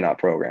just ripping out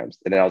programs,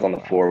 and then I was on the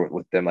floor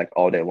with them like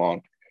all day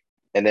long.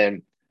 And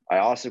then I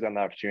also got an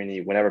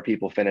opportunity whenever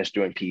people finished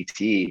doing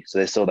PT, so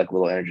they still had like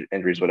little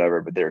injuries,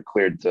 whatever, but they were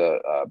cleared to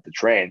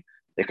train.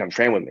 They come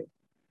train with me.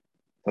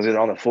 I was either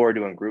on the floor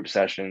doing group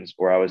sessions,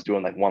 or I was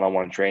doing like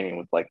one-on-one training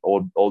with like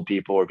old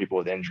people or people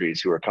with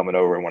injuries who were coming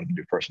over and wanted to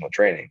do personal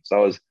training. So I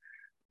was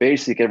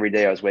basically every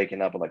day I was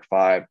waking up at like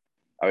 5.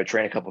 I would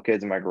train a couple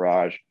kids in my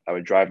garage. I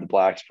would drive to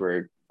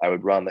Blacksburg. I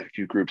would run like a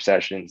few group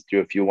sessions, do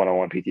a few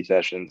one-on-one PT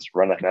sessions,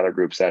 run like another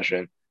group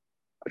session.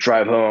 I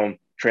drive home,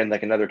 train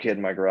like another kid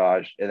in my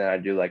garage, and then I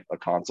do like a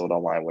consult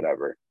online,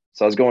 whatever.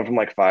 So I was going from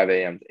like 5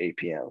 a.m. to 8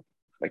 p.m.,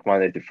 like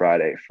Monday through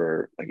Friday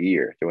for like a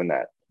year doing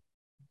that.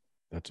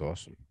 That's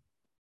awesome.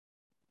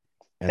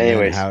 And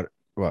Anyways, then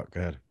go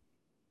ahead.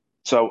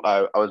 so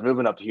I was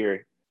moving up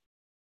here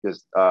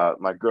because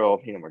my girl,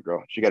 my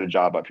girl, she got a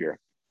job up here.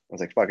 I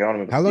was like, fuck, I want to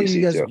move How to long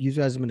DC too. you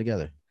guys have been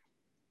together?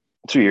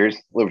 2 years, a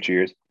little over 2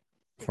 years.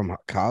 From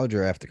college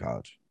or after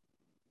college?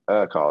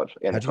 College.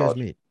 How'd you guys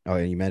meet? Oh,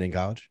 and you met in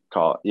college?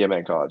 Yeah, I met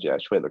in college. Yeah,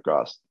 she played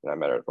lacrosse, and I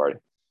met her at a party.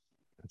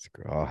 That's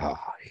great. Oh,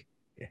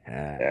 yeah.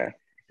 Yeah.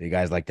 You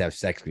guys like to have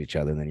sex with each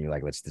other, and then you're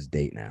like, let's just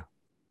date now.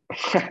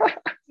 Come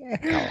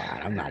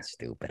on, I'm not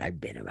stupid. I've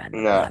been around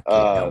the block, kid.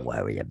 Don't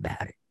worry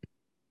about it.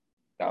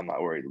 I'm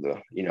not worried, Lou.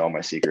 You know all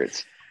my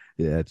secrets.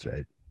 Yeah, that's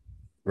right.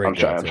 I'm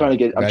trying to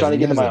get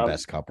into my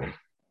best couple.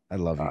 I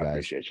love you guys. I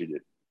appreciate you,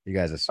 dude. You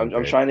guys are so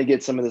I'm trying to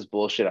get some of this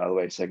bullshit out of the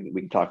way so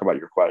we can talk about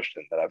your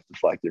question that I've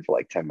deflected for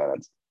like 10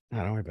 minutes.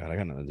 No, don't worry about it. I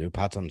got nothing to do.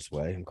 Pot's on its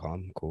way. I'm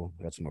calm. I'm cool.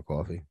 I got some more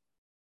coffee.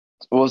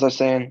 What was I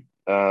saying?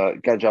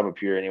 Got a job up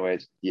here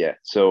anyways. Yeah.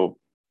 So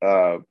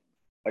I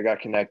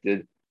got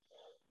connected.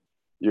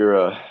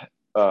 Got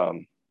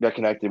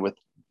connected with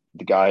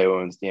the guy who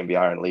owns DMB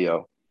Iron,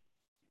 Leo.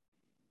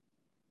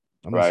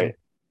 I'm right.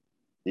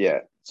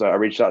 Yeah. So I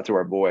reached out to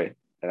our boy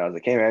and I was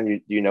like, hey man,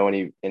 do you know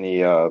any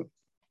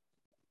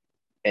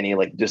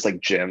like just like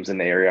gyms in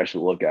the area I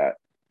should look at?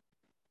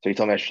 So he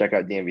told me I should check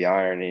out DMV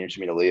Iron and he introduced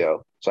me to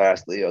Leo. So I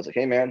asked Leo, I was like,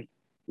 hey man,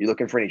 you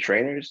looking for any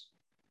trainers?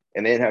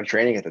 And they didn't have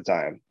training at the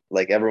time.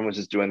 Like everyone was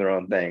just doing their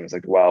own things,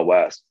 like the Wild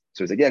West.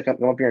 So he's like, yeah,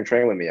 come up here and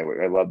train with me.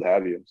 I'd love to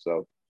have you.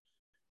 So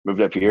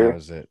moved up here. How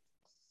was it?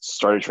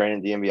 Started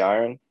training DMV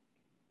Iron.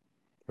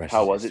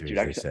 How was it, dude?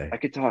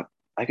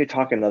 I could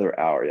talk another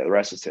hour. Yeah, the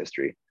rest is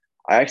history.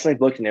 I actually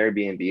booked an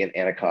Airbnb in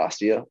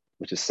Anacostia,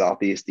 which is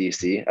southeast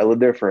DC. I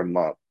lived there for a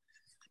month.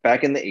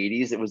 Back in the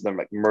 80s, it was the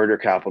like murder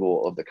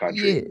capital of the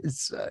country.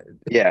 Yes.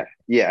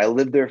 Yeah. I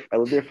lived there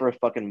for a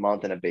fucking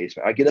month in a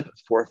basement. I get up at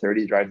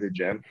 4:30, drive to the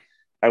gym.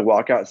 I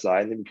walk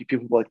outside, and then people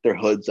like their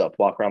hoods up,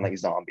 walk around like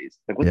zombies.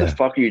 Like, what the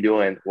fuck are you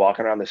doing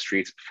walking around the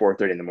streets at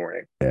 4:30 in the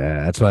morning?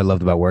 Yeah, that's what I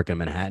loved about working in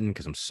Manhattan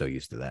because I'm so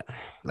used to that.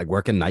 Like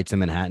working nights in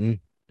Manhattan,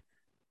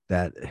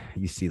 that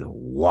you see the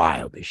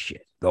wildest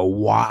shit.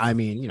 I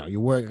mean, you're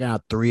working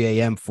out 3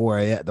 a.m., 4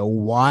 a.m., the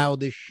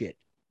wildest shit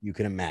you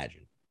can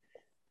imagine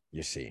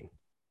you're seeing.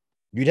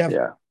 You'd have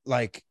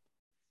like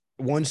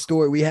one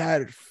story. We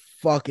had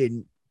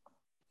fucking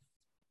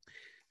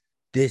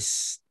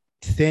this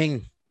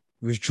thing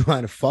was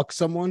trying to fuck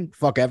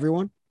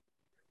everyone.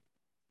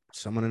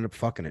 Someone ended up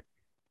fucking it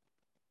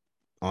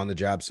on the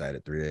job site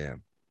at 3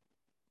 a.m.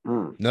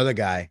 Another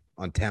guy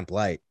on Temp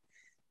Light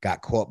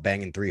got caught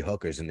banging 3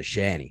 hookers in the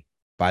shanty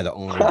by the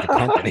owner of the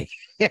company.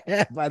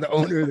 By the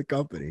owner of the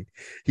company.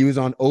 He was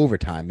on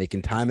overtime,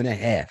 making time and a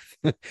half,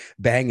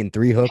 banging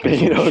 3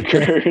 hookers.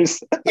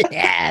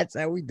 Yeah, that's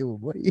how we do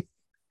it, buddy.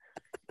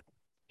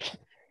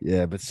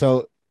 Yeah, but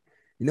so,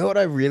 you know what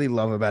I really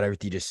love about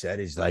everything you just said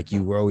is like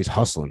you were always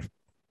hustling.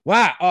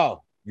 Wow.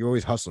 Oh, you're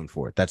always hustling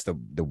for it. That's the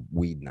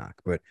weed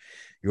knock, but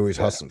you're always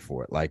hustling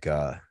for it. Like,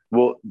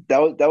 well,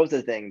 that was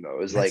the thing though. It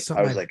was like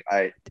I was like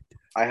I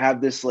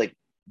have this like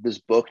this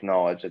book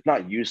knowledge. It's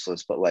not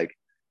useless, but like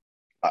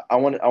I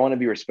want to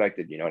be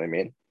respected. You know what I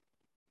mean?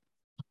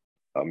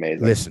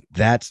 Amazing. Listen,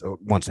 that's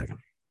 1 second.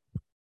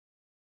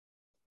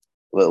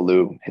 Let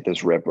Lou hit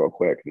this rip real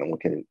quick, and then we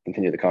can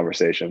continue the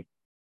conversation.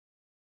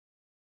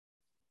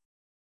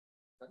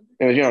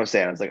 Anyways, you know what I'm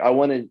saying? It's like I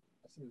wanted.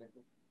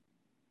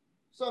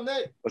 What's up,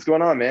 Nate? What's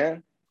going on,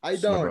 man? How you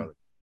doing?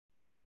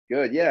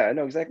 Good. Yeah, I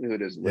know exactly who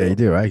it is. Yeah, you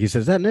do, right? He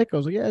says, "Is that Nick?" I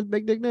was like, "Yeah, it's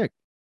Big Dick Nick."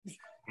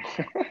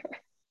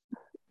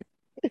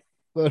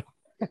 But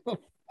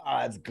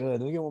it's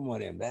good. Let me get one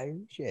more in, baby.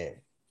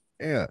 Shit.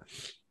 Yeah.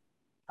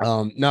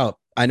 No,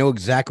 I know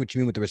exactly what you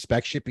mean with the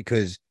respect shit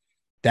because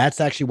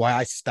that's actually why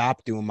I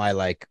stopped doing my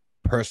like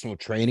personal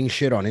training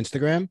shit on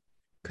Instagram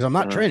because I'm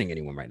not training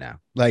anyone right now.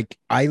 Like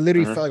I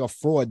literally felt like a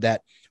fraud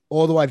that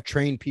although I've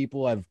trained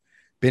people, I've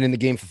been in the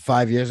game for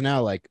 5 years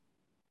now, like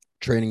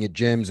training at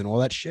gyms and all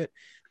that shit.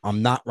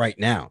 I'm not right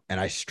now. And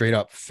I straight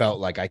up felt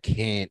like I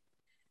can't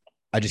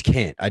I just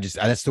can't.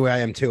 That's the way I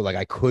am too. Like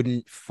I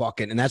couldn't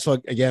fucking, and that's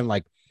like again,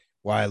 like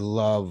why I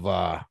love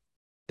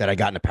that I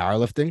got into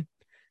powerlifting,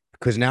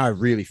 because now I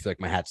really feel like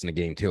my hat's in the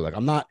game too. Like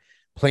I'm not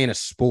playing a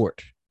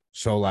sport.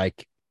 So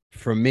like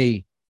for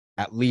me,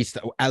 at least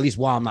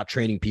while I'm not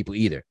training people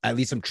either, at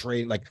least I'm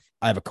training, like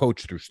I have a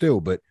coach through still,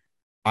 but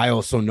I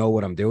also know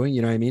what I'm doing.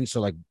 You know what I mean? So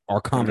like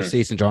our Mhm.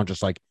 conversations aren't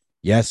just like,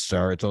 yes,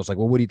 sir. It's also like,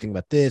 well, what do you think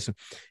about this?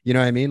 You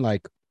know what I mean?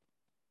 Like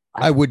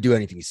I would do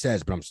anything he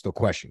says, but I'm still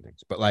questioning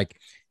things. But like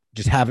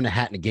just having a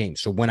hat in the game.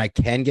 So when I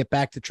can get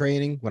back to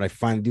training, when I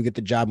finally do get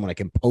the job, when I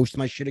can post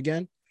my shit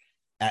again,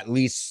 at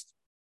least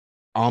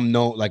I'm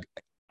no like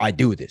I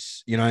do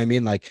this. You know what I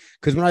mean? Like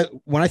because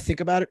when I think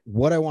about it,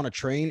 what I want to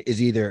train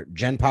is either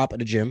Gen Pop at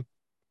the gym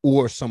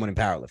or someone in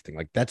powerlifting.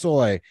 Like that's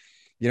all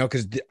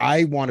because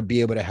I want to be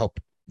able to help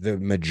the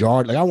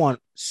majority. Like I want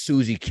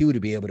Susie Q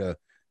to be able to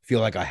feel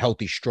like a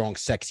healthy, strong,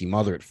 sexy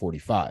mother at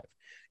 45.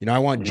 I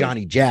want Mhm.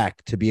 Johnny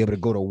Jack to be able to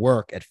go to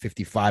work at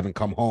 55 and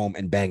come home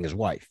and bang his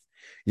wife.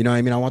 You know what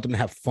I mean? I want them to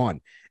have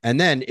fun. And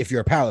then if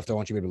you're a powerlifter, I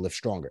want you to be able to lift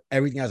stronger.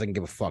 Everything else I can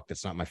give a fuck.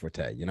 That's not my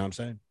forte. You know what I'm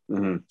saying?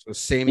 Mhm. So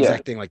same Yeah.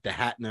 exact thing, like the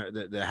hat in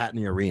the hat in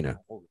the arena.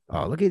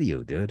 Oh, look at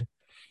you, dude.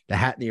 The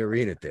hat in the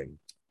arena thing.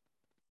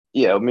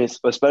 Yeah. I mean,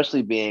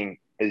 especially being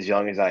as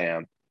young as I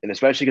am, and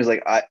especially because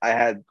like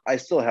I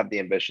still have the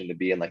ambition to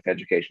be in like the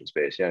education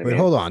space. You know what I Wait,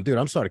 mean? hold on, dude.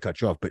 I'm sorry to cut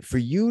you off, but for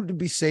you to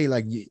be say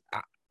like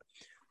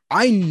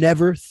I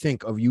never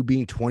think of you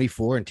being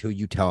 24 until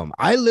you tell him.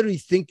 I literally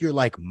think you're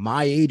like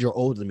my age or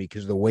older than me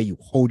because of the way you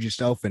hold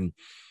yourself and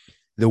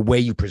the way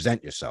you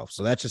present yourself.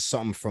 So that's just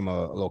something from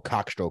a little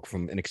cockstroke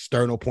from an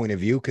external point of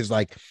view. Cause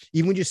like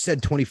even when you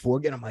said 24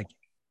 again, I'm like,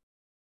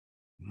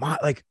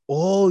 like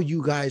all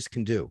you guys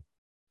can do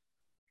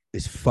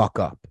is fuck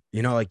up.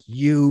 Like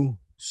you,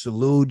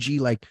 Saluji,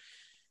 like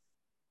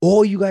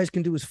all you guys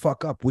can do is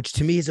fuck up, which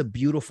to me is a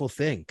beautiful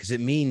thing because it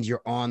means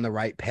you're on the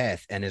right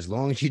path. And as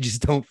long as you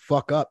just don't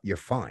fuck up, you're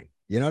fine.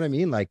 You know what I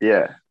mean? Like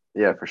Yeah.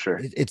 Yeah, for sure.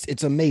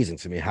 it's amazing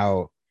to me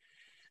how,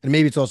 and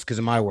maybe it's also because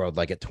in my world,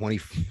 like at 20,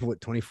 what,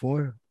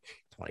 24?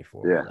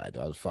 24,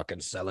 Yeah. I was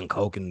fucking selling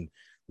coke and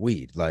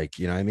weed, like,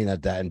 you know what I mean?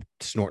 That and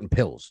snorting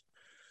pills.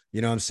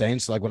 You know what I'm saying?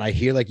 So like when I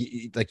hear like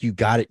you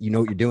got it, you know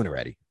what you're doing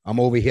already. I'm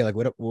over here like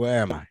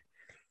where am I?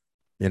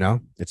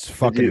 It's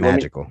fucking Dude, let me.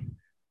 magical.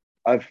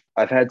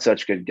 I've had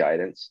such good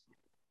guidance.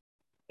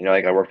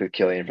 Like I worked with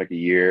Killian for like a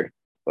year.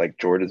 Like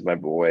Jordan's my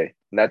boy,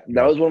 and that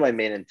Yeah. was one of my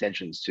main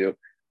intentions too.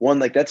 One,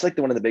 like that's like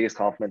one of the biggest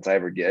compliments I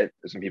ever get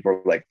is when people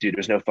are like, "Dude,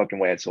 there's no fucking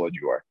way I told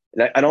you are."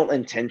 And I don't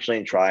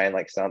intentionally try and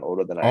like sound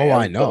older than I Oh,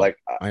 I am, but know. like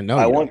I know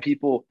I you want don't.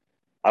 people,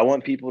 I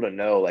want people to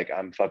know like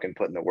I'm fucking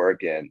putting the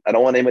work in. I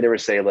don't want anybody to ever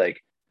say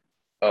like,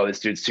 "Oh, this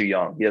dude's too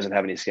young. He doesn't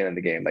have any skin in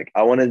the game." Like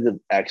I wanted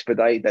to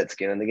expedite that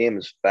skin in the game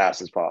as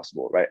fast as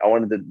possible, right? I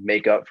wanted to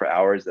make up for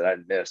hours that I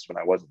missed when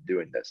I wasn't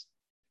doing this.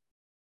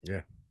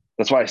 Yeah.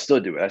 That's why I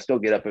still do it. I still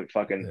get up at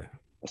fucking. Yeah.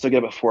 I still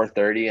get up at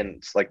 4:30, and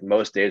it's like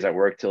most days I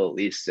work till at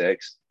least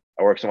 6.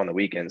 I work some on the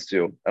weekends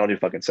too. I don't do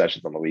fucking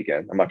sessions on the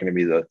weekend. I'm not going to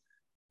be the.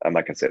 I'm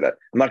not going to say that.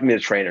 I'm not going to be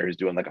the trainer who's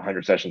doing like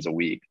 100 sessions a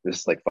week.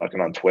 Just like fucking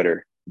on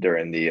Twitter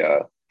during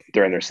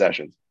their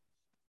sessions.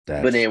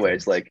 But That's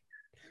anyways, like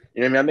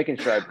what I mean, I'm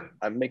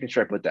making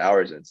sure I put the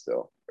hours in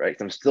still, right?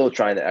 'Cause I'm still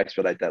trying to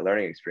expedite that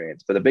learning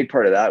experience. But a big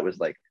part of that was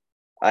like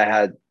I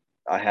had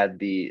I had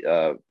you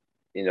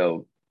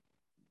know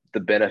the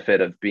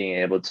benefit of being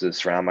able to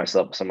surround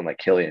myself with someone like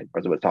Killian. I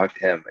was able to talk to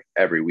him like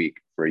every week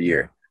for a yeah.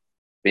 year.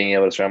 Being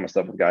able to surround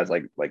myself with guys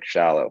like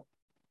Shallow,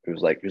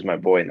 who's my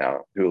boy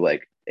now, who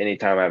like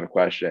anytime I have a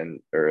question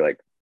or like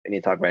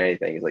any talk about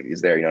anything,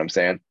 he's there, you know what I'm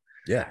saying?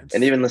 Yeah.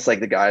 And even this like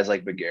the guys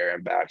like Bagheera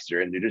and Baxter,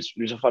 and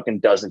there's a fucking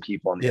dozen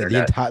people on the Yeah,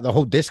 internet the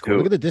whole Discord.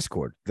 Look who at the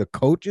Discord. The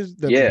coaches,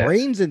 the yeah,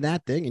 brains in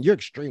that thing, and you're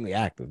extremely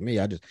active. Me,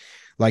 I just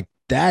like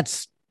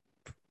that's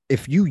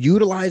if you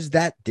utilize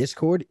that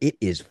Discord, it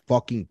is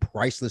fucking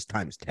priceless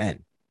times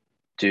 10.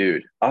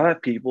 dude, I'll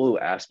have people who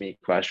ask me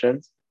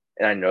questions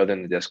and I know them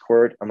in the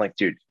Discord. I'm like,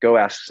 dude, go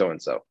ask so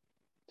and so.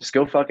 Just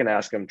go fucking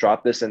ask them.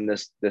 Drop this in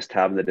this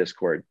tab of the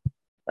Discord.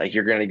 Like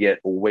you're gonna get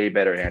a way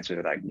better answer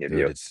than I can give Dude,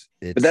 you. But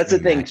it's that's the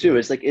thing too. immaculate.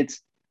 It's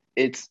like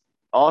it's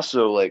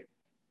also like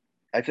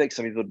I feel like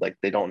some people like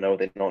they don't know, and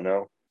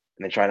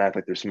they try to act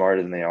like they're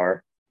smarter than they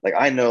are. Like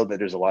I know that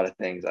there's a lot of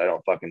things I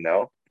don't fucking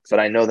know, but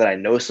I know that I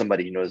know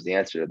somebody who knows the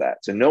answer to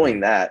that. So Yeah.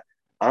 knowing that,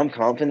 I'm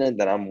confident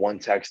that I'm one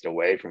text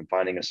away from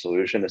finding a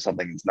solution to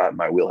something that's not in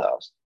my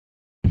wheelhouse,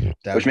 which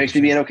Thousand makes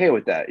me being percent. okay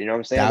with that. You know what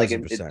I'm saying? Like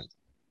Thousand percent.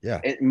 Yeah.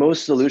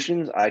 most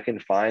solutions I can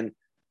find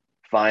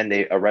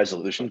a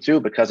resolution to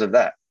because of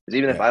that. Because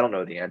even if Yeah. I don't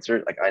know the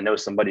answer, like I know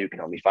somebody who can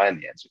help me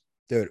find the answer.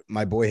 Dude,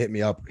 my boy hit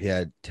me up.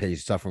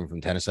 He's suffering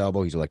from tennis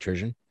elbow. He's an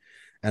electrician.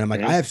 And I'm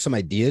like, I Mm-hmm. have some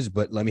ideas,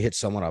 but let me hit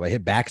someone up. I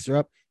hit Baxter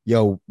up.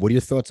 Yo, what are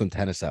your thoughts on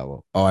tennis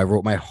elbow? Oh, I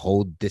wrote my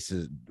whole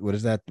what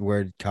is that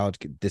word? College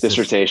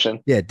Dissertation.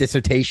 yeah,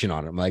 dissertation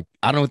on it. I'm like,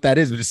 I don't know what that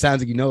is, but it sounds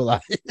like you know a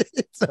lot.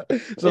 so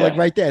like Yeah.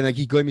 right there, and like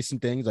he gave me some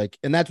things, like,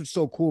 and that's what's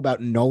so cool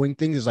about knowing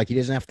things is like he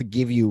doesn't have to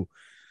give you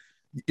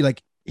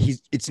like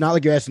it's not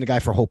like you're asking the guy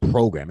for a whole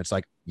program. It's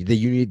like you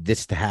need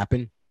this to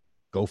happen.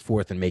 go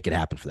forth and make it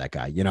happen for that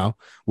guy. You know,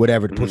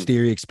 whatever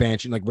posterior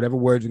expansion, like whatever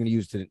words we're gonna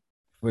use to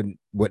for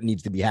what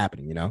needs to be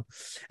happening. You know,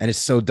 and it's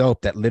so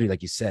dope that literally,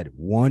 like you said,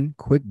 one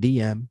quick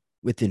DM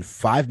within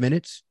 5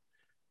 minutes,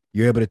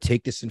 you're able to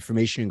take this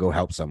information and go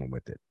help someone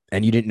with it,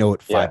 and you didn't know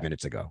it 5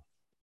 minutes ago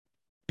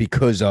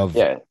because of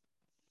that.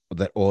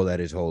 All that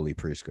is holy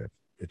prescript.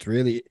 It's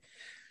really.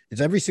 It's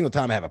every single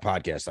time I have a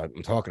podcast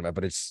I'm talking about,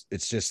 but it's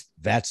just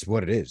that's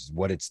what it is,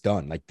 what it's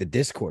done. Like the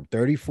Discord,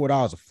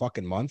 $34 a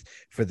fucking month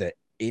for the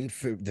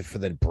for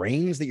the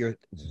brains that you're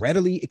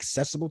readily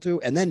accessible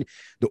to, and then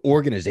the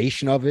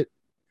organization of it.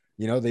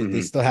 You know,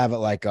 they still have it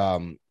like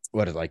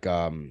what is it, like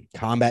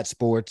combat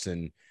sports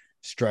and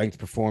strength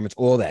performance,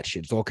 all that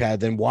shit. It's all kind of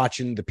then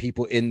watching the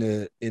people in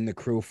the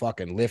crew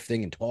fucking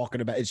lifting and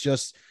talking about it's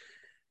just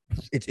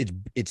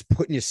it's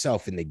putting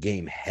yourself in the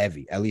game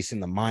heavy, at least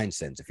in the mind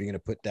sense. If you're going to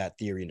put that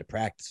theory into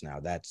practice now,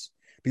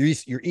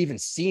 you're even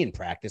seeing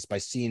practice by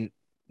seeing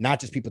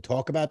not just people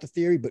talk about the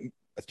theory, but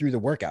through the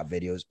workout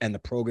videos and the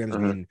programs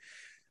being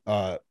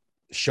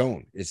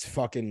shown. It's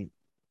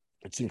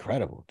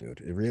incredible,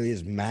 dude. It really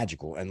is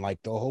magical. And like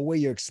the whole way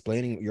you're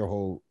explaining your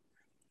whole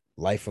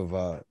life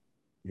of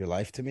your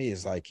life to me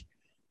is like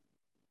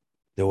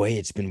the way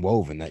it's been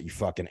woven that you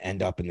fucking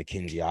end up in the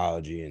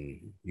kinesiology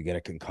and you get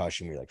a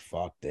concussion. You're like,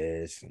 fuck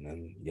this. And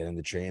then you get in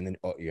the train. And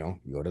then, you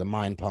go to the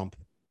mind pump.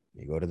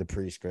 You go to the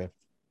prescript.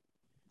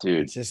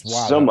 Dude, it's just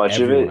wild. So much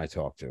of it. I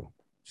talk to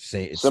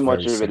say it's so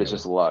much of similar. it is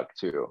just luck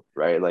too,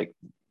 right? Like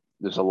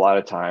there's a lot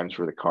of times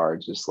where the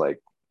cards just like,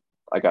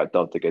 I got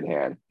dealt a good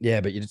hand.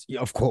 Yeah, but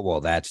of course,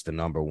 well, that's the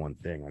number one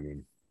thing. I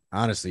mean,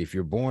 honestly, if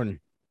you're born,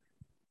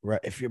 you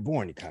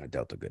kind of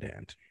dealt a good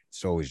hand.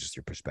 It's always just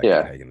your perspective,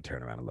 how you're going to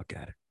turn around and look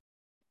at it.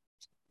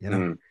 You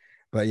know,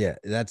 but yeah,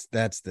 that's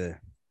the,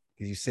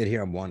 because you sit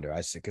here and wonder. I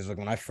said, because like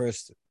when I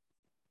first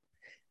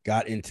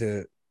got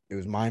into it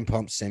was Mind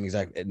Pump, same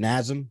exact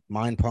NASM,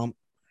 Mind Pump,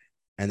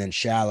 and then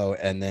Shallow,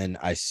 and then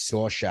I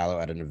saw Shallow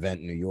at an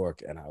event in New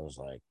York, and I was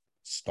like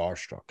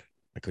starstruck.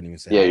 I couldn't even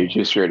say you're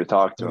too scared to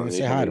talk to him.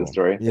 Say hi to him.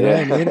 Story. You know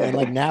what I mean? And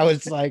like now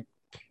it's like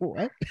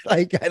what?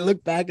 Like I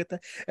look back at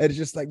that, and it's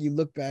just like you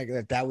look back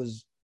at that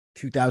was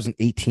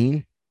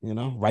 2018. You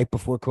know, right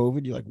before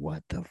COVID. You're like,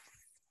 what the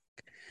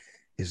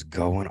is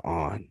going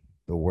on?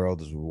 The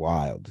world is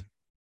wild.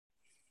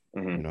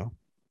 You know,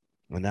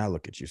 well, now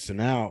look at you. So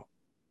now,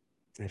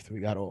 if we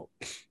got all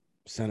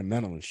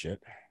sentimental and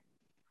shit,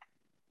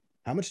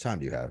 how much time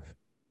do you have?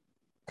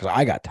 Because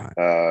I got time.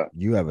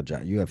 You have a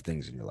job. You have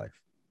things in your life.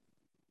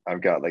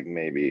 I've got like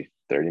maybe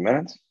 30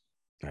 minutes.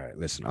 All right,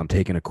 listen, I'm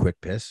taking a quick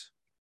piss,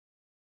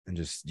 and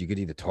just you could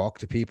either talk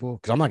to people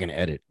because I'm not going to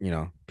edit. You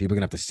know, people are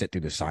gonna have to sit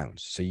through the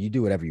silence. So you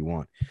do whatever you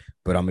want,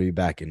 but I'm gonna be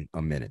back in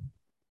a minute.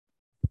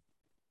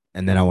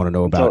 And then I want to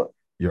know about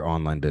your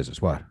online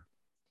business. What?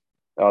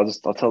 I'll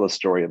tell the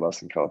story of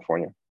us in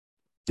California.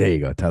 There you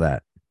go. Tell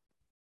that.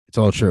 It's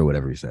all true,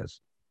 whatever he says.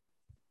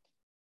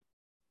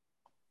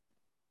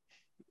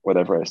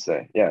 Whatever I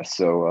say. Yeah.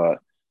 So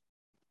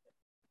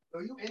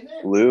Are you in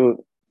there?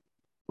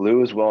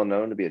 Lou is well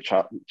known to be a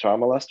child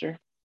molester.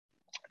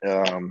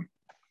 Oh,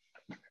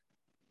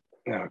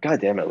 God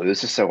damn it, Lou.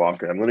 This is so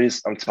awkward.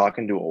 I'm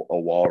talking to a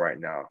wall right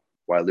now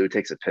while Lou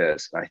takes a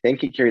piss. And I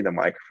think he carried the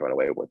microphone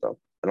away with him.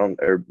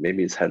 Or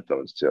maybe his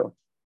headphones too.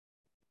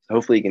 So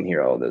hopefully you can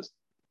hear all this.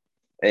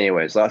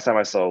 Anyways, last time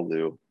I saw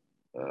Lou,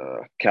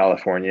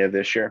 California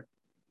this year,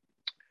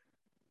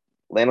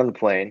 land on the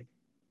plane.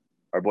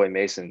 Our boy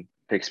Mason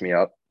picks me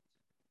up.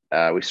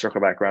 We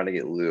circle back around to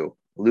get Lou.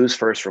 Lou's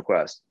first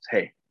request is,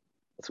 hey,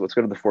 let's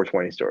go to the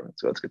 420 store.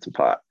 Let's get some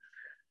pot.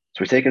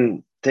 So we take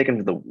him to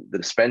the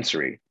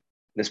dispensary.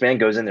 This man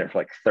goes in there for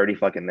like 30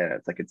 fucking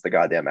minutes, like it's the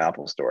goddamn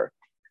Apple store.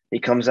 He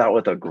comes out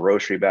with a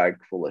grocery bag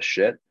full of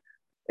shit.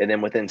 And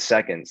then within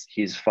seconds,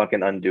 he's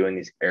fucking undoing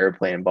these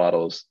airplane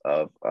bottles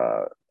of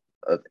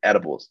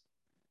edibles.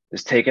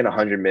 Just taking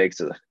 100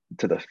 mgs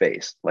to the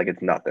face like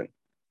it's nothing.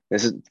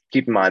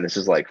 Keep in mind, this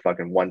is like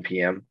fucking 1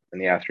 p.m. in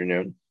the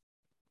afternoon.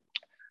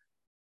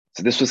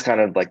 So this was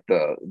kind of like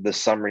the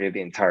summary of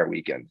the entire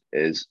weekend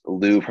is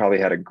Lou probably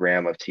had a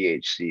gram of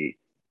THC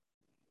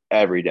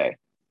every day.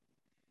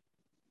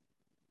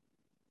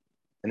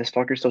 And this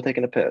fucker's still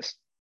taking a piss.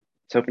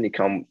 I was hoping he'd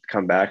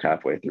come back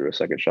halfway through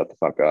so I could shut the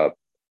fuck up.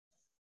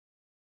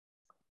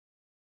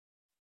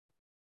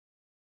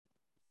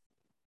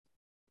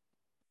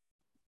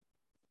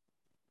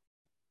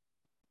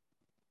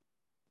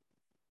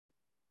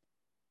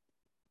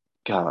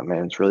 God,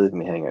 man, it's really leaving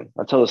me hanging.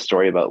 I'll tell the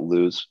story about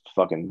Lou's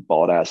fucking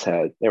bald ass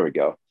head. There we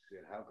go. Dude,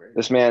 how great.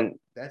 This man.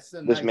 That's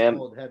a nice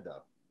bald head,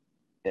 though.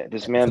 Yeah,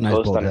 this man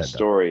posted on his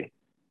story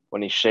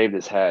when he shaved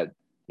his head.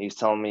 He's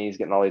telling me he's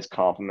getting all these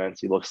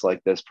compliments. He looks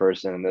like this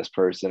person and this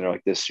person, or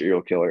like this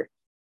serial killer.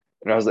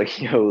 And I was like,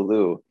 yo,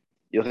 Lou,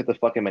 you look like the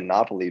fucking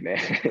Monopoly man.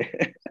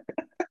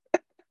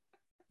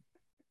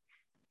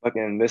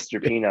 Fucking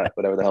Mr. Peanut,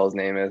 whatever the hell his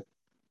name is.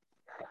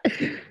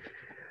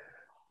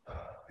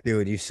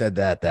 Dude, you said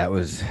that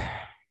was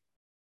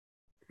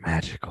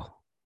magical.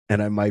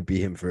 And I might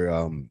be him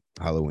for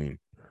Halloween.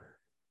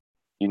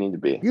 You need to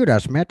be. You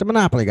just met the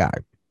Monopoly guy.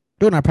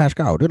 Do not pass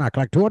go. Do not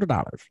collect $200.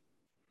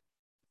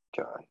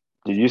 God.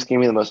 Did you just give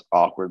me the most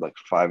awkward like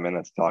 5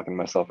 minutes talking to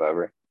myself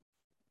ever?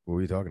 What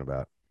were you talking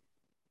about?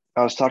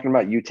 I was talking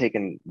about you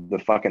taking the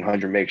fucking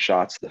 100 meg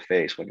shots to the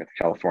face when you got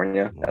to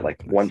California at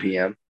like 1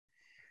 p.m.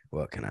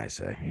 What can I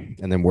say?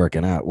 And then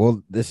working out.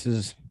 Well,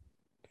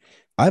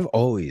 I've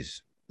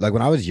always, like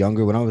when I was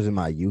younger, when I was in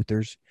my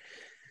youthers,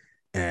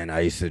 and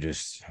I used to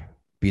just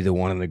be the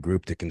one in the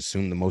group to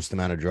consume the most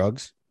amount of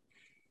drugs.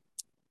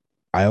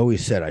 I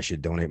always said I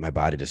should donate my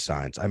body to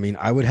science. I mean,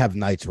 I would have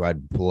nights where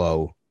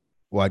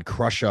I'd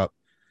crush up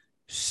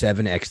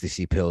 7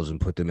 ecstasy pills and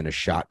put them in a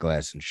shot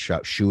glass and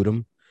shoot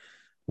them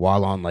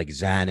while on like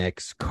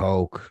Xanax,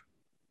 Coke,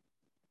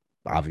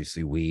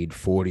 obviously weed,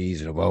 40s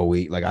and of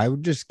OE. Like I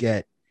would just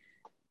get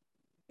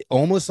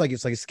almost like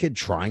it's like this kid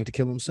trying to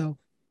kill himself,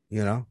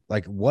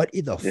 like what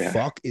the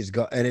fuck is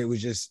and it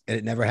was just, and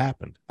it never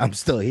happened. I'm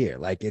still here.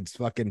 Like it's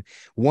fucking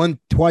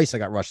twice I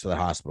got rushed to the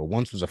hospital.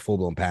 Once was a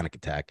full-blown panic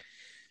attack.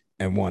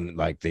 And one,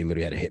 like they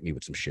literally had to hit me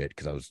with some shit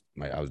because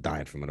I was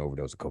dying from an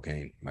overdose of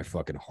cocaine. My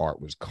fucking heart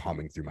was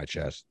coming through my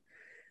chest.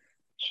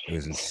 It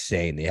was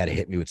insane. They had to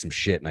hit me with some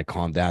shit and I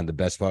calmed down. The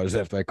best part was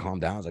after I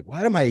calmed down, I was like,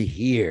 why am I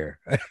here?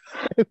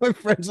 My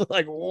friends were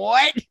like,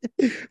 what?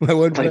 My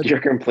one friend, you're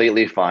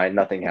completely fine.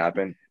 Nothing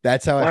happened.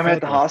 That's how I'm at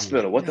the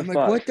hospital. What the fuck?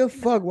 Like, what the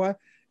fuck? Why?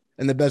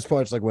 And the best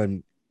part's like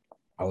when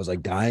I was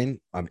like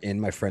dying, I'm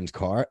in my friend's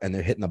car and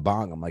they're hitting the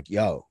bong. I'm like,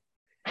 yo.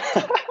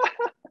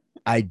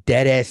 I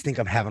dead ass think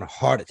I'm having a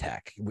heart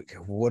attack. He's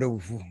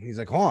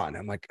like, hold on.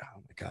 I'm like, oh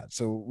my God.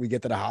 So we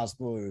get to the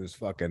hospital. It was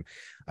fucking,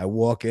 I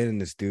walk in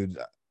and this dude,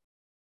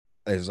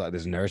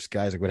 this nurse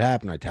guy's like, what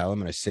happened? I tell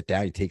him and I sit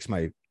down. He takes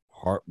my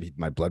heart,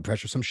 my blood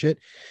pressure, some shit.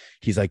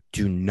 He's like,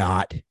 do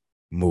not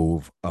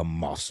move a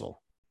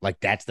muscle. Like,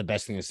 that's the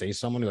best thing to say to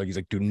someone. He's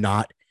like, do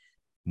not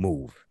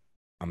move.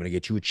 I'm going to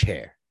get you a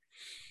chair.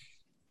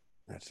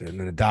 That's it. And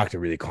then the doctor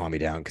really calmed me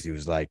down because he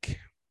was like,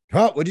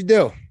 oh, what'd you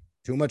do?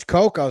 Too much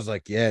coke? I was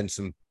like, yeah, and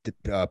some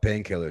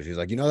painkillers. He's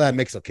like, that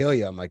mix will kill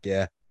you. I'm like,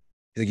 yeah.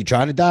 He's like, you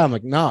trying to die? I'm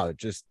like, no,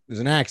 it was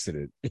an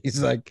accident.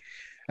 He's like,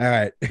 all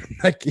right.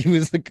 Like, he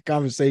was like a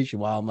conversation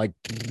while I'm like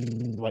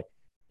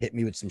hit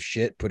me with some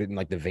shit, put it in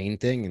like the vein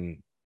thing,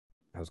 and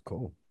that was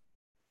cool.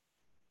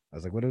 I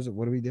was like, what is it?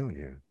 What are we doing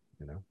here?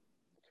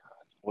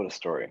 What a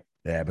story.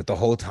 Yeah, but the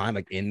whole time,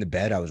 like in the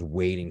bed, I was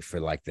waiting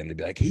for like them to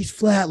be like, he's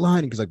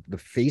flatlining, because like the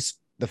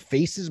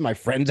faces my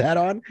friends had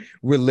on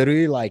were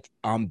literally like,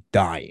 I'm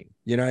dying.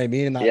 You know what I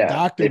mean? And that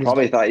doctor, they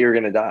probably thought you were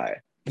gonna die.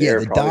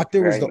 The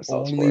doctor was the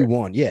only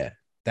one. Yeah,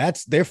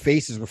 that's their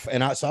faces were,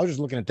 and so I was just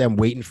looking at them,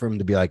 waiting for him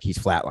to be like, he's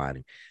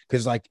flatlining,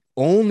 because like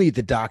only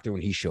the doctor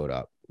when he showed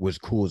up was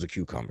cool as a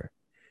cucumber.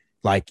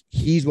 Like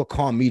he's what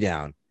calmed me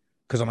down,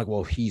 because I'm like,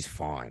 well, he's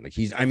fine. Like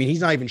he's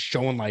not even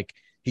showing like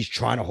he's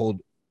trying to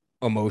hold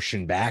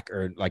emotion back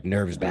or like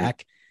nerves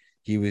back.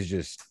 He was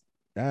just,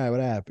 what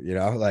happened?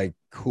 Like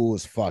cool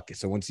as fuck.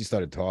 So once he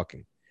started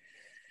talking,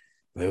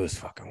 it was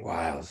fucking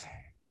wild.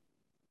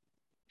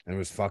 And it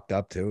was fucked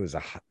up too. It was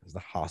the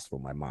hospital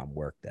my mom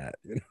worked at.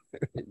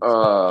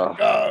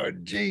 Oh,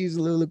 geez,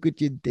 look what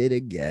you did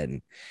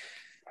again.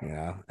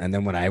 And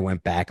then when I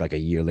went back like a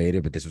year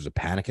later, but this was a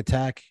panic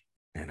attack,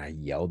 and I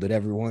yelled at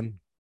everyone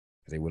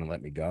because they wouldn't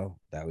let me go.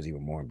 That was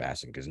even more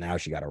embarrassing because now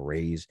she got a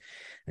raise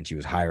and she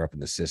was higher up in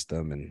the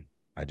system. And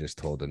I just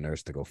told the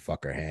nurse to go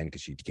fuck her hand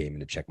because she came in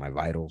to check my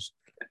vitals.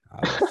 I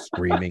was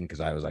screaming because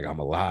I was like, I'm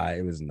alive.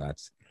 It was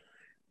nuts.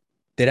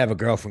 Did have a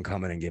girlfriend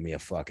come in and give me a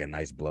fucking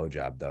nice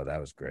blowjob though. That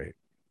was great.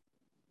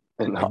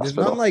 Like, there's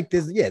nothing like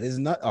this. Yeah, there's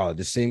not. Oh,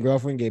 the same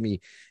girlfriend gave me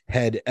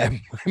head at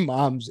my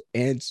mom's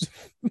aunt's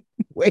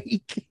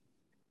wake.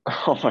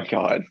 Oh my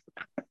God.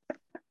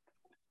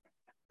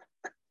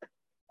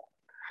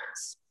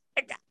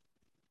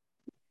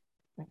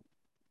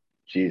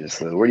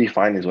 Jesus, where do you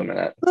find these women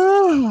at?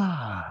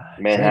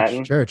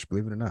 Manhattan? Church,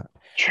 believe it or not.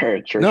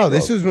 Church. No,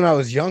 this was when I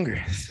was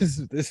younger.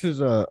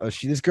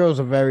 This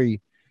girl's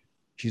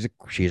she's a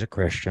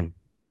Christian.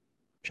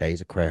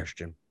 She's a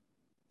Christian.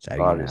 So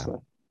obviously.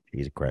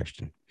 She's a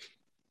Christian.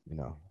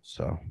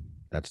 So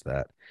that's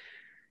that.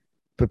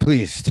 But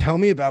please tell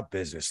me about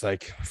business.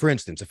 Like, for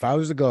instance, if I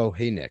was to go,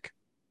 hey Nick,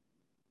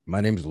 my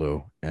name's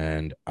Lou,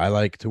 and I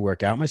like to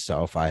work out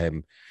myself.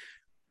 And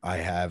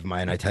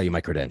I tell you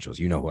my credentials.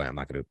 You know who I am. I'm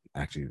not going to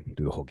actually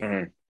do the whole game.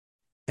 Mm-hmm.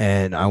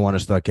 And I want to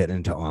start getting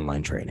into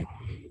online training.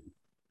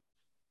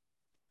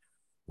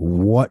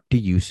 What do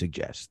you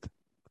suggest?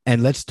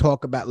 And let's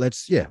talk about,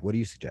 what do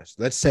you suggest?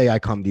 Let's say I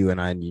come to you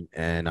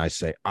and I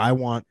say, I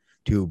want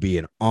to be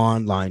an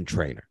online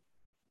trainer.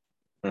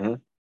 Mm-hmm.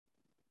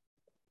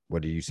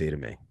 What do you say to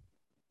me?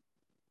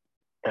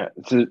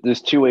 So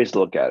there's two ways to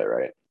look at it,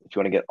 right? If you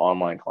want to get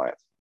online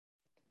clients.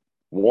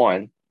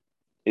 One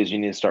is you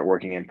need to start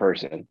working in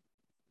person.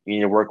 You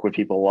need to work with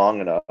people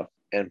long enough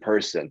in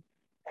person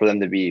for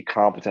them to be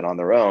competent on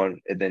their own,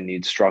 and then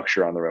need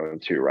structure on their own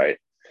too, right?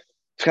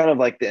 It's kind of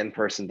like the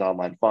in-person to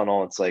online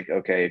funnel. It's like,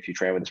 okay, if you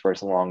train with this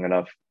person long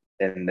enough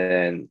and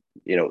then,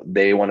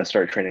 they want to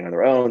start training on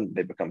their own,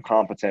 they become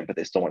competent, but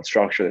they still want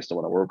structure. They still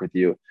want to work with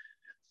you.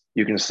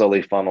 you can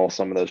slowly funnel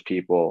some of those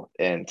people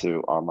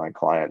into online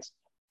clients.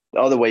 The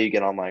other way you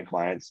get online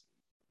clients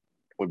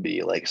would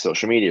be like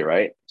social media,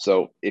 right?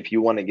 So if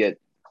you want to get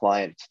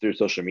clients through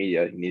social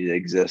media, you need to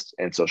exist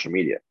in social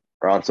media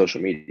or on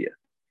social media.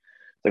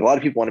 Like a lot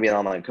of people want to be an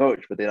online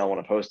coach, but they don't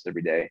want to post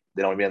every day.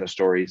 They don't want to be on their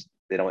stories.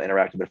 They don't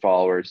interact with their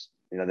followers.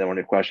 They don't want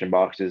to do question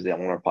boxes. They don't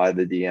want to reply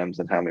to the DMs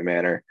in a timely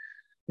manner.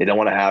 They don't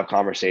want to have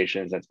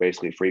conversations that's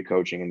basically free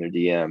coaching in their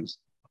DMs.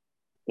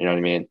 You know what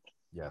I mean?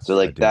 So Yes, I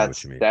like do know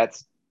what you mean.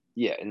 that's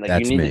yeah, and like you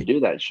That's need to me. do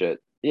that shit.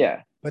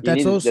 Yeah. But You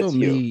that's need also that's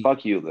you. me.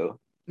 Fuck you, Lou.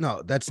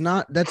 No, that's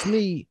not. That's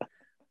me.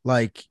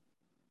 Like,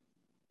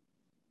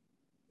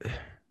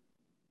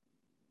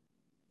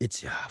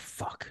 it's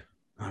fuck.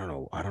 I don't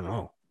know. I don't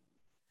know.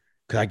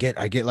 Cause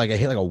I hit like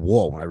a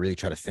wall when I really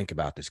try to think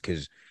about this.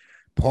 Cause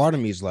part of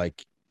me is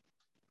like,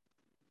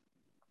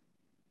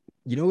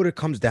 you know what it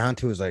comes down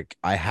to is like,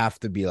 I have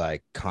to be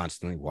like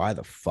constantly, why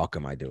the fuck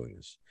am I doing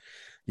this?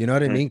 You know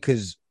what I Mm-hmm. mean?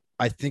 Cause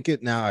I think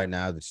it now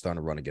that's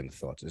starting to run again. The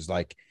thoughts is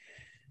like,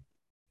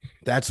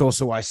 that's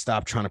also why I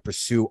stopped trying to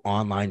pursue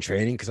online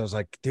training. Cause I was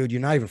like, dude,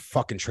 you're not even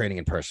fucking training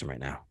in person right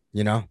now,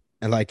 you know?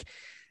 And like,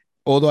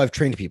 although I've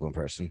trained people in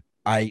person,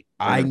 I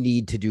Mm-hmm.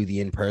 need to do the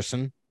in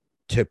person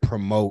to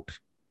promote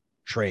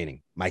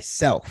training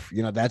myself.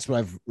 You know, that's what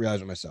I've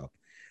realized with myself.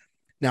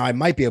 Now I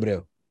might be able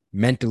to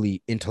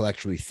mentally,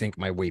 intellectually think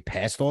my way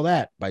past all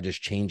that by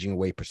just changing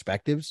away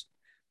perspectives.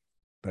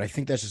 But I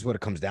think that's just what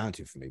it comes down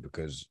to for me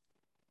because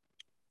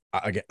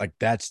I get like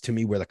that's to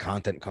me where the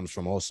content comes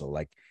from also.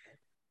 Like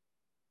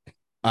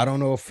I don't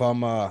know if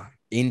I'm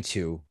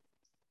into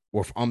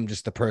or if I'm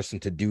just the person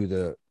to do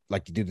the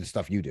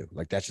stuff you do.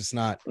 Like that's just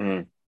not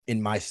Mm-hmm.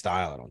 in my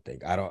style. I don't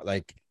think. I don't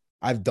like.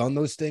 I've done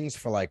those things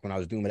for like when I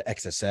was doing with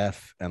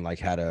XSF and like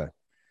had a,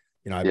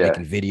 I'm Yeah.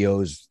 making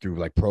videos through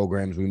like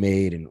programs we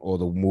made and all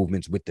the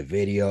movements with the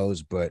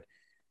videos. But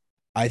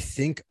I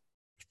think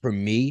for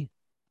me,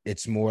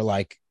 it's more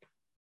like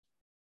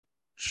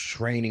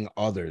training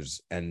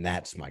others, and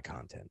that's my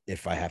content.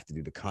 If I have to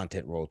do the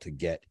content role to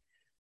get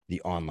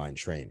the online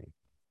training,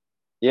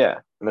 Yeah.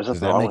 And there's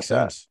does nothing that wrong make with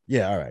that. sense?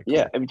 Yeah. All right.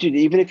 Yeah. Cool. I mean, dude,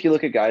 even if you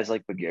look at guys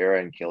like Bagheera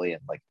and Killian,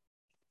 like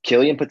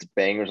Killian puts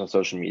bangers on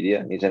social media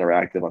and he's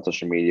interactive on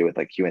social media with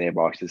like Q&A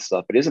boxes and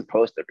stuff, but he doesn't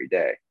post every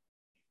day.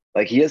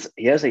 Like he has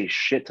a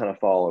shit ton of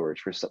followers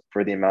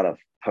for the amount of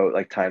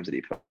like times that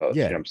he posts. You know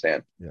Yeah. what I'm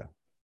saying? Yeah.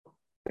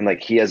 And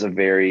like he has a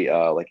very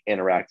like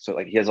interact. So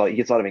like he gets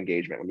a lot of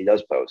engagement when he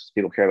does post.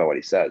 People care about what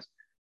he says.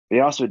 But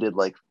he also did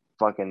like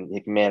fucking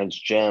he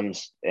managed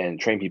gyms and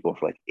train people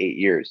for like 8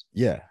 years.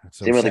 Yeah.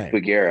 That's what I'm Same with like saying.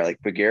 Bagheera. Like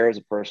Bagheera is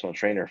a personal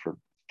trainer for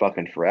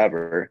fucking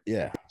forever.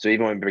 Yeah. So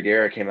even when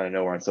Bagheera came out of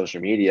nowhere on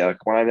social media,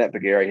 when I met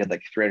Bagheera, he had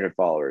like 300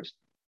 followers.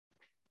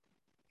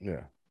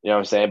 Yeah. You know what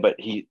I'm saying? But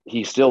he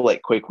still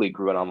like quickly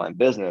grew an online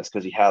business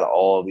because he had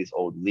all of these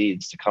old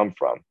leads to come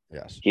from.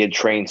 Yes. He had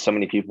trained so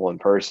many people in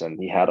person.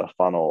 He had a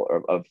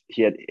funnel of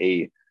he had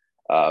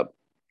uh,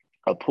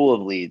 a pool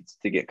of leads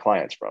to get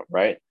clients from.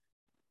 Right?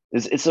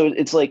 So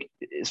it's like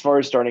as far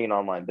as starting an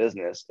online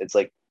business, it's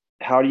like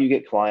how do you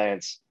get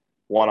clients,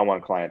 one-on-one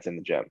clients in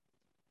the gym?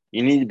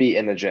 You need to be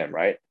in the gym,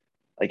 right?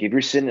 Like if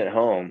you're sitting at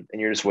home and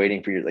you're just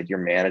waiting for your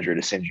manager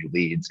to send you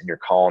leads and you're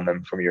calling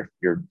them from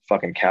your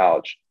fucking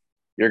couch,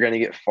 you're going to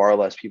get far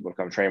less people to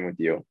come train with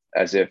you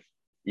as if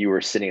you were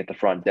sitting at the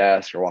front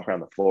desk or walking around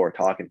the floor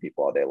talking to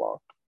people all day long.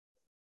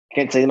 I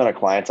can't say the amount of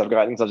clients I've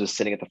gotten because I was just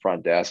sitting at the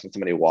front desk and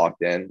somebody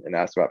walked in and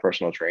asked about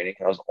personal training.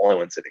 And I was the only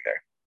one sitting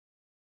there.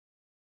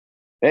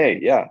 Hey,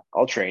 yeah,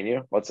 I'll train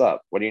you. What's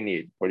up? What do you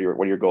need? What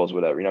are your goals?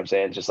 Whatever. You know what I'm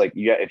saying? It's just like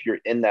if you're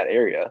in that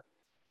area,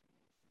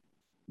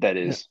 that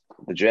Yeah. is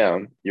the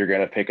gym, you're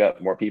going to pick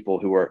up more people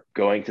who are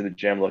going to the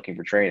gym looking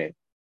for training.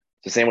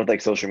 It's the same with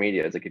like social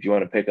media. It's like if you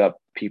want to pick up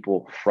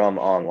people from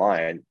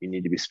online, you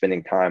need to be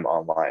spending time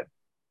online.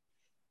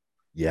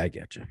 Yeah. I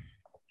get you.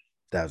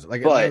 That was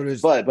like, But it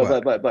was but but what?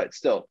 but but but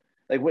still,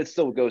 like what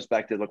still goes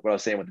back to like what I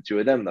was saying with the two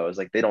of them though is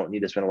like they don't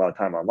need to spend a lot of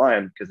time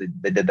online because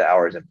they did the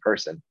hours in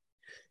person.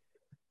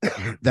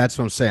 That's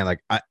what I'm saying. Like,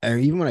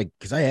 even when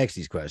because I ask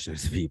these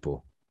questions to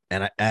people,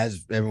 and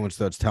as everyone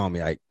starts telling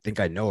me, I think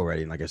I know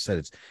already. And like I said,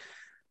 it's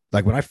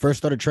like when I first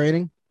started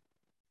training,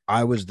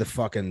 I was the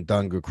fucking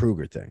Dunga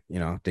Kruger thing,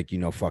 think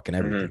fucking Mm-hmm.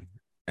 everything,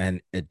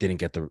 and it didn't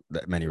get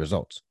that many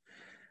results.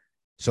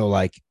 So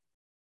like,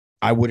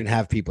 I wouldn't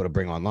have people to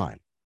bring online.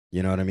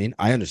 You know what I mean?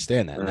 I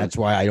understand that, and Mm-hmm. that's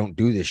why I don't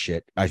do this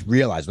shit. I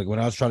realized like when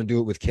I was trying to do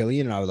it with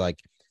Killian, and I was like,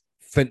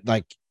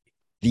 like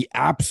the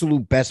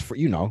absolute best for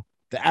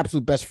the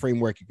absolute best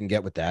framework you can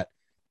get with that.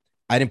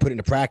 I didn't put it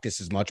into practice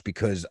as much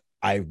because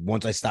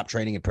once I stopped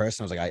training in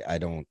person, I was like,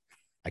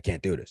 I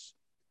can't do this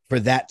for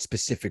that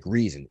specific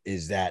reason.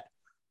 Is that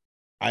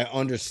I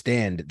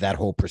understand that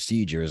whole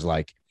procedure is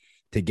like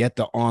to get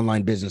the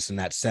online business in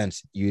that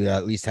sense, you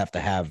at least have to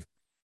have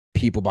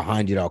people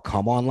behind you that'll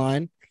come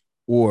online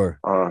or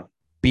Uh,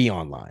 be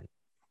online.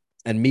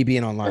 And me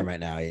being online and right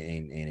now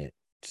ain't it?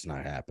 It's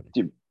not happening.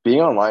 dude,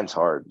 being online's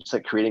hard. It's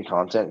like creating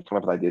content, come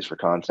up with ideas for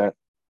content,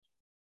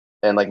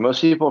 and like most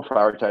people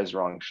prioritize the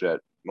wrong shit.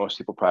 Most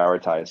people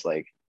prioritize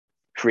like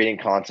creating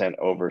content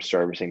over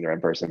servicing their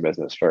in-person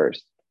business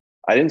first.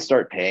 I didn't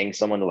start paying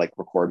someone to like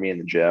record me in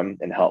the gym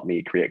and help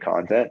me create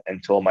content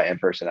until my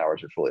in-person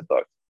hours were fully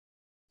booked.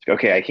 It's like,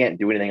 okay, I can't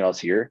do anything else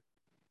here.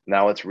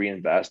 Now let's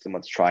reinvest and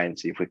let's try and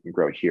see if we can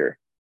grow here.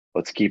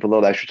 Let's keep a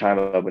little extra time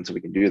open so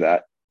we can do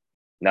that.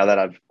 Now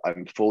that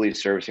I'm fully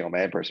servicing all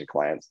my in-person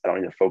clients, I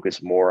don't need to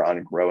focus more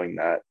on growing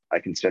that. I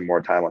can spend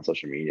more time on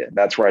social media.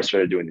 That's where I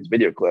started doing these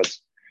video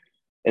clips.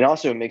 And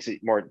also it makes it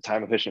more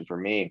time efficient for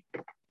me,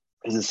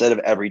 is instead of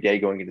every day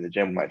going into the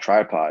gym with my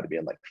tripod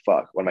being like,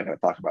 fuck, what am I going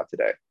to talk about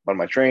today? What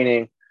am I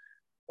training?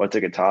 What's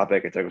a good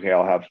topic? It's like, okay,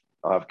 I'll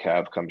have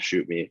Kev come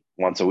shoot me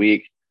once a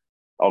week.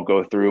 I'll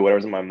go through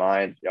whatever's in my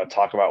mind,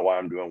 talk about why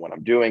I'm doing what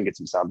I'm doing, get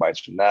some sound bites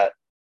from that.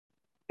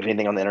 If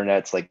anything on the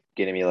internet's like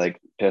getting me like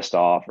pissed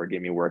off or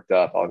getting me worked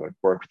up, I'll go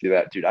work through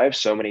that. Dude, I have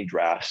so many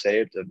drafts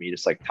saved of me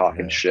just like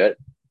talking shit.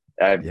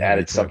 I've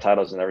added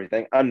subtitles and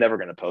everything. I'm never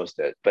going to post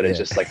it, but it's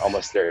just like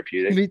almost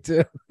therapeutic. Me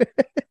too.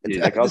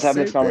 Dude, like I was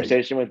having this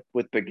conversation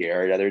with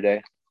Bagheera the other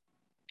day.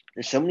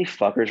 There's so many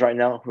fuckers right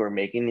now who are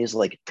making these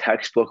like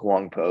textbook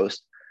long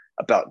posts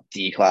about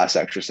D-class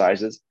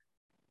exercises.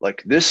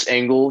 Like this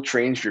angle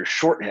trains your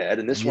short head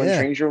and this one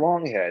trains your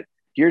long head.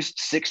 Here's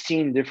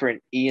 16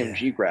 different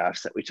EMG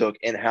graphs that we took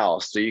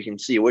in-house so you can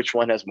see which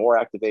one has more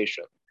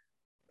activation.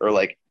 Or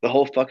like the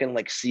whole fucking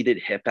like seated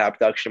hip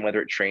abduction,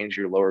 whether it trains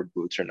your lower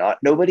glutes or not.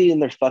 Nobody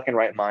in their fucking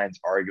right mind's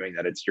arguing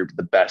that it's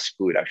the best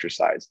glute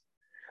exercise.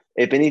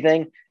 If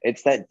anything,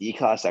 it's that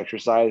D-class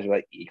exercise or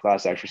that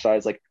E-class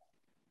exercise. Like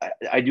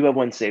I do have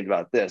one saved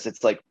about this.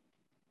 It's like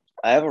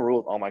I have a rule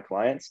with all my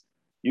clients.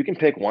 You can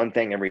pick one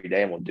thing every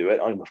day and we'll do it. I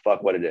don't give a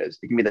fuck what it is.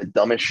 It can be the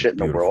dumbest shit in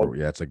the world.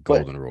 Yeah, it's a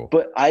golden rule.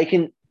 But I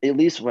can, at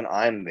least when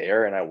I'm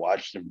there and I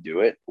watch them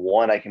do it,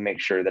 one, I can make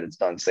sure that it's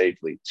done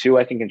safely. Two,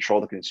 I can control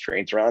the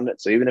constraints around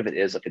it. So even if it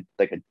is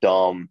like a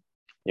dumb,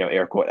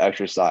 air quote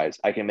exercise,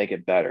 I can make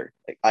it better.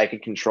 Like I can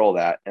control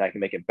that and I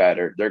can make it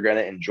better. They're going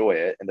to enjoy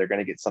it and they're going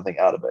to get something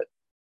out of it.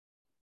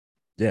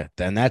 Yeah.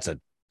 Then that's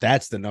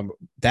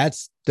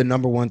the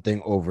number one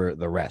thing over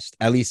the rest,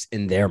 at least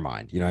in their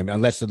mind, I mean,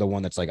 unless they're the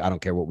one that's like, I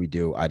don't care what we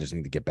do. I just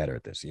need to get better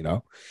at this,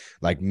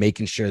 like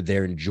making sure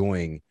they're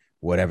enjoying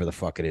whatever the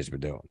fuck it is we're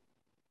doing.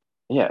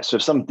 Yeah. So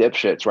if some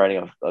dipshit's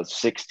writing a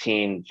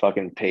 16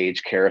 fucking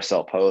page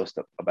carousel post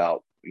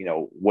about,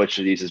 which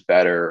of these is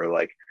better, or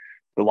like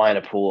the line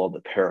of pull of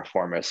the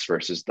piriformis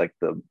versus like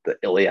the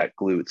iliac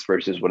glutes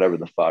versus whatever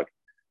the fuck,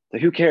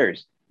 like who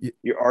cares?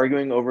 You're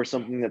arguing over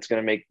something that's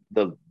going to make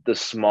the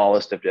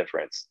smallest of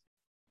difference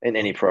in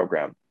any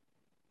program.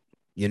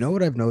 You know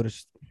what I've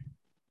noticed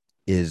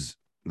is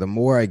the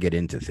more I get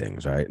into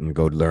things, right, and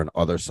go learn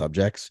other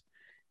subjects,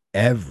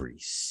 every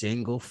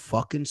single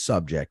fucking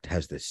subject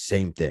has the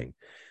same thing.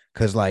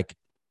 Because like,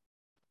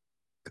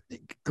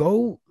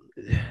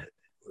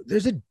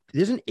 there's an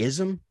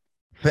ism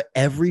for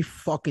every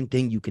fucking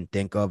thing you can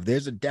think of.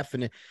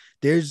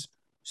 There's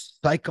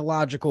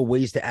psychological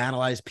ways to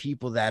analyze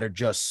people that are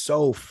just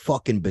so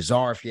fucking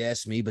bizarre, if you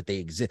ask me, but they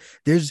exist.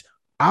 There's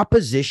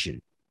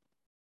opposition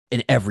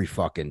in every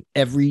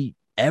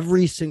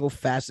single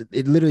facet.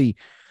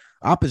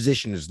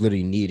 Opposition is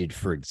literally needed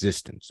for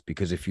existence,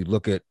 because if you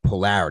look at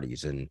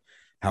polarities and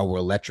how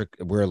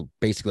we're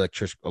basically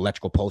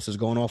electrical pulses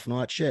going off and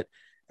all that shit,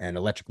 and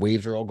electric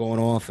waves are all going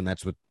off, and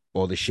that's what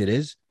all this shit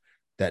is.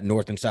 That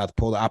north and south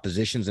polar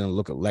oppositions, and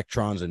look at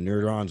electrons and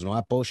neurons and all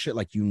that bullshit.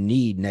 Like you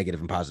need negative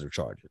and positive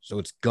charges. So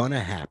it's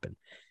gonna happen,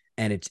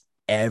 and it's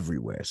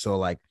everywhere. So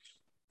like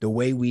the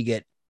way we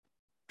get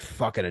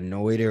fucking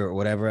annoyed or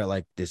whatever at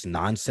like this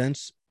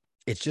nonsense,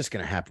 it's just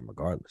gonna happen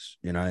regardless.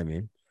 You know what I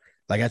mean?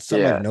 Like that's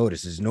something I've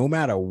noticed is no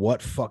matter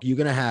what you're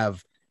gonna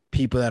have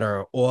people that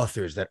are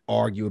authors that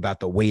argue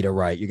about the way to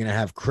write. You're gonna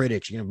have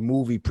critics. You're gonna have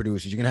movie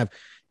producers. You're gonna have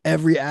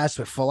every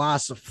aspect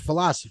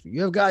philosophy.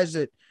 You have guys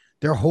that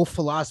their whole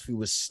philosophy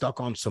was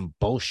stuck on some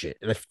bullshit,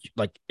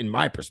 like in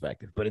my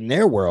perspective, but in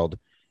their world,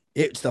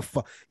 it's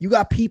you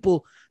got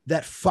people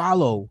that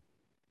follow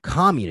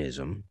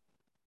communism,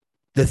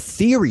 the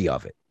theory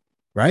of it,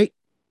 right?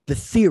 The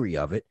theory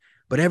of it,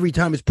 but every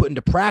time it's put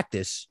into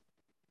practice,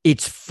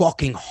 it's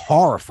fucking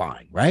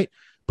horrifying, right?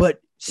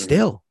 But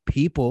still,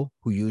 people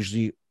who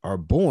usually are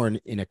born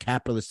in a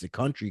capitalistic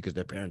country because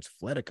their parents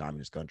fled a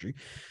communist country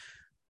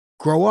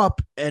grow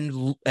up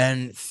and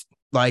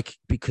like,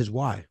 because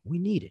why? We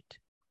need it.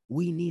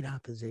 We need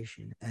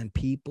opposition. And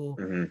people,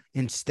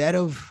 instead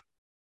of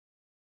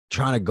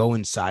trying to go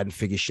inside and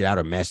figure shit out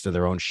or master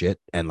their own shit,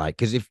 and like,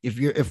 because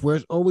if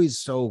we're always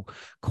so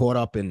caught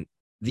up in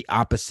the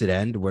opposite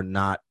end, we're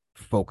not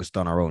focused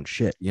on our own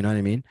shit. You know what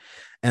I mean?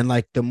 And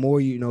like, the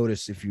more you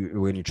notice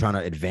when you're trying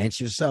to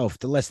advance yourself,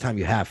 the less time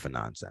you have for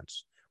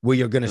nonsense, where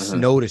you're going to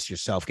notice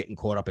yourself getting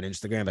caught up in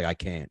Instagram. Like, I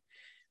can't,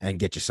 and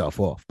get yourself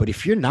off. But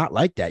if you're not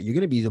like that, you're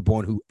going to be the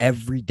one who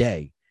every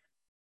day,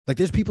 like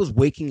there's people's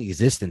waking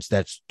existence.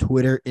 That's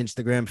Twitter,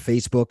 Instagram,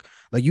 Facebook.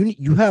 Like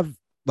you have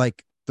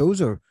like,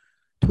 those are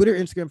Twitter,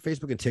 Instagram,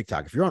 Facebook, and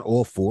TikTok. If you're on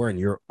all four and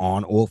you're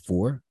on all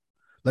four,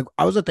 like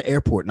I was at the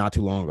airport not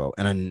too long ago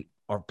and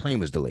our plane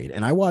was delayed.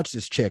 And I watched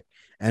this chick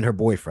and her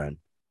boyfriend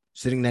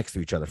sitting next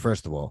to each other.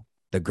 First of all,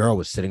 The girl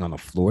was sitting on the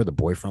floor, the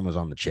boyfriend was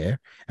on the chair,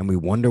 and we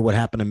wonder what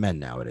happened to men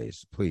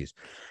nowadays, please.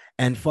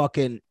 And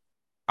fucking,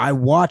 I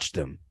watched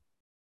them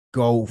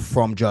go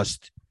from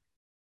just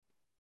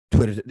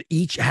Twitter.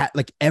 Each had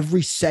like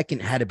every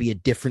second had to be a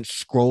different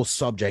scroll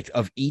subject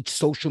of each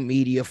social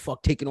media.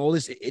 Fuck, taking all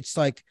this. It's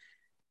like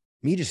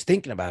me just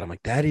thinking about it. I'm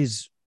like, that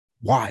is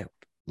wild.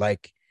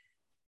 Like,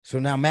 so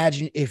now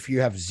imagine if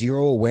you have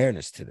zero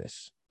awareness to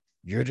this.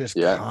 You're just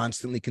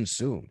constantly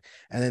consumed.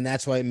 And then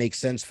that's why it makes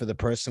sense for the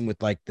person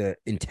with like the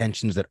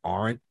intentions that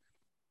aren't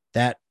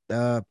that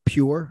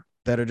pure,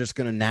 that are just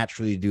going to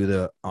naturally do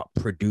the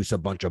produce a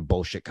bunch of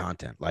bullshit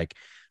content, like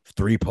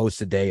 3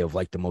 posts a day of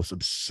like the most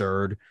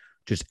absurd,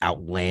 just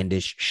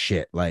outlandish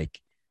shit. Like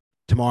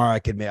tomorrow I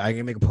can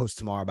make a post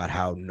tomorrow about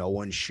how no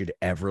one should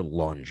ever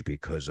lunge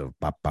because of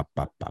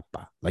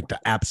like the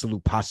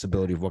absolute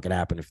possibility of what could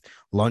happen if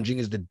lunging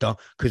is the dumb.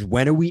 Because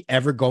when are we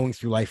ever going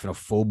through life in a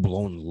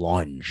full-blown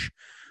lunge?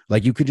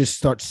 Like you could just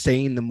start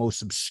saying the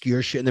most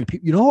obscure shit and then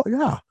people, you know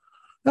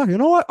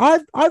what?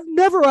 I've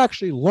never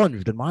actually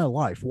lunged in my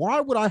life.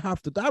 Why would I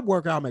have to? That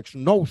workout makes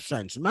no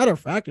sense. Matter of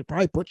fact, it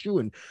probably puts you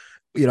in,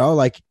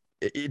 like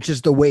it's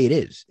just the way it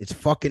is. It's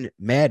fucking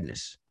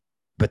madness.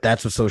 But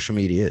that's what social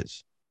media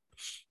is.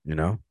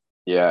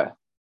 Yeah,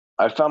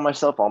 I found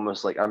myself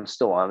almost like I'm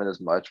still on it as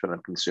much, but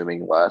I'm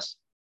consuming less.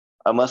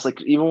 Unless like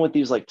even with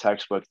these like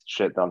textbook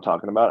shit that I'm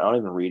talking about, I don't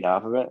even read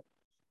half of it.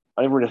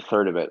 I don't even read a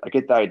third of it. I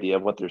get the idea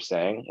of what they're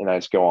saying and I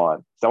just go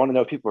on. So I want to know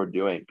what people are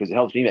doing because it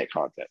helps me make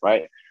content,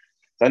 right?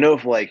 So I know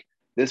if like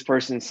this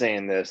person's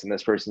saying this and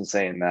this person's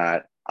saying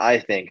that, I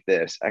think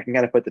this, I can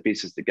kind of put the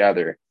pieces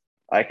together.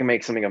 I can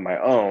make something of my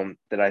own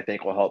that I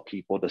think will help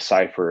people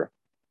decipher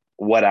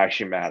what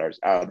actually matters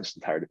out of this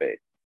entire debate.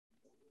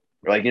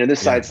 Like, this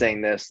side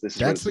saying this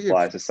is where this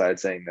applies, this side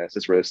saying this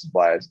is where this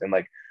applies. And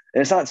like, and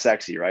it's not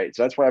sexy, right?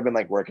 So that's why I've been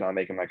like working on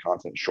making my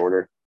content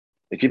shorter.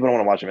 Like people don't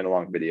want to watch them in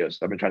long videos.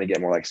 I've been trying to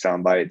get more like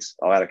sound bites.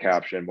 I'll add a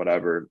caption,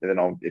 whatever. And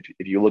then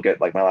if you look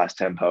at like my last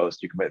 10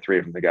 posts, you can put 3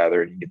 of them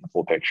together and you get the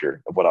full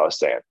picture of what I was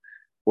saying.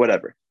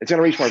 Whatever. It's going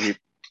to reach more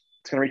people.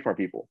 It's going to reach more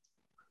people.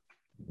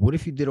 What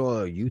if you did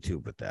all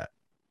YouTube with that?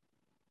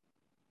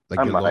 Like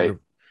I might.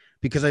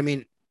 Because I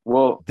mean,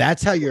 well,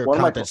 that's how your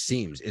content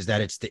seems, is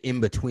that it's the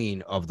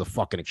in-between of the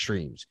fucking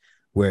extremes,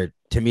 where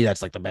to me,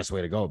 that's like the best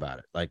way to go about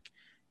it. Like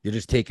you're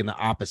just taking the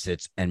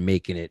opposites and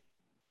making it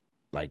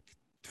like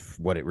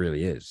what it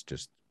really is,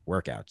 just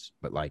workouts,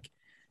 but like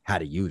how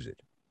to use it.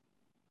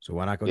 So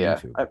why not go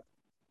YouTube?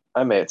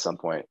 I may at some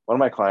point. One of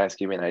my clients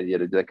gave me an idea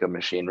to do like a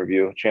machine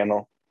review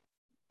channel.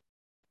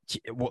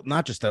 Well,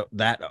 not just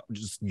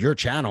just your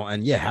channel,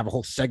 and have a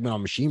whole segment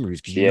on machine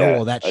reviews because you know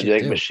all that shit. I do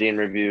like machine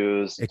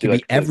reviews. It could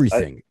be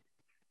everything.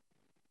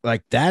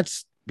 Like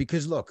that's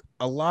because look,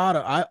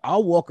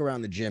 I'll walk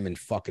around the gym and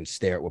fucking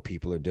stare at what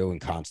people are doing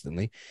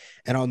constantly.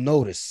 And I'll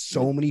notice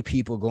so many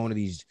people going to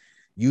these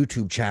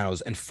YouTube channels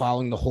and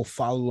following the whole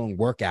follow along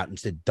workout. And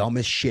it's the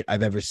dumbest shit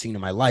I've ever seen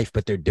in my life,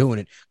 but they're doing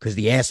it because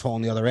the asshole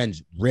on the other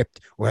end's ripped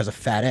or has a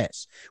fat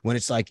ass. When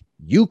it's like,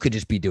 you could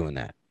just be doing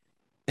that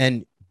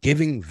and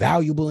giving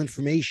valuable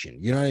information.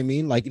 You know what I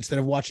mean? Like instead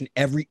of watching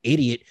every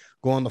idiot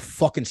go on the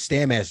fucking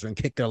Stairmaster and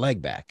kick their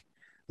leg back,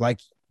 like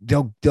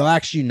they'll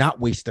actually not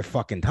waste their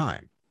fucking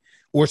time,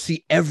 or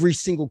see every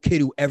single kid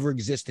who ever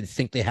existed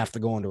think they have to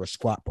go into a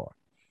squat bar.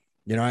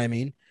 You know what I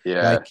mean?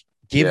 Yeah. Like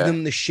give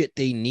them the shit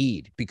they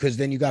need, because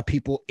then you got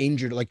people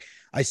injured. Like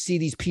I see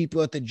these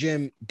people at the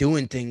gym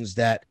doing things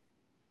that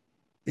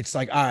it's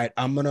like, all right,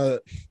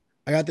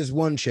 I got this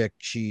one chick.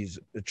 She's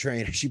a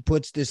trainer. She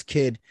puts this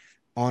kid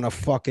on a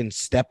fucking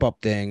step up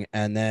thing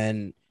and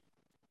then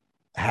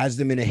has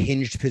them in a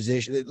hinged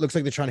position. It looks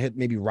like they're trying to hit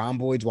maybe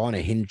rhomboids while in a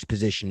hinged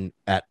position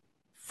at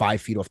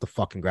 5 feet off the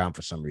fucking ground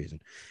for some reason,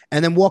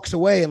 and then walks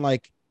away. And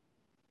like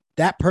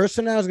that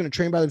person now is going to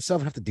train by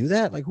themselves and have to do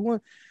that. Like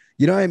who,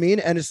 you know what I mean?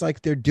 And it's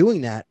like, they're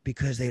doing that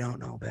because they don't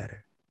know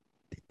better.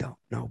 They don't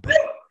know better.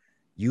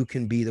 You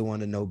can be the one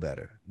to know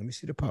better. Let me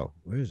see the Poe.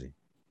 Where is he?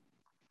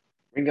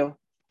 Ringo.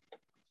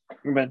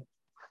 Come here,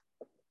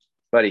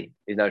 buddy.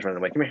 He's now running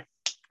away. Come here.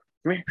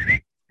 Come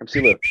here. Come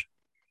see Lou. Come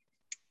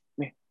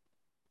here.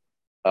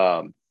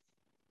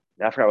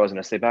 I forgot I was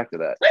going to say back to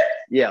that.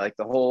 Yeah, like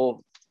the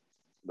whole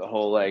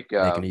like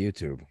making a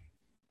YouTube.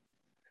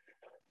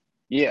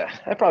 Yeah,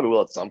 I probably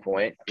will at some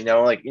point.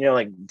 Like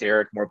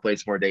Derek, more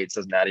plates, more dates,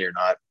 doesn't matter or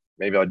not.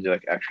 Maybe I'll do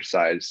like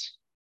exercise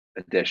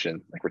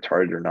edition, like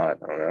retarded or not.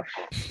 I don't know.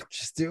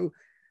 Just do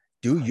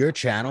your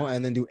channel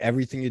and then do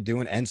everything you're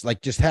doing, and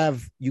like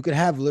you could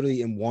have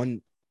literally in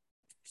one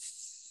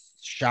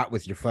shot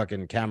with your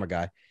fucking camera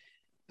guy,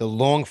 the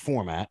long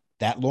format.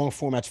 That long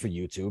format's for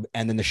YouTube,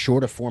 and then the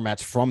shorter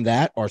formats from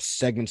that are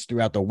segments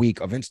throughout the week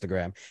of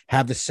Instagram.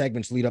 Have the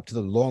segments lead up to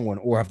the long one,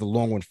 or have the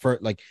long one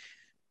first, like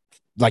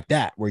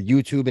that, where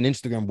YouTube and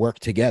Instagram work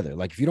together.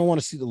 Like if you don't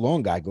want to see the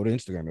long guy, go to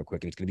Instagram real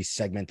quick, and it's going to be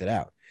segmented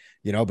out,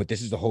 but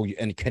this is the whole,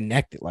 and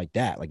connect it like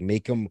that, like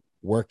make them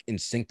work in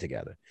sync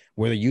together,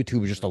 where the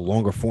YouTube is just a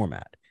longer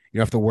format. You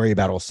don't have to worry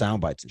about all sound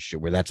bites and shit,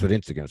 where that's what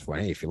Instagram's for.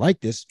 Hey, if you like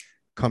this,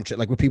 come check,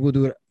 like what people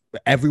do.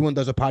 Everyone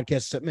does a podcast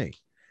except me,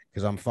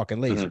 because I'm fucking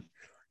lazy.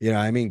 You know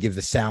what I mean? Give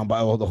the sound by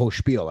all the whole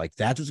spiel. Like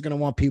that's what's gonna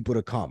want people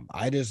to come.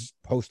 I just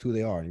post who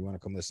they are and you want to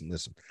come listen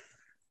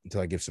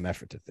until I give some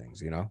effort to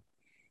things, you know?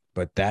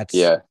 But that's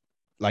Yeah.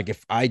 like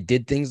if I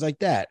did things like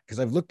that, because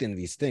I've looked into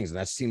these things and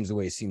that seems the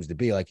way it seems to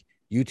be. Like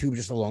YouTube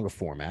just a longer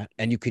format,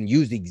 and you can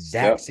use the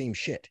exact Yep. same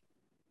shit.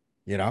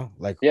 You know,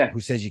 like Yeah. who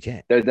says you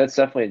can't? That's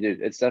definitely,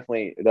 dude. It's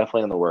definitely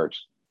in the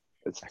works.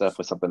 It's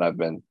definitely something I've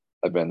been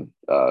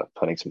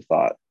putting some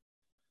thought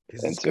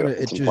Because into and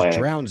it some just planning.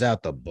 drowns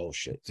out the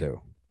bullshit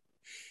too.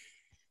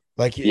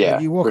 Like Yeah,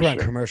 you walk for around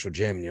sure. commercial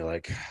gym and you're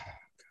like,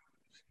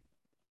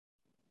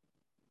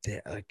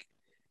 yeah, like,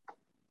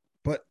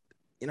 but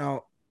you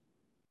know,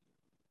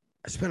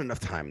 I spend enough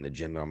time in the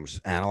gym that I'm just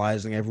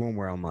analyzing everyone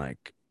where I'm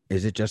like,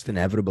 is it just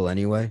inevitable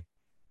anyway?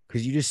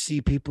 Because you just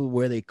see people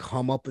where they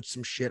come up with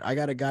some shit. I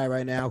got a guy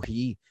right now,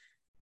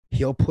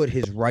 he'll put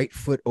his right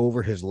foot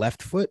over his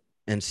left foot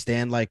and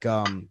stand like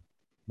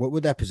what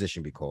would that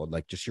position be called?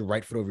 Like just your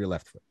right foot over your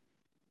left foot.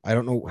 I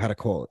don't know how to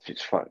call it.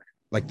 It's fun.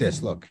 Like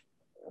this, look.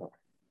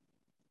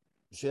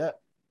 See that?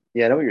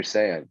 Yeah, I know what you're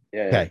saying.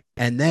 Yeah, yeah. Okay.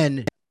 And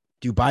then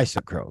do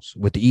bicep curls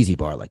with the easy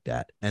bar like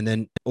that. And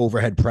then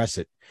overhead press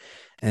it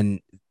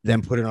and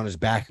then put it on his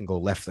back and go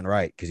left and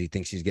right because he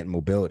thinks he's getting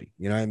mobility.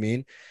 You know what I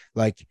mean?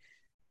 Like,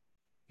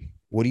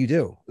 what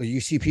do? You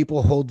see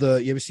people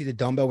you ever see the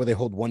dumbbell where they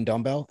hold one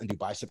dumbbell and do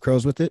bicep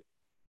curls with it?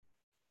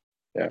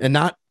 Yeah. And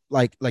not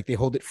like they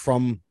hold it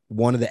from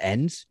one of the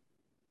ends.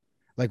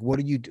 Like, what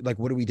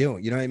are we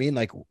doing? You know what I mean?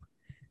 Like,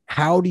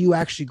 how do you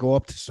actually go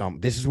up to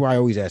this is where I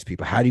always ask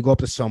people, how do you go up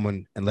to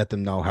someone and let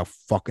them know how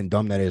fucking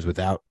dumb that is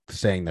without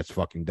saying that's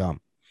fucking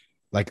dumb?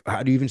 Like,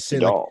 how do you even say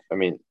You like, don't. I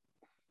mean,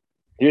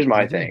 here's what do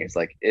my you do? thing. It's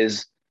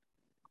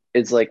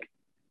like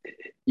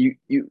you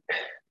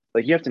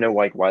like you have to know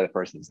like why the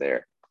person's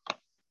there.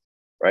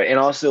 Right. And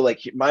also like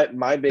my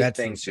big That's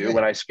what I'm thing too, when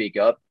saying. I speak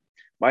up,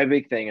 my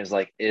big thing is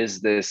like,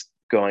 is this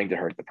going to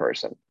hurt the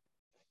person?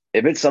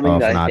 If it's something If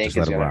that I not, think just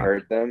let is them going to rock.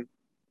 hurt them,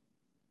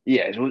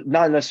 yeah,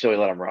 not necessarily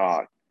let them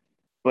rock,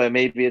 but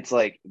maybe it's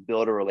like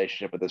build a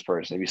relationship with this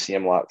person. If you see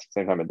them a lot,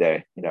 same time of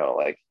day,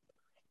 like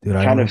Dude,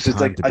 I don't kind of. have So it's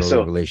time like to build a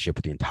so relationship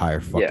with the entire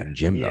yeah, fucking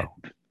gym yeah.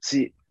 though.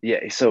 See, yeah.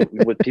 So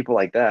with people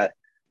like that,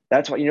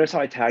 that's why notice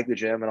how I tag the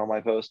gym and all my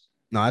posts.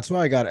 No, that's why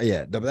I got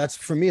that's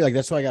for me, like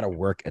that's why I gotta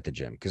work at the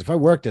gym. Because if I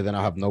worked there, then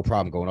I'll have no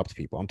problem going up to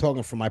people. I'm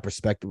talking from my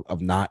perspective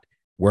of not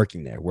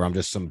working there, where I'm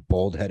just some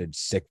bald headed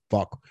sick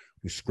fuck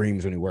who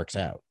screams when he works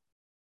out.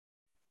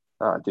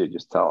 Oh, dude,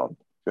 just tell them.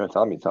 If you want to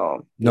tell me, tell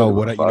them. You No, don't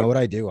give a you know fuck. what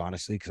I do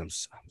honestly,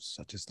 because I'm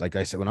such as like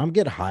I said, when I'm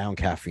getting high on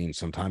caffeine,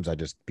 sometimes I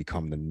just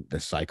become the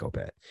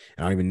psychopath, and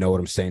I don't even know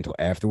what I'm saying until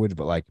afterwards.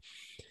 But like,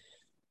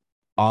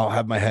 I'll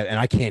have my head, and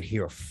I can't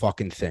hear a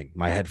fucking thing.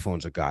 My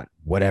headphones are got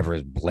whatever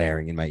is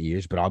blaring in my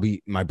ears, but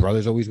my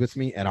brother's always with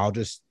me, and I'll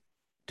just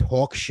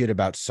talk shit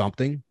about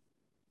something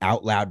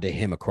out loud to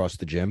him across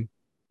the gym.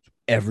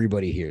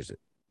 Everybody hears it,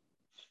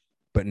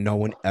 but no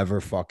one ever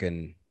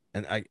fucking.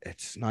 And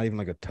it's not even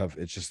like a tough.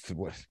 It's just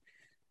what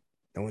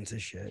no one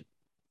says shit.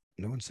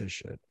 No one says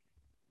shit.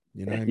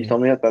 You know what I You mean?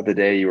 told me about the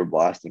day you were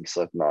blasting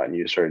Slipknot and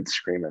you started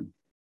screaming.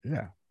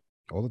 Yeah,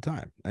 all the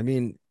time. I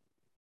mean,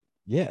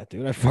 yeah,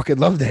 dude, I fucking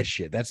love that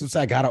shit. That's what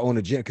I gotta own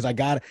a gym because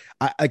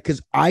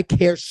because I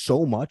care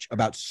so much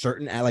about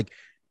certain like.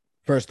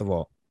 First of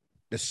all,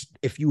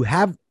 if you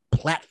have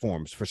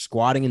platforms for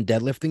squatting and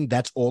deadlifting,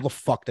 that's all the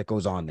fuck that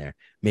goes on there.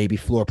 Maybe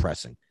floor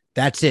pressing.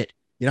 That's it.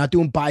 You're not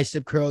doing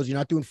bicep curls. You're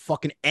not doing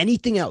fucking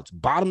anything else.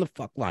 Bottom the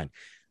fuck line.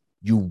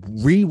 You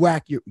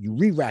re-rack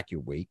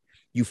your weight.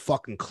 You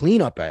fucking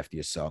clean up after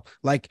yourself.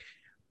 Like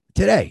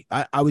today,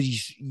 I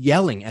was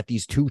yelling at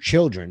these two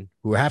children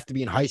who have to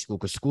be in high school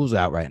because school's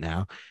out right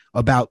now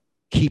about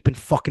keeping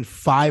fucking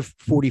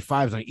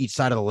 545s on each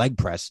side of the leg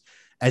press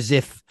as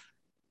if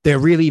they're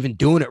really even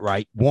doing it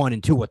right. One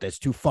and two, what that's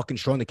too fucking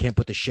strong. They can't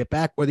put the shit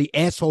back. Or the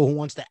asshole who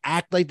wants to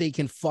act like they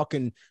can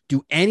fucking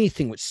do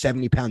anything with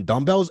 70-pound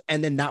dumbbells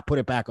and then not put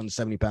it back on the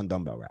 70-pound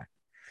dumbbell rack.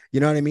 You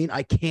know what I mean?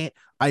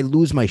 I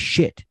lose my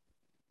shit.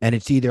 And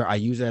it's either I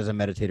use it as a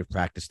meditative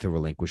practice to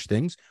relinquish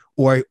things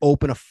or I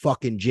open a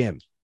fucking gym.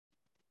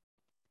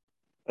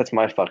 That's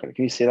my fucking.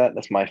 Can you see that?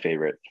 That's my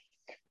favorite.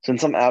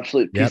 Since some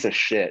absolute piece of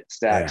shit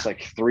stacks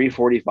like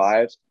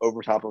 345s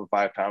over top of a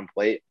 5-pound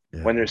plate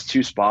when there's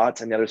two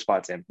spots and the other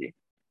spot's empty.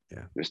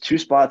 Yeah. There's two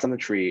spots on the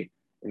tree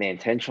and they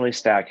intentionally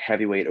stack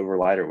heavyweight over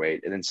lighter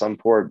weight. And then some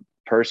poor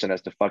person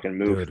has to fucking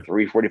move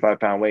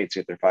 345-pound weights to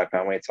get their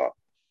 5-pound weights off.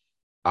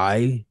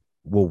 I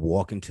will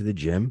walk into the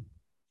gym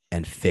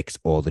and fix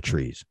all the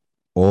trees,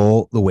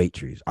 all the weight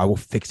trees. I will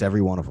fix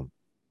every one of them.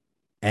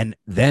 And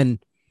then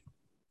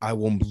I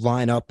will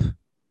line up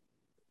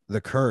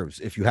the curves.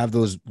 If you have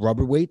those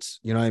rubber weights,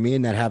 you know what I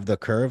mean, that have the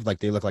curve, like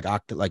they look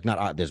like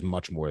not there's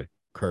much more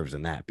curves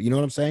than that, but you know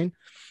what I'm saying?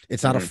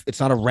 It's not it's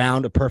not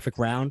a perfect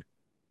round.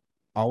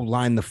 I'll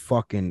line the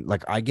fucking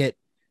like I get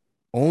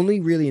only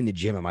really in the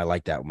gym am I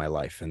like that with my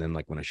life, and then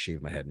like when I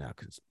shave my head now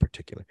because it's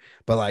particular,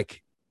 but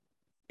like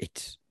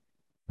it's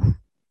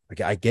like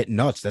I get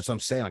nuts. That's what I'm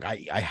saying.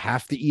 Like I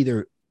have to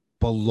either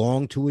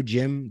belong to a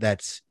gym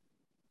that's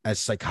as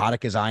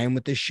psychotic as I am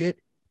with this shit,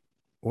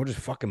 or just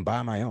fucking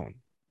buy my own.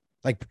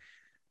 Like,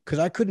 because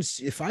I couldn't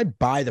see if I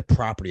buy the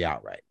property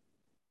outright,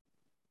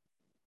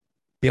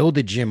 build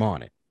a gym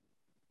on it.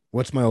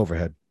 What's my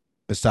overhead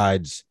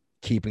besides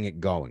keeping it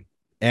going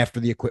after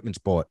the equipment's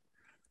bought?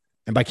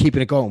 And by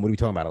keeping it going, what are we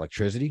talking about?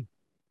 Electricity?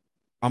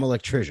 I'm an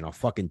electrician. I'll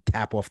fucking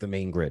tap off the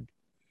main grid.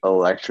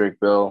 Electric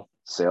bill,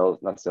 sales,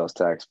 not sales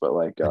tax, but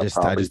like I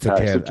property just took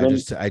tax. care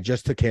of, I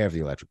just took care of the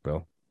electric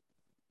bill.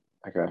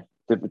 Okay.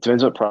 It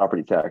depends what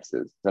property tax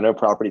is. I know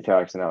property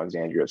tax in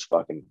Alexandria is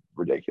fucking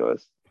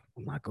ridiculous.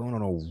 I'm not going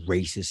on a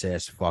racist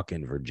ass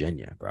fucking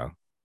Virginia, bro.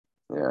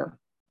 Yeah.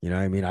 You know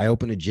what I mean? I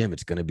open a gym,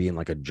 it's gonna be in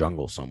like a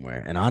jungle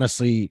somewhere. And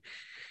honestly,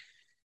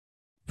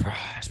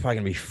 it's probably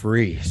gonna be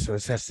free. So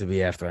this has to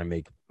be after I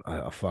make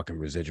a fucking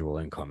residual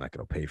income that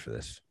could pay for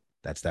this.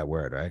 That's that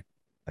word, right?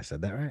 I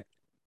said that right?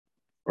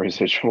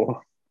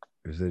 Residual.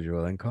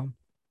 Residual income?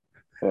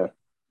 Yeah.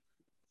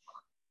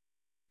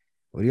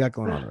 What do you got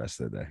going on the rest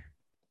of the day?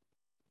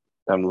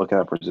 I'm looking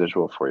up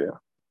residual for you.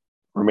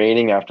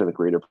 Remaining after the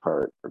greater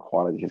part or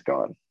quantity is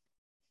gone.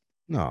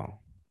 No.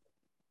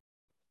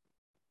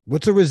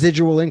 What's a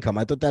residual income?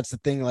 I thought that's the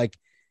thing. Like,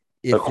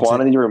 the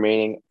quantity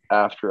remaining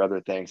after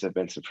other things have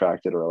been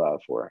subtracted or allowed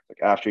for, like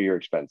after your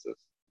expenses.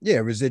 Yeah,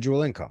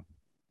 residual income.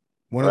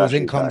 One of those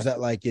incomes that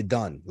like you're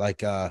done.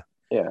 Like yeah.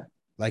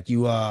 Like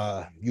you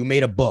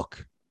made a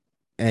book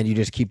and you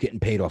just keep getting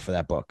paid off of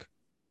that book.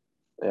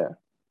 Yeah.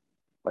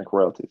 Like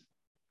royalties.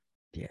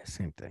 Yeah,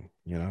 same thing.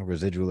 You know,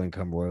 residual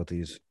income,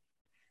 royalties.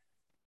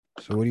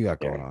 So what do you got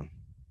going on?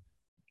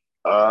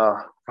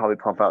 Probably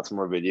pump out some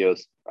more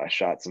videos. I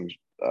shot some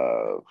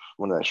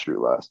when did I shoot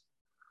last?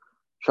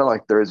 Shot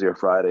like Thursday or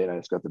Friday, and I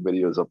just got the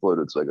videos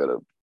uploaded, so I gotta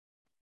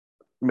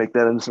make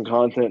that into some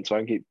content so I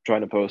can keep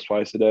trying to post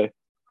twice a day.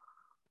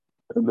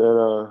 And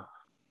then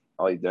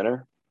I'll eat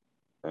dinner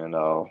and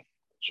I'll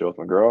chill with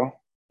my girl.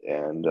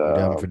 And what are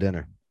you having for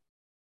dinner?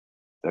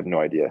 I have no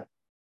idea.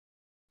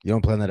 You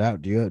don't plan that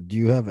out? Do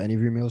you have any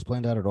of your meals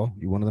planned out at all?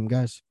 You one of them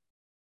guys?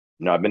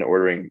 No, I've been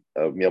ordering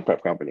a meal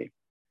prep company.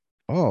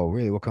 Oh,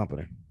 really? What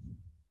company?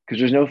 Because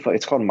there's no,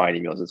 it's called Mighty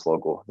Meals. It's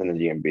local in the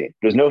DMV.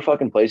 There's no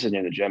fucking places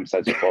near the gym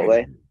besides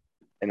Chipotle.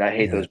 And I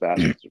hate those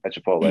bastards at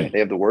Chipotle. They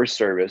have the worst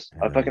service.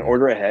 If I can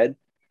order ahead,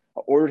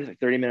 I'll order like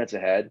 30 minutes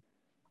ahead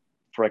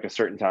for like a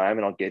certain time,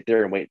 and I'll get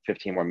there and wait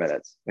 15 more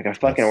minutes. Like I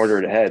fucking order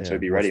it ahead so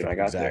it'd be ready when I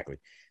got there.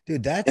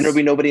 Dude, and there'll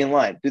be nobody in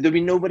line. Dude, there'll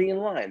be nobody in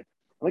line.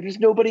 I'm like, there's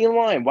nobody in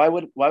line. Why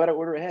would I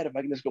order ahead if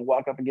I can just go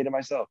walk up and get it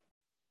myself?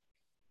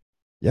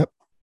 Yep.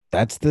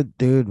 That's the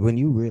dude when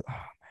you really, oh,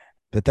 man.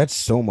 But that's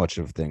so much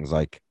of things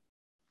like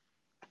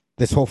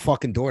this whole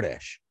fucking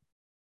DoorDash.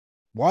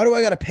 Why do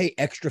I got to pay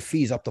extra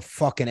fees up the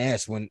fucking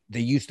ass when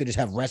they used to just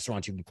have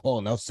restaurants you can call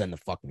and they'll send the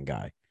fucking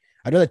guy?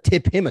 I'd rather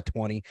tip him a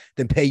 20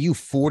 than pay you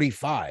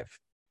 45.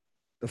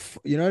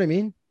 You know what I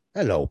mean?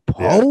 Hello,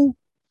 Poe.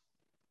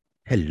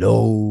 Yeah.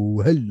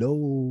 Hello.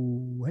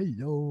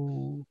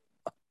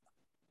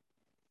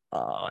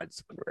 Oh,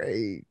 it's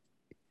great.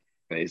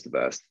 He's the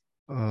best.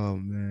 Oh,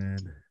 man.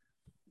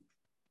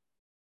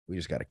 We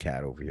just got a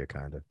cat over here,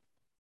 kind of.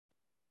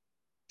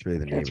 It's really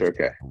the neighbor's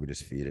cat. We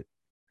just feed it.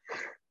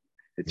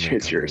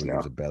 It's yours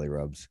now. Belly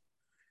rubs.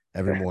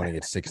 Every morning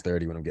at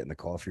 6:30 when I'm getting the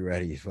coffee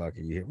ready, you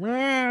hear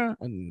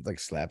and like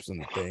slaps on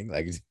the thing.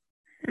 Like,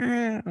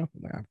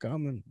 I'm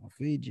coming. I'll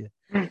feed you.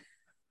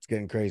 It's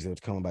getting crazy.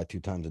 It's coming by 2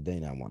 times a day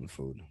now wanting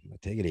food.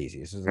 Like, take it easy.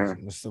 This is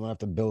I'm gonna have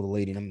to build a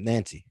lady named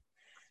Nancy.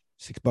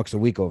 $6 a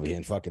week over here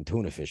and fucking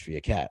tuna fish for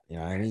your cat. You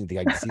know what I mean?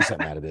 Think I can see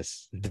something out of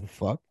this? The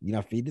fuck? You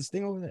not feed this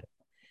thing over there?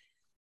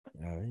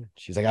 You know what I mean?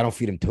 She's like, I don't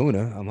feed him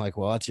tuna. I'm like,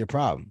 well, that's your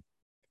problem.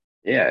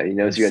 Yeah, he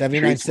knows you got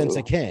 79 cents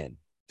a can.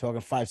 Talking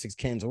 5-6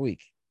 cans a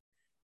week.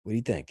 What do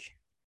you think?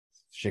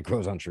 Shit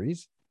grows on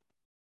trees.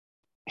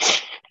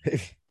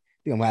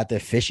 I'm out there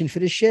fishing for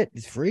this shit.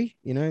 It's free.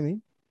 You know what I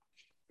mean?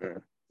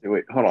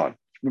 Wait, hold on.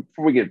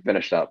 Before we get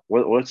finished up,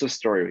 what's the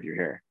story with your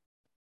hair?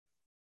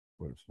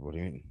 What do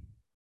you mean?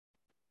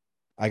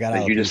 I got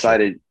like you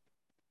decided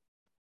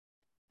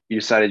you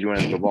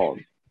wanted to go bald.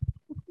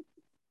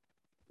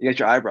 You got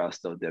your eyebrows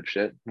still,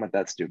 dipshit. I'm not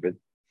that stupid.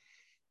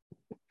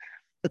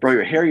 Bro,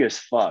 you're hairy as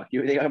fuck.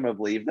 You think I'm gonna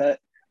believe that?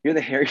 You're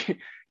the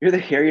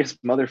hairiest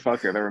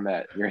motherfucker I've ever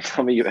met. You're gonna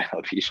tell me you have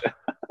alopecia.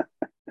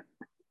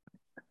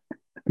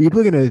 People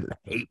are gonna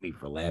hate me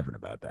for laughing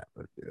about that,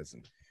 but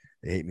listen,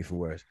 they hate me for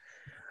worse.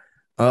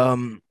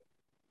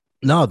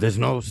 No, there's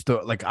no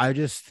story. Like I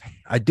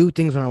do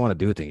things when I want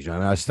to do things. You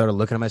know, I started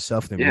looking at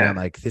myself and I'm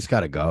like, this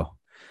gotta go.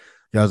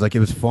 Yeah, I was like, it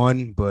was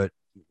fun, but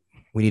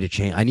we need to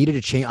change. I needed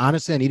to change.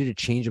 Honestly, I needed a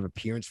change of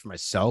appearance for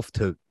myself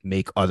to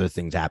make other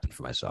things happen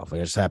for myself.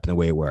 Like it just happened the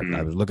way it worked.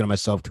 I was looking at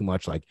myself too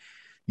much. Like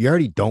you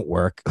already don't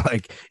work.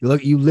 Like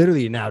you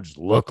literally now just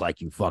look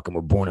like you fucking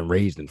were born and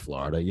raised in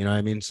Florida. You know what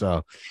I mean?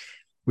 So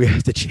we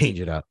have to change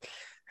it up.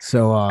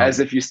 So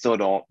as if you still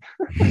don't.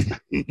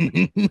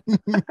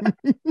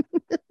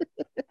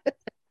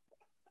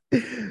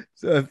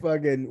 So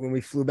fucking when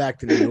we flew back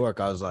to New York,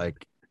 I was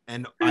like,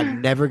 and I've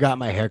never got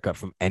my haircut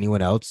from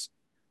anyone else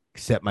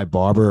except my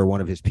barber or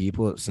one of his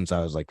people since I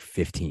was like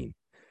 15.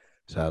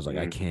 So I was like,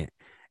 I can't.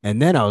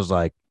 And then I was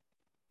like,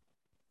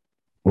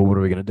 well, what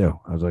are we gonna do?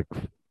 I was like,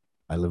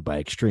 I live by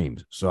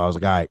extremes. So I was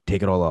like, all right,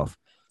 take it all off.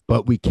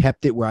 But we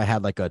kept it where I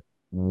had like a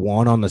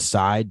one on the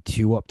side,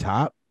 two up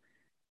top.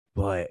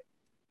 But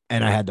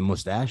and I had the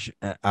mustache.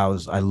 I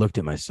looked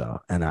at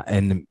myself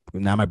and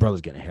now my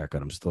brother's getting a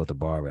haircut. I'm still at the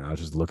barber and I was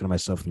just looking at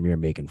myself in the mirror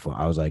making fun.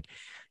 I was like,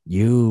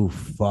 you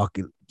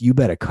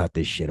better cut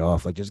this shit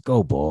off. Like just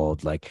go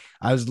bald. Like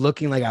I was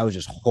looking like I was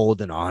just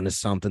holding on to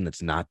something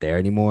that's not there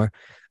anymore.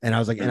 And I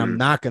was like, and I'm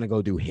not gonna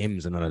go do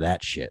hymns and none of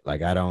that shit.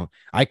 Like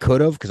I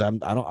could have because I'm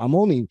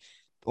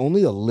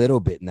only a little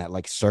bit in that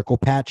like circle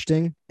patch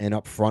thing and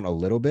up front a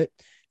little bit.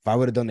 If I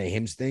would have done the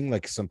hymns thing,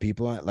 like some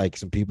people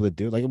that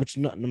do, like which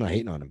I'm not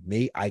hating on them.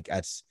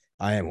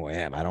 I am who I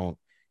am. I don't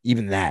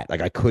even that.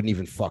 Like I couldn't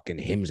even fucking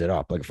hymns it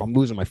up. Like if I'm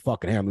losing my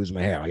fucking hair, I'm losing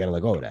my hair. I gotta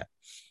let go of that.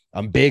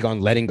 I'm big on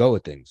letting go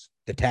of things,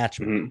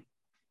 detachment,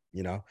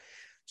 you know.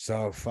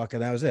 So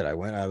fucking that was it. I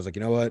was like,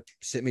 you know what?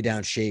 Sit me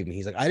down, shave me.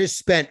 He's like, I just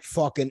spent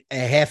fucking a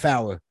half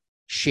hour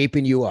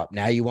shaping you up.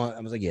 Now you want,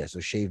 I was like, yeah, so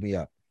shave me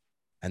up.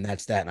 And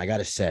that's that. And I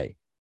gotta say,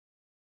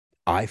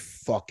 I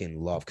fucking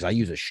love because I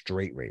use a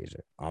straight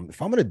razor.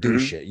 If I'm gonna do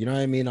shit, you know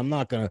what I mean? I'm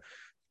not gonna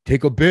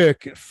take a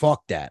Bic.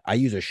 Fuck that. I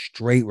use a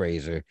straight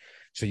razor.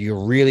 So you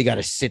really got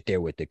to sit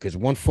there with it because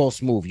one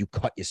false move, you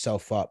cut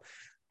yourself up.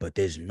 But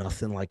there's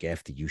nothing like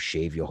after you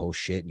shave your whole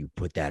shit and you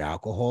put that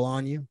alcohol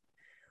on you.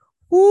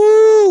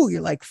 Woo! You're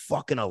like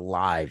fucking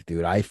alive,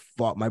 dude. I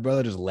fought. My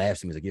brother just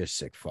laughs at me. He's like, "You're a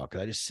sick fuck."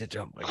 I just sit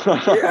there. I'm like,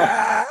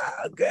 "Yeah,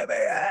 give me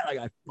that." Like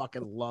I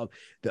fucking love.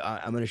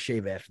 I'm gonna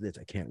shave after this.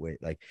 I can't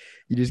wait. Like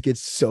you just get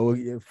so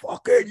you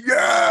fucking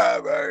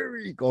yeah,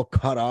 baby. Go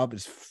cut up.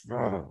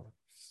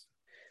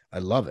 I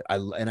love it. I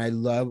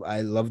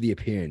love the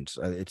appearance.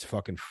 It's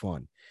fucking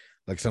fun.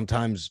 Like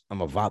sometimes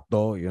I'm a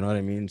vato, you know what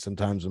I mean?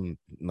 Sometimes I'm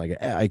like,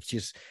 I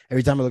just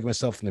every time I look at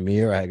myself in the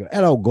mirror, I go,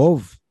 "Hello,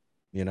 Gov,"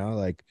 you know,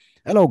 like,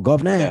 "Hello,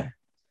 governor." Yeah.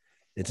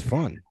 It's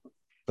fun.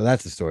 But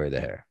that's the story of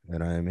the hair. You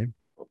know what I mean?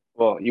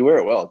 Well, you wear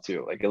it well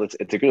too. Like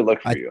it's a good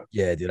look for you.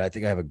 Yeah, dude. I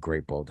think I have a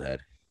great bald head.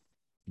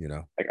 You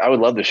know, Like I would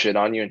love to shit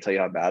on you and tell you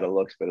how bad it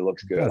looks, but it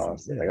looks it good, doesn't.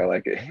 honestly. Yeah, Like I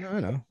like it. I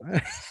know.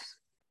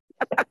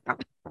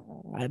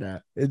 I know.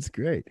 It's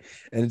great,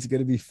 and it's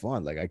gonna be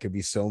fun. Like I could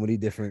be so many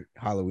different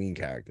Halloween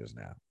characters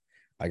now.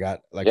 I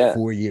got like Yeah.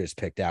 4 years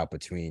picked out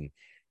between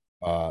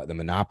the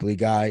Monopoly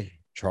guy,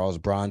 Charles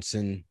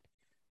Bronson,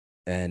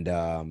 and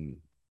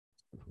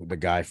the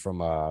guy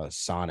from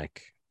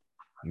Sonic,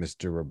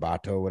 Mr.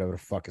 Roboto, whatever the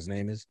fuck his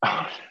name is.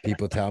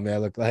 People tell me I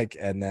look like,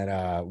 and then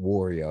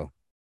Wario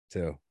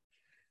too.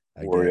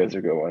 I get Warriors are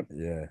a good one.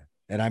 yeah.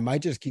 And I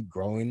might just keep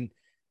growing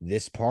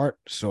this part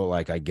so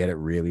like I get it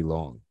really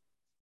long,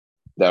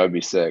 That would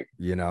be sick.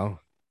 you know?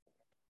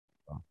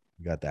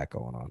 You got that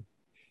going on.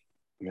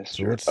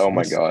 So Mr. Oh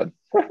my God.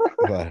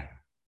 what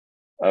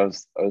I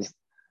was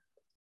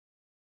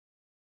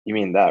you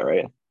mean that,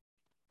 right?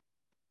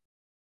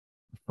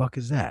 the fuck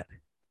is that?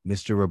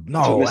 Mr. That's what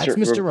No, that's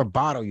Mr.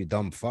 Roboto, you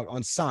dumb fuck.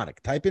 On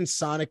Sonic. Type in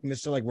Sonic,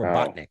 Mr. like Oh.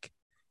 Robotnik.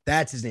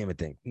 That's his name, I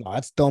think. No,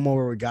 that's Domo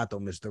Arigato,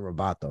 Mr.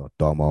 Roboto.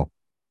 Domo.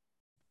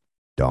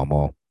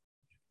 Domo.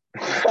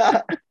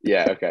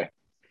 Yeah, okay.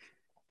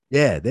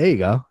 Yeah, there you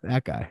go.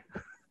 That guy.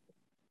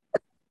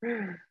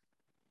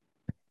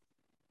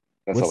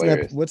 That's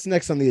hilarious. What's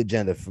next on the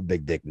agenda for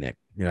Big Dick Nick?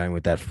 You know,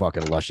 with that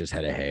fucking luscious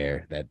head of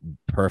hair, that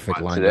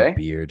perfect What, lined today? up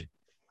beard.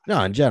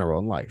 No, in general,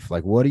 in life.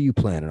 Like, what are you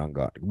planning on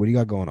God? What do you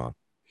got going on?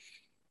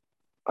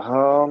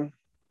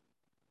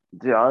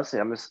 Dude, honestly,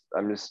 I'm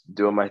just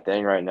doing my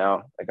thing right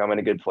now. Like I'm in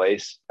a good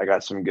place. I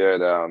got some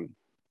good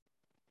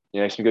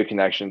some good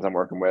connections I'm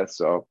working with.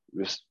 So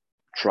just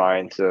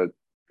trying to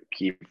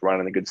keep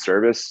running a good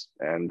service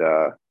and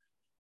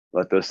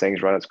let those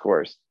things run its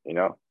course, you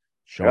know. I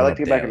Showing like up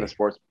to get back into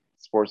daily.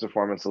 sports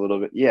performance a little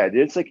bit. Yeah,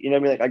 dude, it's like, you know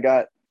what I mean? Like I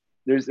got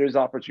there's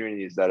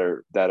opportunities that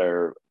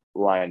are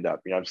lined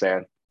up, you know what I'm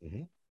saying?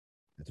 Mm-hmm.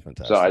 That's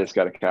So I fantastic. just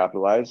gotta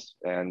capitalize.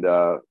 And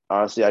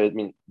honestly, I didn't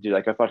mean, dude,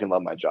 like I fucking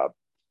love my job.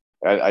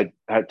 I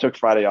took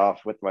Friday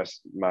off with my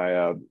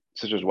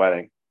sister's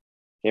wedding.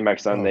 Came back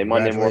Oh, Sunday,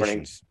 Monday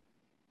morning. congratulations.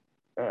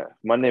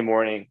 Monday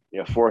morning,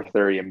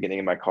 4:30. I'm getting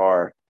in my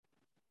car.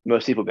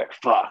 Most people be like,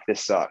 "Fuck,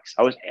 this sucks."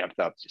 I was amped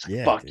up, just like,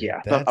 Yeah, "Fuck dude.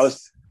 yeah!" I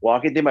was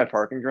walking through my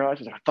parking garage.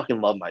 I was like, "I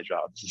fucking love my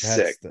job. This is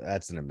sick."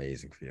 That's an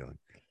amazing feeling.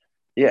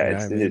 Yeah, You know what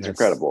I it's mean? it's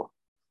incredible.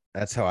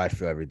 That's how I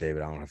feel every day,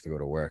 but I don't have to go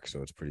to work,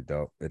 so it's pretty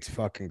dope. It's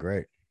fucking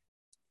great.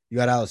 You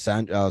got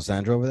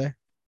Alessandra over there?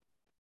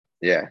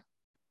 Yeah,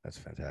 That's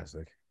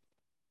fantastic.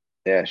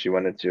 yeah. She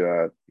wanted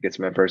to get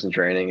some in-person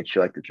training, and she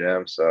liked the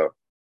gym, so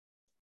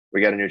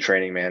we got a new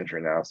training manager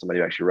now. Somebody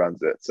who actually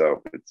runs it.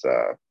 So it's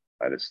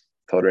I just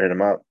told her to hit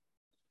him up.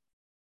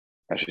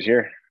 Now she's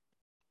here.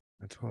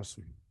 That's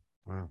awesome.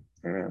 Wow.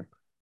 Yeah,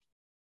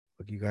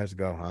 Look, you guys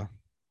go, huh?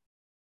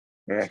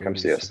 yeah, come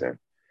see us soon.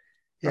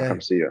 I'll Yeah.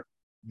 come see you.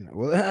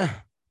 Well,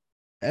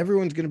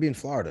 everyone's gonna be in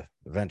Florida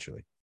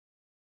eventually.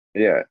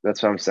 Yeah,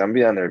 that's what I'm saying. I'll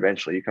be down there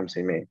eventually. You come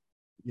see me.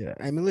 Yeah.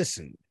 I mean,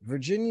 listen,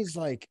 Virginia's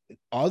like,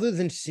 other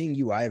than seeing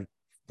you, I have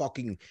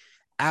fucking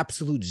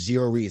absolute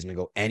zero reason to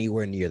go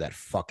anywhere near that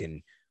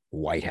fucking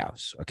White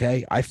House.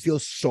 Okay. I feel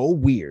so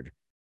weird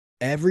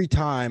every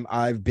time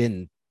I've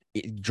been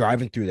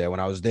driving through there, when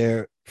I was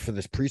there for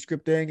this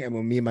prescript thing, and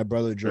when me and my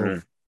brother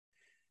drove,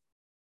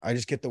 I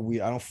just get the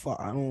weed. I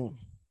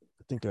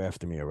think they're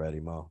after me already,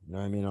 Mo. You know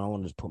what I mean? I don't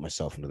want to just put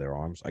myself into their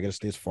arms. I gotta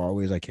stay as far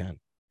away as I can.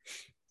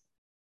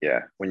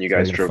 Yeah, when you So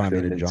they're guys gonna drove find me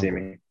through in and the didn't see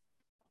jungle. me.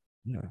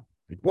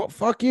 Yeah. Well,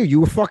 fuck you.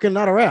 You were fucking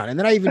not around. And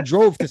then I even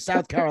drove to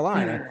South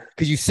Carolina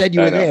because you said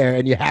you I were know. there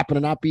and you happened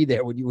to not be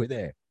there when you were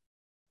there.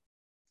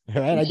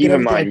 All right, I did Keep in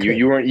everything I mind, could.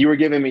 you were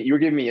giving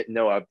me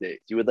no updates.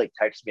 You would like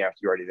text me after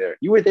you were already there.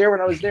 You were there when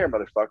I was there,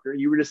 motherfucker.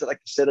 You were just at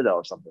like the Citadel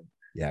or something.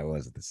 Yeah, I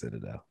was at the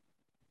Citadel.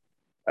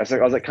 I was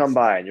like, come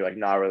by, and you're like,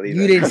 nah, we're leaving.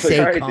 You I didn't was like, say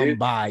all right, come dude.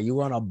 by. You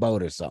were on a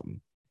boat or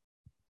something.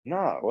 No,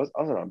 I wasn't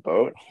on a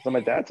boat. I was at my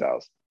dad's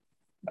house.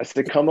 I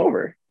said, come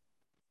over.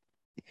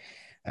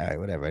 All right,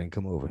 whatever. I didn't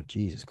come over.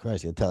 Jesus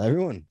Christ. You'll tell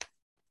everyone.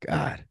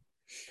 God.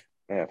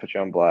 Yeah, put you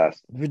on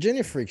blast.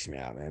 Virginia freaks me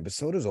out, man. But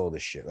so does all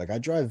this shit. Like I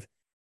drive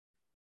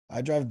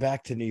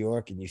back to New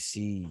York and you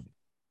see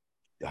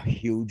a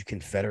huge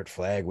Confederate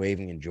flag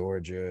waving in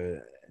Georgia,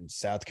 and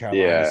South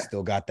Carolina Yeah.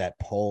 still got that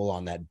pole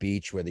on that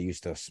beach where they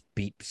used to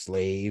beat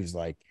slaves.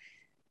 Like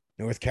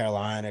North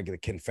Carolina, the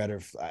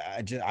Confederate.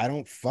 I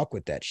don't fuck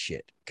with that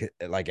shit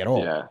like at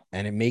all, Yeah.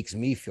 and it makes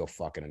me feel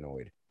fucking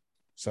annoyed.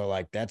 So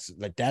that's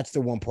the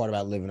one part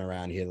about living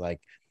around here.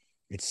 Like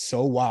it's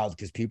so wild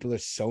because people are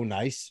so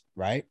nice,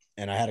 right?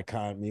 And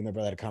me and my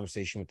brother had a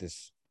conversation with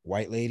this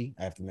white lady.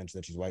 I have to mention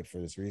that she's white for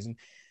this reason,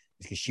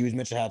 because she was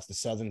mentioning how it's the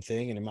Southern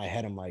thing, and in my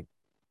head I'm like,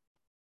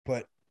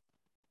 but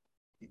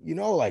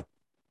like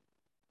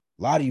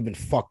a lot of you been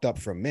fucked up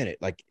for a minute,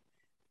 like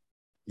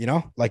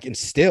like, and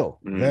still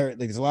like,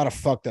 there's a lot of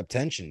fucked up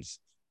tensions,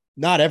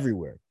 not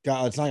everywhere.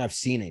 God, it's not like I've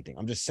seen anything.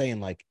 I'm just saying,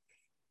 like,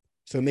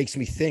 so it makes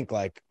me think,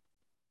 like,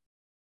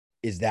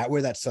 is that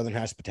where that Southern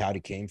hospitality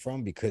came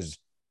from? Because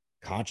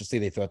consciously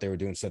they thought they were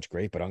doing such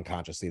great, but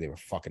unconsciously they were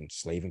fucking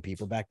slaving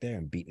people back there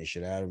and beating the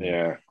shit out of them.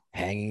 Yeah.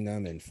 Hanging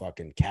them and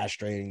fucking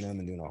castrating them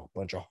and doing a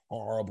bunch of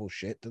horrible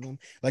shit to them.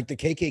 Like the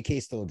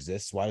KKK still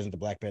exists. Why doesn't the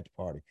Black Panther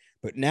Party?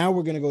 But now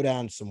we're going to go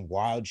down some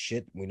wild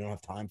shit. We don't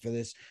have time for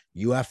this.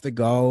 You have to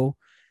go.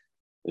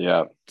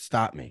 Yeah.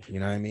 Stop me. You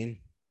know what I mean?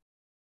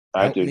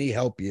 Help me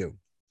help you.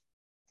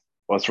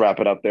 Let's wrap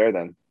it up there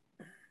then.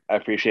 I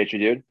appreciate you,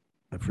 dude.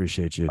 I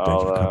appreciate you.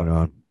 Thanks for coming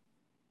on.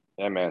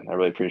 Yeah, man. I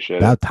really appreciate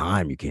it. About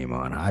time you came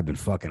on. I've been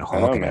fucking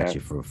hawking at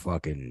you for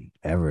fucking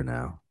ever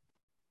now.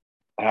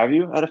 Have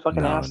you? I had a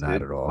fucking ask, not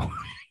dude. at all.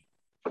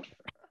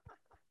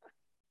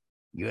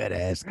 You had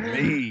to ask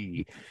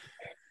me.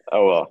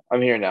 Oh, well.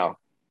 I'm here now.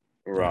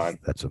 We're on.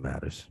 That's what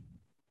matters.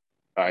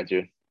 All right,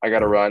 dude. I got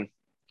to run.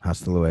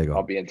 Hasta luego.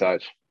 I'll be in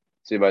touch.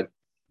 See you, bud.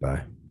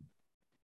 Bye.